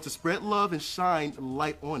and want to spread love and shine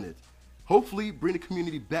light on it. Hopefully, bring the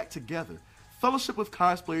community back together. Fellowship with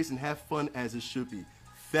cosplayers and have fun as it should be.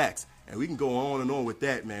 Facts. And we can go on and on with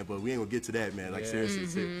that, man, but we ain't gonna get to that, man. Like,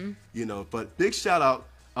 seriously, you know. But big shout out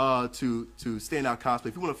to Standout Cosplay.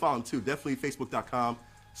 If you want to follow him too, definitely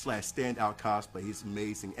Facebook.com/Standout Cosplay. He's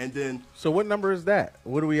amazing. And then, so what number is that?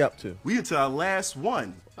 What are we up to? We into our last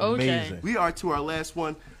one. Okay. Amazing. We are to our last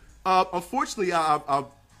one. Unfortunately, I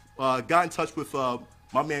got in touch with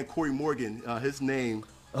my man Corey Morgan. His name.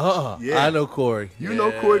 I know Corey. You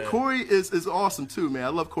know Corey. Corey is awesome too, man. I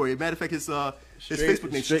love Corey. Matter of fact, his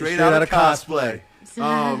Facebook name Straight Outta Cosplay.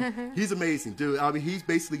 He's amazing, dude. I mean, he's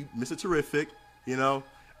basically Mr. Terrific. You know,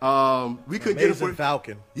 we couldn't get him for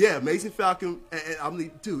Falcon. Yeah, Amazing Falcon. And I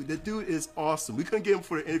mean, dude, the dude is awesome. We couldn't get him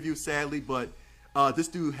for the interview, sadly, but this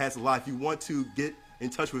dude has a lot. If you want to get in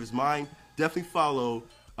touch with his mind, definitely follow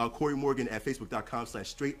Corey Morgan at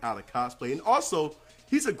Facebook.com/Straight Outta Cosplay. And also,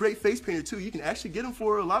 he's a great face painter too. You can actually get him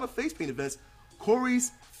for a lot of face paint events.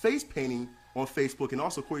 Corey's Face Painting on Facebook, and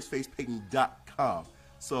also Corey'sFacePainting.com.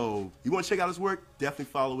 So you want to check out his work, definitely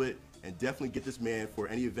follow it, and definitely get this man for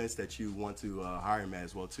any events that you want to hire him at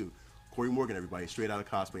as well too. Corey Morgan, everybody, Straight Outta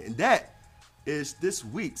Cosplay. And that is this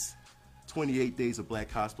week's 28 Days of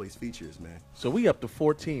Black Cosplays features, man. So we up to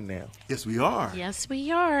 14 now. Yes, we are. Yes,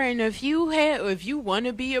 we are. And if you want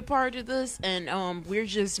to be a part of this, and we're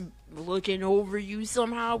just looking over you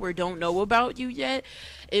somehow or don't know about you yet,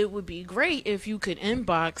 it would be great if you could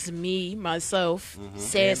inbox me, myself,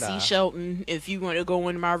 Sassy Shelton, if you want to go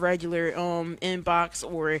in my regular inbox,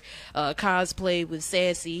 or Cosplay with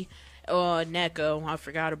Sassy. Neko, I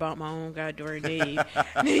forgot about my own goddamn name.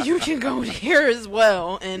 You can go there as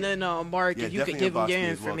well, and then Mark, if you could give them your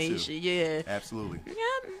information. Well, absolutely.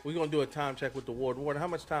 Yeah. We're gonna do a time check with the Ward. How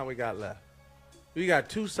much time we got left? We got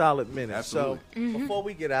 2 solid minutes. Absolutely. So before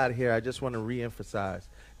we get out of here, I just want to reemphasize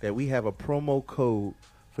that we have a promo code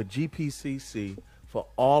for GPCC for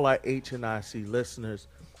all our HNIC listeners.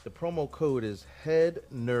 The promo code is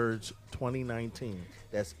HeadNerds2019.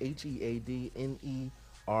 That's HEADNERDS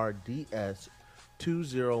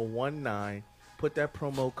 2019. Put that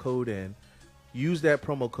promo code in. Use that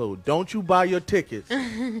promo code. Don't you buy your tickets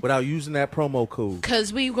without using that promo code.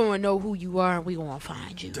 Because we going to know who you are, and we going to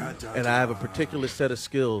find you. And I have a particular set of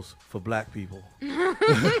skills for black people.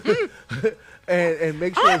 and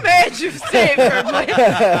make sure. I'm mad you said for black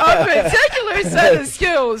a particular set of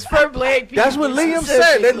skills for black people. That's what Liam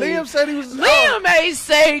said. That Liam said he was. Liam ain't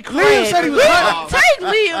say crap. Liam said he was hunting. Take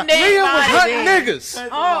Liam name. Liam was hunting niggas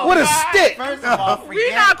with a stick. First of all,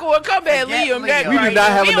 we're not going to come at Liam that We do not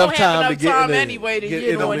have enough time to get in anyway to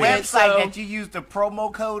get the on website that you use the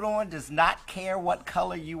promo code on does not care what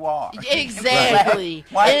color you are. Exactly.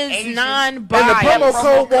 It's non-biased. And the promo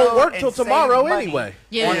code won't work till tomorrow anyway.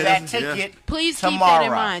 On that ticket. Please keep that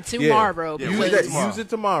in mind. Tomorrow. Use it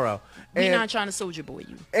tomorrow. We're not trying to soldier boy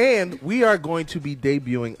you. And we are going to be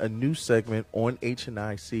debuting a new segment on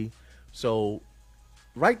HNIC. So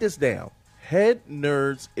write this down.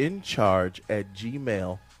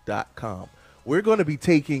 headnerdsincharge@gmail.com. We're going to be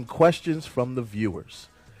taking questions from the viewers.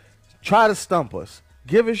 Try to stump us.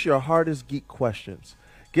 Give us your hardest geek questions.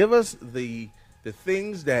 Give us the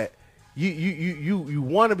things that you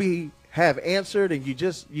want to have answered, and you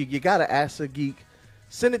got to ask a geek.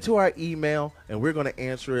 Send it to our email, and we're going to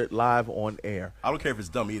answer it live on air. I don't care if it's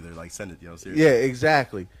dumb either. Like, send it, seriously. Yeah,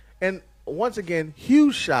 exactly. And once again,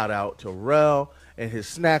 huge shout out to Rel and his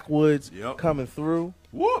snack woods coming through.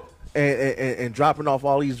 Whoop. And dropping off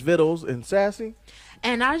all these vittles and Sassy.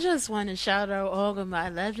 And I just want to shout out all of my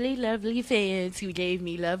lovely, lovely fans who gave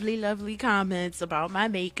me lovely, lovely comments about my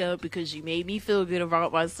makeup because you made me feel good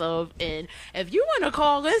about myself. And if you want to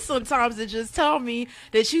call in sometimes and just tell me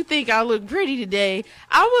that you think I look pretty today,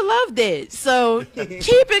 I would love that. So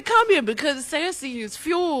keep it coming because Sassy is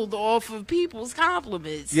fueled off of people's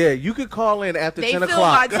compliments. Yeah, you could call in after 10 They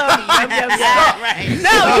o'clock. feel my tummy.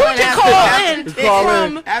 No, you can call in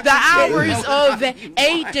from the hours of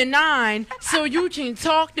 8 to 9 so you can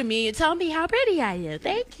talk to me and tell me how pretty I am.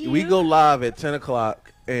 Thank you. We go live at 10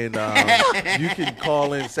 o'clock, and you can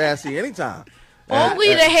call in Sassy anytime.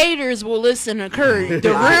 Only the haters will listen to Kurt.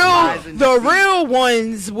 The real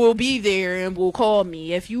ones will be there and will call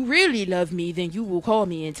me. If you really love me, then you will call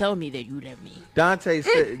me and tell me that you love me. Dante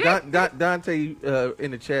said, Dante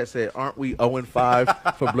in the chat said, "Aren't we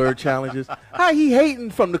 0-5 for blurred challenges? How he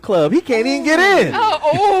hating from the club? He can't even get in." We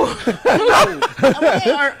aren't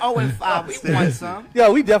 0-5. We won some. Yeah,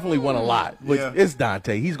 we definitely won a lot. But it's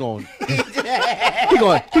Dante. He's going. He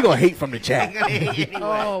going to hate from the chat.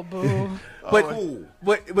 Oh, boo.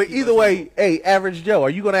 But either way, hey, Average Joe, are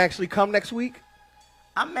you going to actually come next week?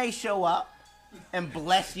 I may show up and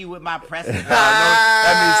bless you with my presence.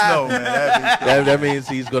 That means no, man. That means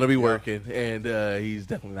he's going to be working, and he's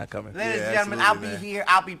definitely not coming. Ladies and gentlemen, I'll be here.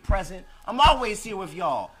 I'll be present. I'm always here with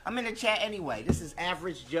y'all. I'm in the chat anyway. This is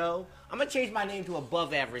Average Joe. I'm going to change my name to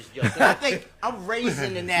Above Average Joe. So I think I'm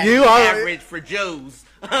raising the national average for Joes.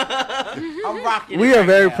 I'm rocking We are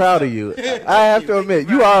very proud of you. I have to admit,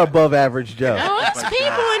 you are above average Joe. No, it's people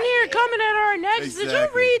in here coming at our necks. Did you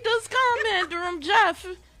read this comment from Jeff?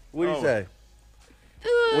 What do you say?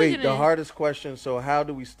 Wait, the hardest question. So how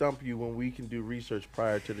do we stump you when we can do research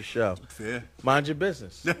prior to the show? Fair. Mind your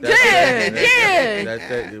business. Stop trying to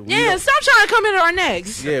come into our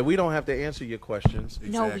necks. Yeah, we don't have to answer your questions.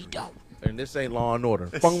 No, we don't. And this ain't Law and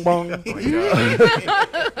Order. Bung, bung.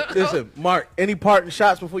 Listen, Mark, any parting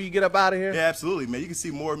shots before you get up out of here? Yeah, absolutely, man. You can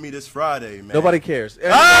see more of me this Friday, man. Nobody cares.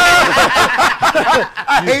 I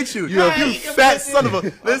hate you. You fat son of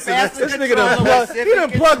a... Listen, this nigga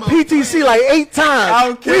done plugged PTC like 8 times. I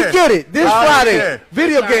don't care. We get it. This Friday,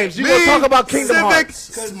 video games. You gonna talk about Kingdom Hearts.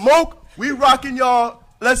 Smoke, we rocking y'all.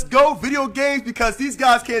 Let's go video games because these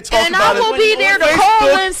guys can't talk about it. And I will be there to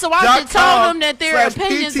call in so I can tell them that their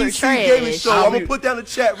opinions are trash. Gaming show. I'm going to put down the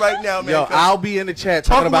chat right now, man. Yo, I'll be in the chat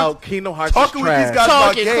talking about Kingdom Hearts talking with these guys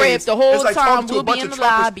talking about crap games. the whole like time. We'll be in the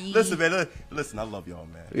lobby. Listen, man. Listen, I love y'all,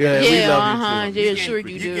 man. Yeah, we love you too. Yeah, sure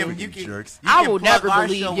you do. You jerks. I will never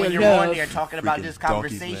believe your when you're love. on there talking about this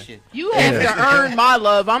conversation. You have to earn my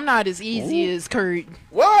love. I'm not as easy as Kurt.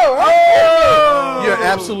 Whoa! You're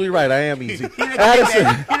absolutely right. I am easy.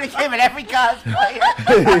 Addison. You done came at every cosplayer.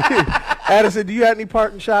 Addison, do you have any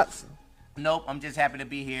parting shots? Nope, I'm just happy to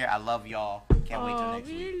be here. I love y'all. Can't wait till next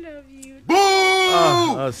week. We love you.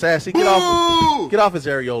 Boo! Sassy, get off his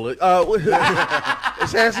areola.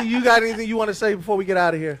 Sassy, you got anything you want to say before we get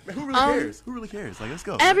out of here? Man, who really cares? Who really cares? Like, let's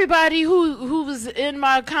go. Everybody who was in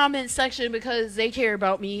my comment section because they care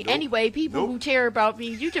about me. Anyway, people who care about me,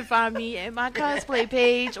 you can find me at my cosplay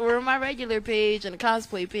page or my regular page, and the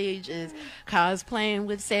cosplay page is cosplaying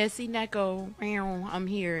with Sassy Neko. I'm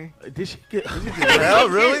here. Did she get? Well,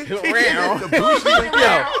 really?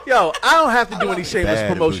 Yo, I don't have to do any shameless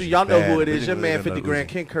promotion. Y'all know who it is. Your man 50 Grand,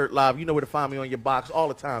 King Kurt Live. You know where to find me on your box all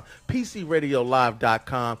the time.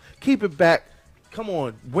 PCRadiolive.com. Keep it back. Come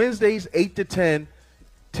on. Wednesdays, 8 to 10.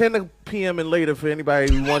 10 p.m. and later for anybody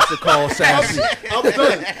who wants to call Sassy. And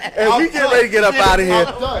we get ready to get up out of here.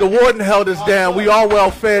 The warden held us down. We all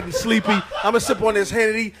well fed and sleepy. I'm going to sip on this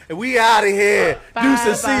Hennessy, and we out of here.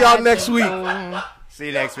 Deuces. See y'all next week. See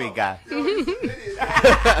you next week, guys. #1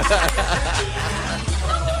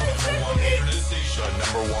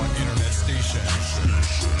 internet station.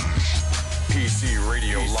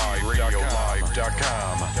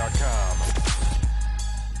 PCRadioLive.com.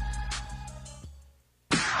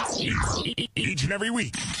 Each and every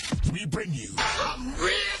week, we bring you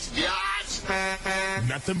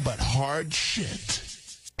nothing but hard shit.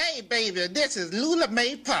 Hey, baby, this is Lula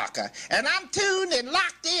Mae Parker, and I'm tuned and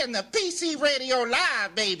locked in to PC Radio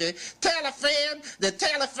Live, baby. Tell a friend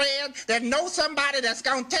that knows somebody that's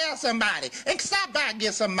going to tell somebody. And stop by and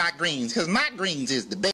get some of my greens, because my greens is the best.